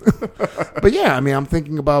goes. But yeah, I mean, I'm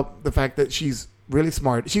thinking about the fact that she's really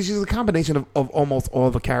smart. She's a combination of almost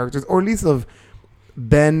all the characters, or at least of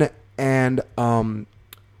Ben and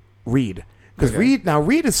Reed. Because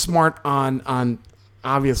Reed is smart on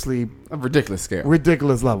obviously a ridiculous scale,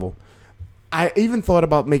 ridiculous level. I even thought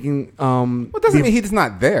about making. Well, it doesn't mean he's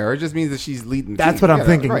not there. It just means that she's leading. That's the team. what I'm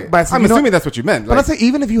thinking. Right. But I'm assuming that's what you meant. But I say,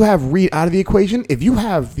 even if you have Reed out of the equation, if you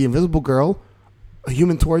have the Invisible Girl, a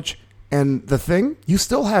Human Torch, and the Thing, you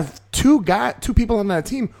still have two people on that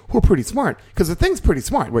team who are pretty smart. Because the Thing's pretty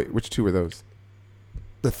smart. Wait, which two are those?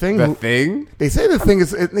 The Thing. The Thing? They say the Thing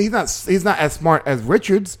is he's not as smart as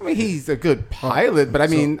Richards. I mean, he's a good pilot, but I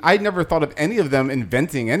mean, I never thought of any of them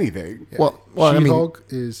inventing anything. Yeah. Well, She-Hulk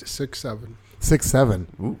is 6'7". 6'7".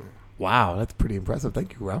 Ooh. Wow, that's pretty impressive.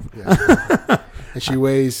 Thank you, Ralph. Yeah. And she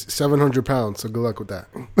weighs 700 pounds, so good luck with that.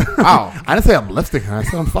 Wow. I didn't say I'm lifting her. I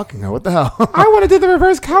said I'm fucking her. What the hell? I want to do the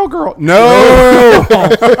reverse cowgirl. No.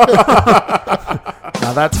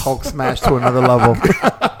 Now that's Hulk smash to another level.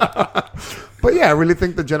 But yeah, I really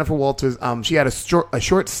think that Jennifer Walters, she had a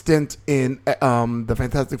short stint in the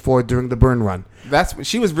Fantastic Four during the Byrne run.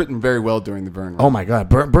 She was written very well during the Byrne run. Oh my God,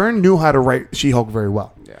 Byrne knew how to write She-Hulk very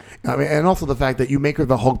well. Yeah. I mean, and also the fact that you make her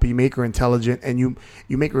the Hulk, but you make her intelligent, and you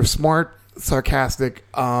make her smart, sarcastic.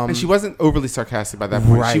 And she wasn't overly sarcastic by that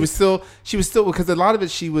point. Right. She was still because a lot of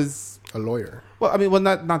it she was A lawyer. Well, I mean,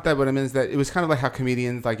 not that. What I mean is that it was kind of like how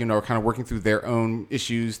comedians, like, are kind of working through their own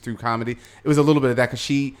issues through comedy. It was a little bit of that because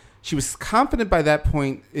she was confident by that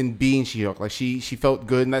point in being She-Hulk. Like she felt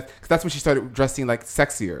good, and that's when she started dressing like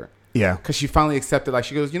sexier. Yeah, because she finally accepted. Like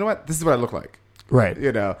she goes, you know what, this is what I look like. Right.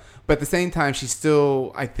 But at the same time, she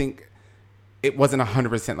still, I think, it wasn't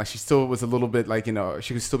 100%. Like she still was a little bit like,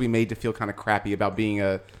 she could still be made to feel kind of crappy about being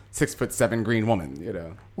a 6'7" green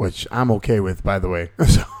woman. Which I'm okay with, by the way.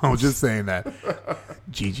 So I'm just saying that.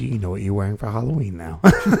 Gigi, you know what you're wearing for Halloween now.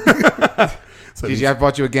 So Gigi, I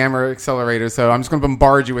bought you a gamma accelerator, so I'm just going to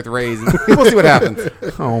bombard you with rays, and we'll see what happens.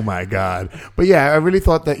 Oh my God! But yeah, I really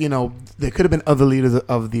thought that there could have been other leaders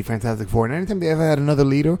of the Fantastic Four, and anytime they ever had another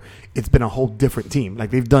leader, it's been a whole different team.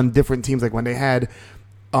 Like they've done different teams. Like when they had,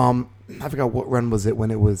 I forgot what run was it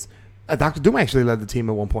when it was. Dr. Doom actually led the team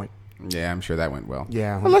at one point. Yeah, I'm sure that went well.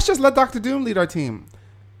 Yeah. Well, let's just let Dr. Doom lead our team.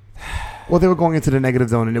 Well, they were going into the negative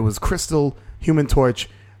zone, and it was Crystal, Human Torch,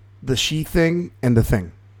 the She-Thing, and the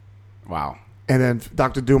Thing. Wow. And then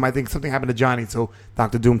Dr. Doom, I think something happened to Johnny, so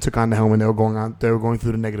Dr. Doom took on the helm, and they were going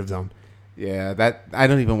through the negative zone. Yeah, that I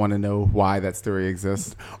don't even want to know why that story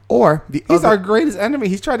exists. Or he's our greatest enemy.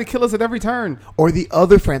 He's trying to kill us at every turn. Or the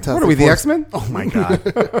other Fantastic What are we, Four, the X-Men? Oh my God.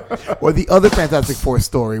 Or the other Fantastic Four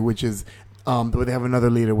story, which is where they have another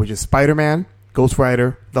leader, which is Spider-Man, Ghost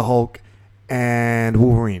Rider, the Hulk, and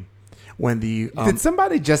Wolverine. When did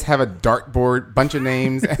somebody just have a dartboard, bunch of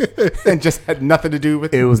names, and just had nothing to do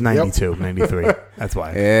with it? It was 92, 93. That's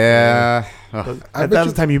why. Yeah. That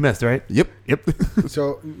was the time you missed, right? Yep.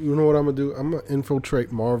 So you know what I'm gonna do? I'm gonna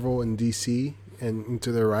infiltrate Marvel and DC and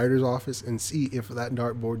into their writer's office and see if that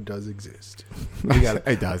dartboard does exist.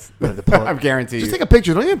 It does. I'm guaranteed. Just take a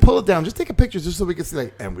picture. Don't even pull it down. Just take a picture just so we can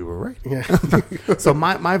see. And we were right. Yeah. So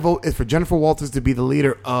my vote is for Jennifer Walters to be the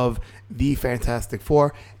leader of the Fantastic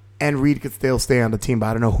Four. And Reed could still stay on the team, but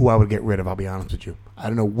I don't know who I would get rid of. I'll be honest with you. I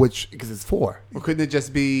don't know which, because it's 4. Well, couldn't it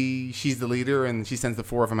just be she's the leader and she sends the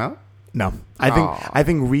 4 of them out? No, I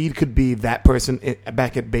think Reed could be that person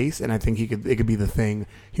back at base, and I think it could be the Thing,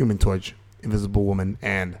 Human Torch, Invisible Woman,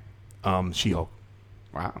 and She-Hulk.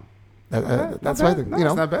 Wow, that's what I think. No,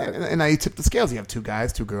 it's not bad. And now you tip the scales. You have 2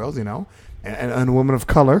 guys, 2 girls, and a woman of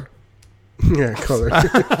color. Yeah, color.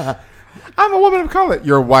 I'm a woman of color.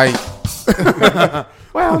 You're white.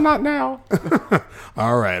 Well, not now.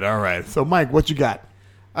 All right. So, Mike, what you got?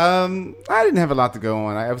 I didn't have a lot to go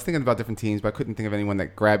on. I was thinking about different teams, but I couldn't think of anyone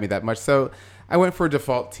that grabbed me that much. So I went for a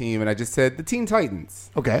default team, and I just said the Teen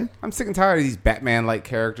Titans. Okay. I'm sick and tired of these Batman-like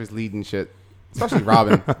characters leading shit, especially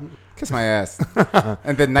Robin. Kiss my ass.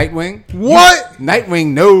 And then Nightwing. What? Nightwing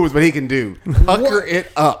knows what he can do. Pucker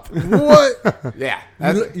it up. What? Yeah.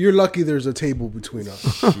 You're lucky there's a table between us.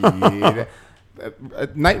 Shit.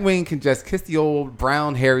 Nightwing can just kiss the old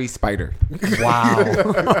brown hairy spider. Wow.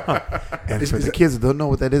 And for the kids who don't know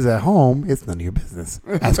what that is at home, it's none of your business.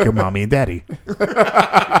 Ask your mommy and daddy.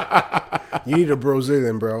 You need a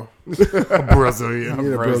Brazilian, bro. A Brazilian. You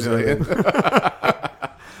need a Brazilian.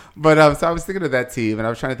 But so I was thinking of that team, and I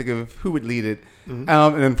was trying to think of who would lead it. Mm-hmm.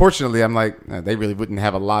 And unfortunately, I'm like, they really wouldn't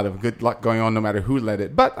have a lot of good luck going on no matter who led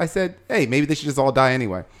it. But I said, hey, maybe they should just all die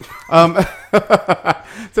anyway.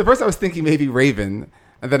 So first I was thinking maybe Raven.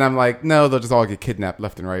 And then I'm like, no, they'll just all get kidnapped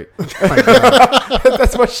left and right.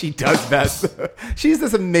 That's what she does best. She's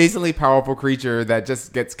this amazingly powerful creature that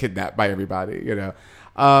just gets kidnapped by everybody,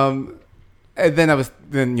 And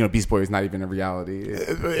then Beast Boy is not even a reality.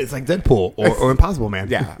 It's like Deadpool or Impossible Man.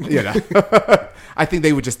 Yeah. I think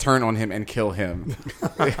they would just turn on him and kill him.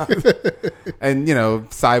 And,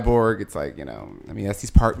 Cyborg, it's like, yes,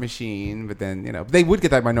 he's part machine, but then, they would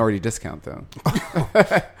get that minority discount, though.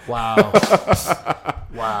 Wow.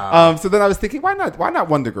 So then I was thinking, why not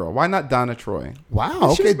Wonder Girl? Why not Donna Troy?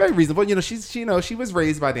 Wow. She was very reasonable. She was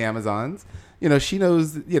raised by the Amazons. She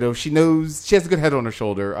knows, she has a good head on her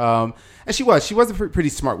shoulder. And she was a pretty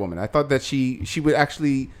smart woman. I thought that she would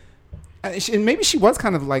actually, and maybe she was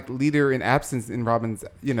kind of like leader in absence in Robin's,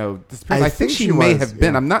 disappearance. I think she may have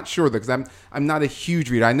been. Yeah. I'm not sure though, because I'm not a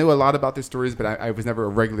huge reader. I know a lot about their stories, but I was never a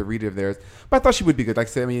regular reader of theirs. But I thought she would be good. Like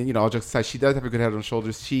I said, all jokes aside, she does have a good head on her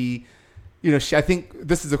shoulders. She, I think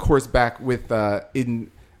this is of course back with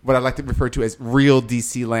in what I like to refer to as real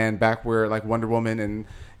DC land, back where like Wonder Woman and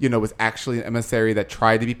was actually an emissary that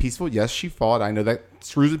tried to be peaceful. Yes, she fought. I know that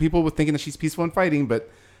screws with people with thinking that she's peaceful and fighting, but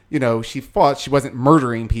she fought. She wasn't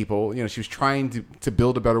murdering people. She was trying to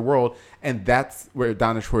build a better world, and that's where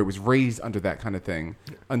Donna Troy was raised under that kind of thing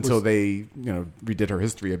until they redid her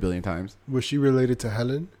history a billion times. Was she related to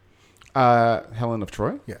Helen? Helen of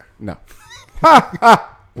Troy? Yeah. No.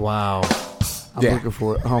 Wow. I'm looking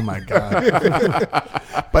for it. Oh my god!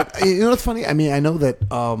 But what's funny? I mean, I know that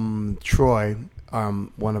Troy,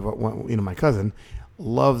 my cousin,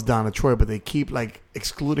 loves Donna Troy, but they keep like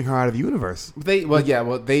excluding her out of the universe. They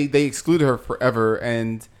excluded her forever,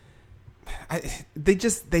 and they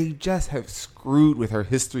just have screwed with her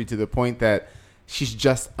history to the point that she's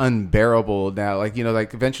just unbearable now. Like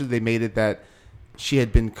eventually they made it that she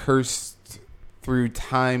had been cursed through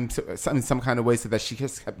time in some kind of way, so that she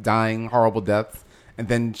just kept dying horrible deaths, and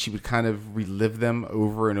then she would kind of relive them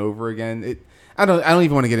over and over again. I don't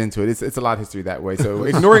even want to get into it. It's a lot of history that way. So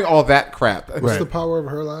ignoring all that crap. What's the power of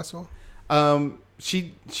her lasso?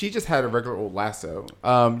 She just had a regular old lasso.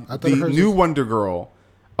 The new Wonder Girl.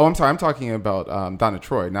 Oh, I'm sorry. I'm talking about Donna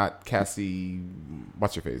Troy, not Cassie.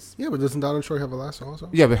 What's her face? Yeah, but doesn't Donna Troy have a lasso also?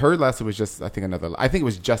 Yeah, but her lasso was just, I think it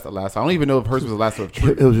was just a lasso. I don't even know if hers was a lasso of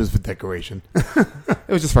truth. It was just for decoration. It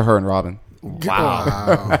was just for her and Robin.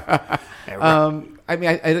 Wow. I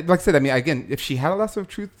mean, like I said, again, if she had a lasso of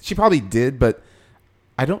truth, she probably did, but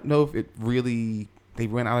I don't know if it really, they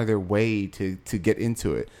went out of their way to get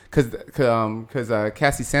into it. Because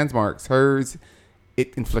Cassie Sandsmark's, hers,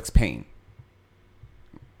 it inflicts pain.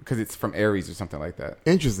 Because it's from Ares or something like that.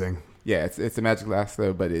 Interesting. Yeah, it's a magic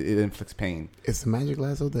lasso, but it inflicts pain. It's a magic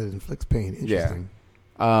lasso that inflicts pain. Interesting.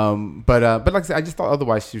 Yeah. But like I said, I just thought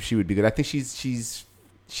otherwise she would be good. I think she's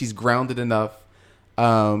grounded enough.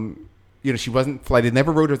 She wasn't flighty.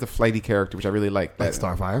 Never wrote her as a flighty character, which I really liked. Like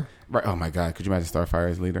Starfire? Right. Oh my God. Could you imagine Starfire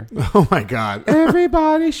as leader? Oh my God.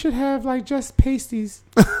 Everybody should have like just pasties.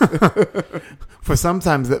 For some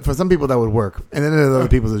people that would work, and then there's other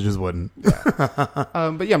people that just wouldn't. Yeah.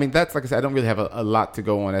 But yeah, that's like I said. I don't really have a lot to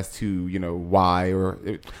go on as to why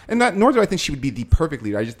nor do I think she would be the perfect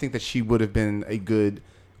leader. I just think that she would have been a good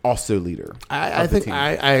also leader. I think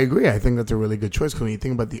I agree. I think that's a really good choice because when you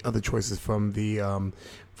think about the other choices from the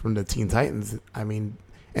Teen Titans,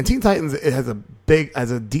 and Teen Titans, it has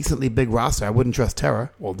a decently big roster. I wouldn't trust Terra.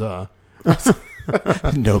 Well, duh.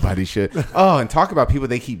 Nobody should. Oh, and talk about people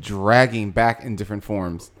they keep dragging back in different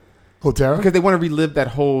forms. Oh, Terra? Because they want to relive that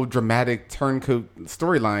whole dramatic turncoat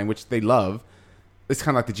storyline, which they love. It's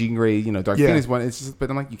kind of like the Jean Grey, Dark Phoenix one. It's just, but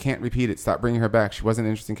I'm like, you can't repeat it. Stop bringing her back. She wasn't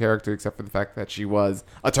an interesting character except for the fact that she was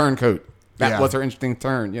a turncoat. That was her interesting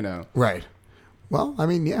turn, Right. Well,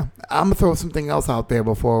 yeah. I'm gonna throw something else out there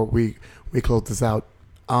before we close this out.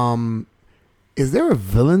 Is there a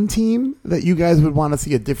villain team that you guys would want to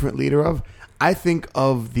see a different leader of? I think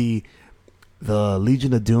of the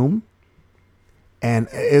Legion of Doom, and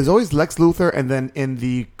it's always Lex Luthor, and then in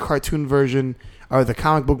the cartoon version or the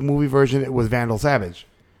comic book movie version, it was Vandal Savage.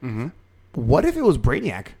 Mm-hmm. What if it was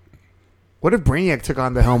Brainiac? What if Brainiac took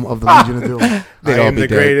on the helm of the Legion of Doom? I am the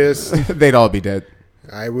greatest. They'd all be dead.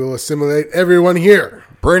 I will assimilate everyone here.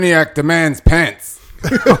 Brainiac demands pants.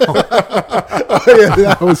 Oh yeah,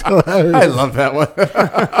 that was hilarious. I love that one.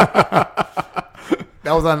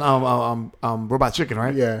 That was on Robot Chicken,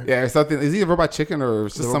 right? Yeah. Yeah, or something. Is he a Robot Chicken or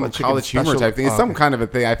just some college humor type thing? It's some kind of a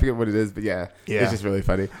thing. I forget what it is, but yeah. It's just really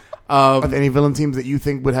funny. Are there any villain teams that you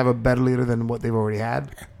think would have a better leader than what they've already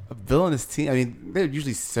had? A villainous team? They're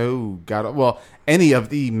usually so any of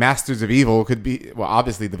the Masters of Evil could be. Well,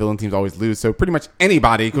 obviously the villain teams always lose, so pretty much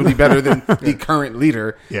anybody could be better than the current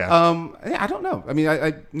leader. Yeah. I don't know.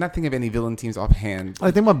 I'm not thinking of any villain teams offhand.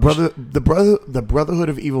 I think the Brotherhood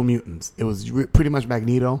of Evil Mutants. It was pretty much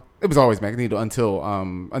Magneto. It was always Magneto until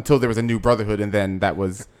there was a new Brotherhood, and then that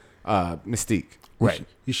was Mystique. Right.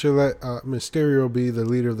 You should let Mysterio be the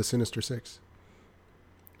leader of the Sinister Six.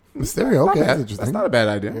 Mysterio, okay, that's interesting. That's not a bad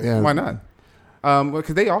idea. Yeah. Why not?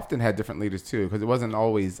 Because they often had different leaders too. Because it wasn't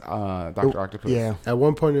always Dr. Octopus. Yeah. At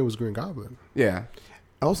one point, it was Green Goblin. Yeah.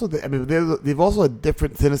 Also, they've also had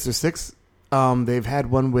different Sinister Six. They've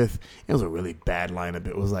had one with, it was a really bad lineup.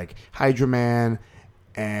 It was like Hydra Man,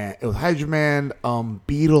 and it was Hydra Man,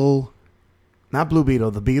 Beetle, not Blue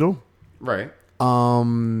Beetle, the Beetle. Right.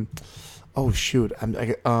 Oh shoot,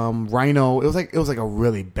 Rhino. It was like a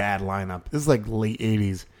really bad lineup. This is like late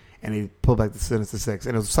 '80s, and they pulled back the Sinister Six,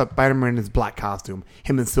 and it was Spider-Man in his black costume.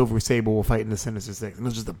 Him and Silver Sable were fighting the Sinister Six, and it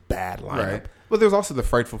was just a bad lineup. Right. Well, there was also the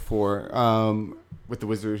Frightful Four with the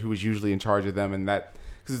Wizard, who was usually in charge of them, and that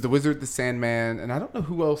because the Wizard, the Sandman, and I don't know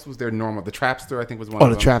who else was there normal. The Trapster, I think, was one. Oh,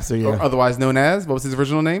 of the them. Trapster, yeah. Or otherwise known as, what was his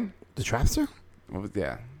original name? The Trapster? What was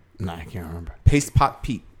No, I can't remember. Paste Pot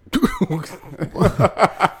Pete.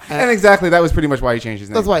 And exactly, that was pretty much why he changed his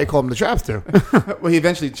name. That's why I called him the Trapster. Well, he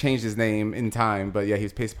eventually changed his name in time, but yeah, he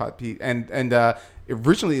was Paste Pot Pete, and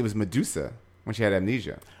originally it was Medusa when she had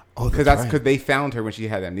amnesia. Oh, because that's right. because they found her when she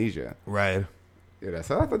had amnesia. Right. Yeah,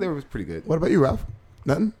 so I thought they were pretty good. What about you, Ralph?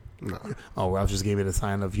 Nothing? No. Oh, Ralph just gave me the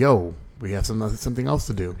sign of, yo, we have something else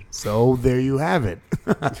to do. So there you have it.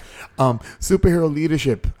 Superhero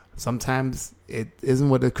leadership. Sometimes it isn't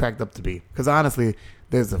what it cracked up to be. Because honestly,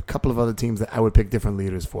 there's a couple of other teams that I would pick different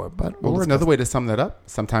leaders for. But Or another way to sum that up,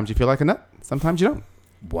 sometimes you feel like a nut, sometimes you don't.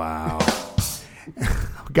 Wow.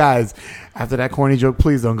 Guys, after that corny joke,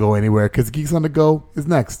 please don't go anywhere because Geeks on the Go is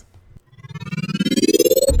next.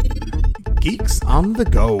 Geeks on the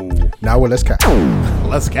Go. Now let's cap.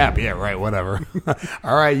 Let's cap. Yeah, right. Whatever.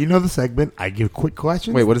 All right. You know the segment. I give quick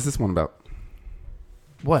questions. Wait, what is this one about?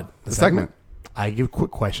 What? The segment. I give quick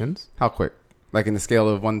questions. How quick? Like in the scale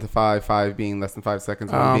of 1 to 5, 5 being less than 5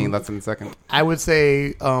 seconds, 1 being less than a second? I would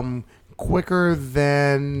say quicker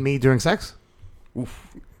than me during sex. Oof.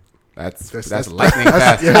 That's That's- lightning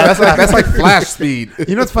fast. That's like flash speed.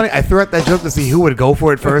 You know what's funny? I threw out that joke to see who would go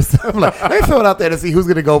for it first. I'm like, let me throw it out there to see who's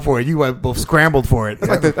going to go for it. You both scrambled for it.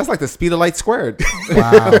 That's like the speed of light squared.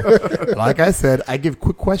 Wow. Like I said, I give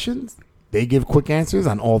quick questions. They give quick answers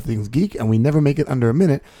on all things geek, and we never make it under a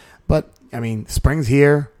minute. But, I mean, spring's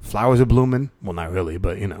here. Flowers are blooming. Well, not really,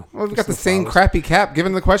 but, you know. Well, we've got the same crappy cap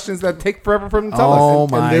given the questions that take forever for them to tell Oh,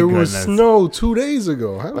 us. my And there goodness. was snow 2 days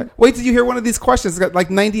ago. How- Wait till you hear one of these questions. It's got like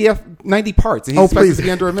 90 parts. And he's supposed to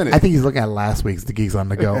be under a minute. I think he's looking at last week's The Geeks on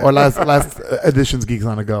the Go, or last edition's Geeks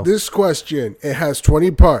on the Go. This question, it has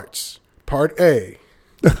 20 parts. Part A.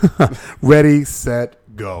 Ready, set,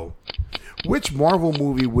 go. Which Marvel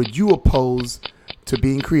movie would you oppose to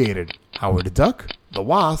being created? Howard the Duck, The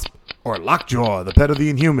Wasp, or Lockjaw, the pet of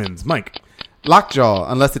the Inhumans? Mike.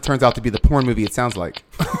 Lockjaw, unless it turns out to be the porn movie it sounds like.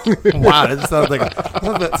 Wow, that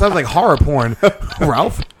sounds like horror porn.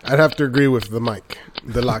 Ralph? I'd have to agree with the mic.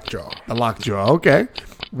 The Lockjaw. The Lockjaw, okay.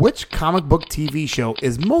 Which comic book TV show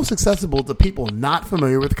is most accessible to people not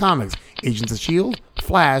familiar with comics? Agents of S.H.I.E.L.D.,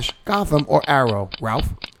 Flash, Gotham, or Arrow?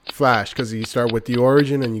 Ralph? Flash, because you start with the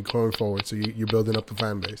origin and you're going forward, so you're building up the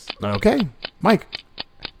fan base. Okay. Mike?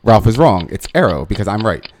 Ralph is wrong. It's Arrow because I'm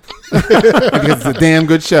right. Because it's a damn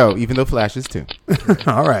good show, even though Flash is too.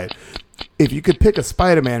 All right. If you could pick a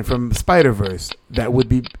Spider-Man from Spider-Verse that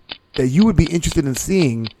you would be interested in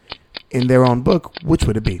seeing in their own book, which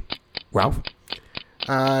would it be? Ralph?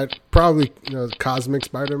 Probably Cosmic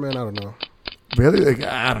Spider-Man. I don't know. Really? Like,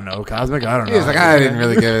 I don't know. Cosmic? I don't know. He's like, I didn't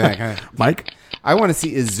really give it that kind of. Mike? I want to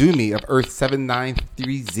see Izumi of Earth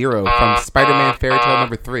 7930 from Spider-Man Fairy Tale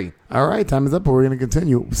number 3. All right. Time is up, but we're going to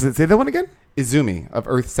continue. Say that one again? Izumi of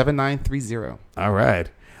Earth 7930. All right.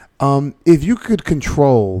 If you could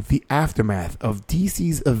control the aftermath of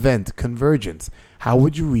DC's event Convergence, how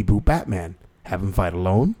would you reboot Batman? Have him fight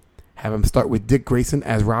alone? Have him start with Dick Grayson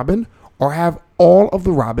as Robin? Or have all of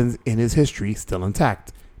the Robins in his history still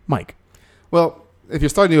intact? Mike? Well, if you're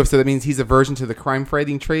starting to, so that means he's aversion to the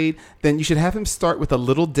crime-fighting trade, then you should have him start with a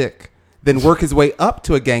little dick, then work his way up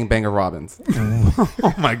to a gangbang of Robins.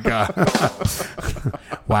 Oh, my God.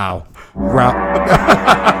 Wow. Ralph.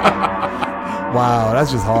 Wow,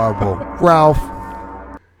 that's just horrible. Ralph.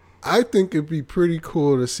 I think it'd be pretty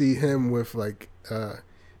cool to see him with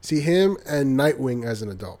see him and Nightwing as an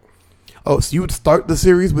adult. Oh, so you would start the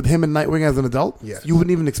series with him and Nightwing as an adult? Yes. You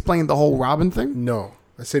wouldn't even explain the whole Robin thing? No.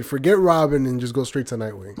 I said forget Robin and just go straight to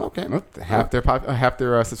Nightwing. Okay. Well, half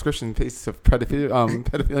their subscription basis of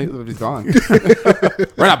pedophilia is gone.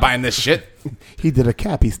 We're not buying this shit. He did a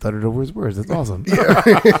cap. He stuttered over his words. That's awesome.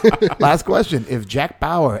 Last question. If Jack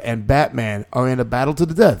Bauer and Batman are in a battle to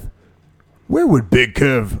the death, where would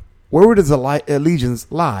his allegiance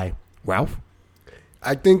lie? Ralph?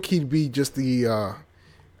 I think he'd be just he'd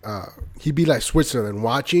be like Switzerland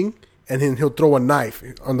watching, and then he'll throw a knife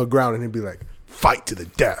on the ground and he'd be like, fight to the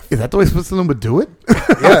death. Is that the way Switzerland would do it?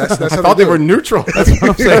 Yes, that's I how thought they do were it. neutral. That's what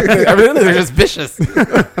I'm saying. Evidently, they're just vicious.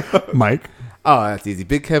 Mike? Oh, that's easy.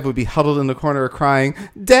 Big Kev would be huddled in the corner crying,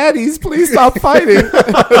 "Daddies, please stop fighting."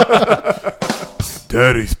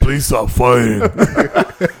 Daddies, please stop fighting.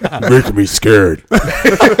 Making me scared.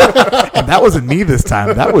 And that wasn't me this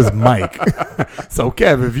time. That was Mike. So,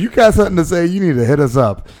 Kev, if you got something to say, you need to hit us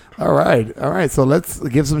up. All right. So let's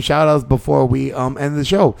give some shout outs before we end the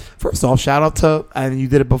show. First off, shout out to, and you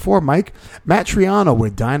did it before, Mike, Matt Triano.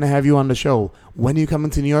 We're dying to have you on the show. When are you coming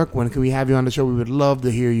to New York? When can we have you on the show? We would love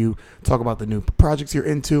to hear you talk about the new projects you're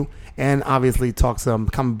into, and obviously talk some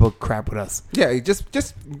comic book crap with us. Yeah, just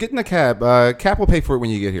get in the cab. Cap will pay for it when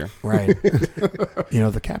you get here. Right.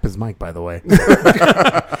 The cap is Mike, by the way.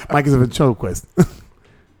 Mike is a ventriloquist.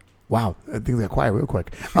 Wow, things got quiet real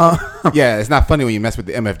quick. Yeah, it's not funny when you mess with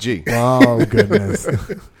the MFG. Oh, goodness.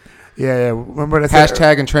 Yeah. Remember that?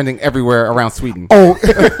 Hashtag and trending everywhere around Sweden. Oh.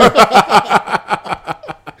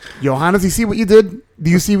 Johannes, you see what you did?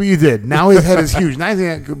 Do you see what you did? Now his head is huge. Now he's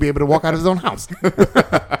going to be able to walk out of his own house.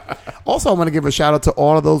 Also, I want to give a shout out to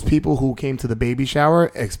all of those people who came to the baby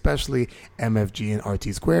shower, especially MFG and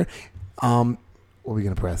RT Square. What were we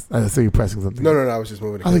going to press? I saw you pressing something. No, I was just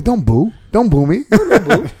moving. I was like, don't boo. Don't boo me. Don't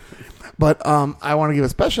boo. But I want to give a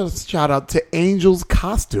special shout out to Angel's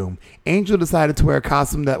costume. Angel decided to wear a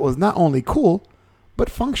costume that was not only cool, but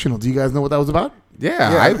functional. Do you guys know what that was about?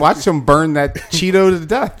 Yeah, I watched him burn that Cheeto to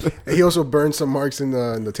death. He also burned some marks in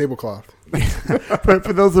the tablecloth.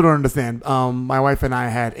 For those who don't understand, my wife and I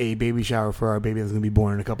had a baby shower for our baby that's going to be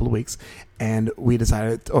born in a couple of weeks. And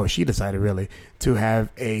she decided really, to have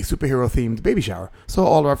a superhero-themed baby shower. So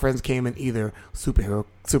all of our friends came in either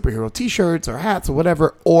superhero T-shirts or hats or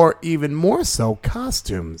whatever, or even more so,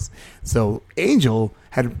 costumes. So Angel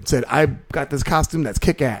had said, I got this costume that's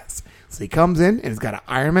kick-ass. So he comes in and he's got an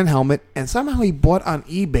Iron Man helmet, and somehow he bought on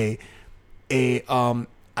eBay a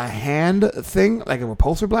hand thing, like a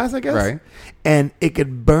repulsor blast, I guess. Right. And it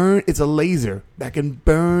could burn. It's a laser that can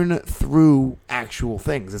burn through actual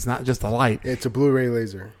things. It's not just a light. It's a Blu-ray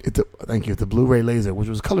laser. Thank you. It's a Blu-ray laser, which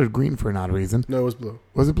was colored green for an odd reason. No, it was blue.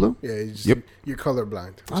 Was it blue? Yeah. Yep. You're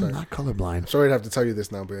colorblind. I'm not colorblind. Sorry to have to tell you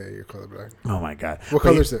this now, but yeah, you're colorblind. Oh my god. What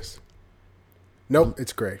color is this? Nope,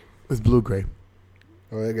 it's gray. It's blue-gray.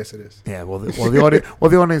 Oh, I guess it is. Yeah,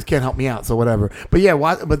 the audience can't help me out, so whatever. But yeah,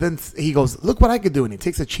 but then he goes, look what I could do. And he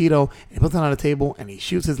takes a Cheeto, and he puts it on a table, and he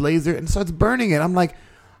shoots his laser, and starts burning it. I'm like,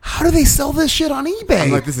 how do they sell this shit on eBay?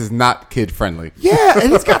 I'm like, this is not kid-friendly. Yeah,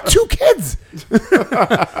 and he's got 2 kids.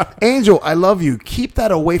 Angel, I love you. Keep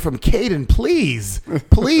that away from Caden, please.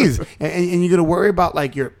 Please. And you're going to worry about,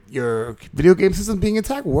 like, your video game system being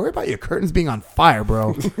attacked? Worry about your curtains being on fire,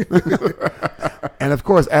 bro. And, of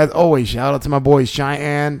course, as always, shout out to my boys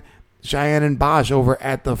Cheyenne and Bosch over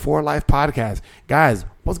at the For Life podcast. Guys,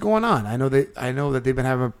 what's going on? I know that they've been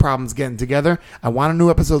having problems getting together. I want a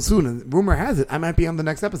new episode soon, and rumor has it I might be on the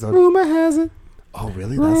next episode. Rumor has it. Oh,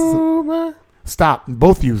 really? Stop.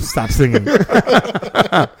 Both of you stop singing.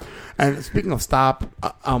 And speaking of stop,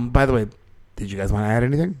 by the way, did you guys want to add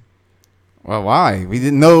anything? Well, why? We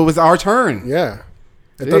didn't know it was our turn. Yeah.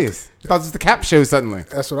 I thought it was the Cap show suddenly.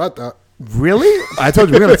 That's what I thought. Really? I told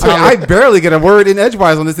you we're going to tell I barely get a word in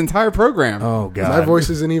edgewise on this entire program. Oh, God. My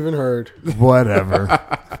voice isn't even heard. Whatever.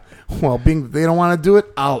 Well, being that they don't want to do it,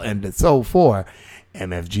 I'll end it. So for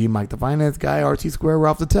MFG, Mike the Finance Guy, RT Square,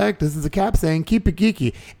 Ralph the Tech, this is a Cap saying keep it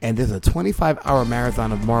geeky. And there's a 25-hour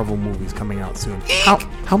marathon of Marvel movies coming out soon.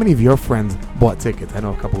 How many of your friends bought tickets? I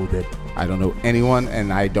know a couple who did. I don't know anyone,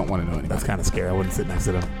 and I don't want to know anyone. That's kind of scary. I wouldn't sit next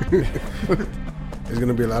to them. There's going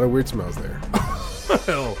to be a lot of weird smells there.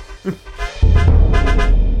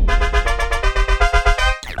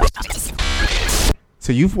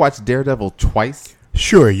 So you've watched Daredevil twice?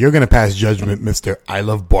 Sure, you're going to pass judgment, Mr. I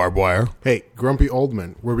love barbed wire. Hey, Grumpy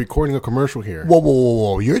Oldman, we're recording a commercial here.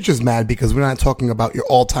 Whoa. You're just mad because we're not talking about your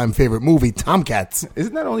all-time favorite movie, Tomcats.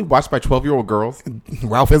 Isn't that only watched by 12-year-old girls?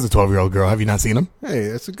 Ralph is a 12-year-old girl. Have you not seen him? Hey,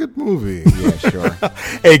 that's a good movie. Yeah, sure.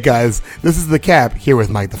 Hey, guys, this is The Cap here with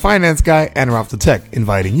Mike the Finance Guy and Ralph the Tech,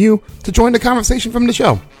 inviting you to join the conversation from the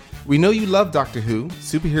show. We know you love Doctor Who,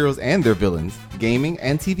 superheroes and their villains, gaming,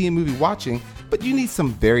 and TV and movie watching, but you need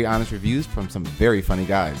some very honest reviews from some very funny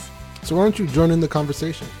guys. So why don't you join in the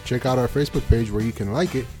conversation? Check out our Facebook page where you can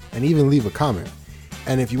like it and even leave a comment.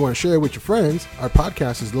 And if you want to share it with your friends, our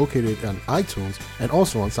podcast is located on iTunes and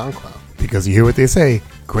also on SoundCloud. Because you hear what they say,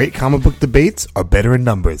 great comic book debates are better in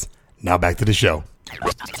numbers. Now back to the show.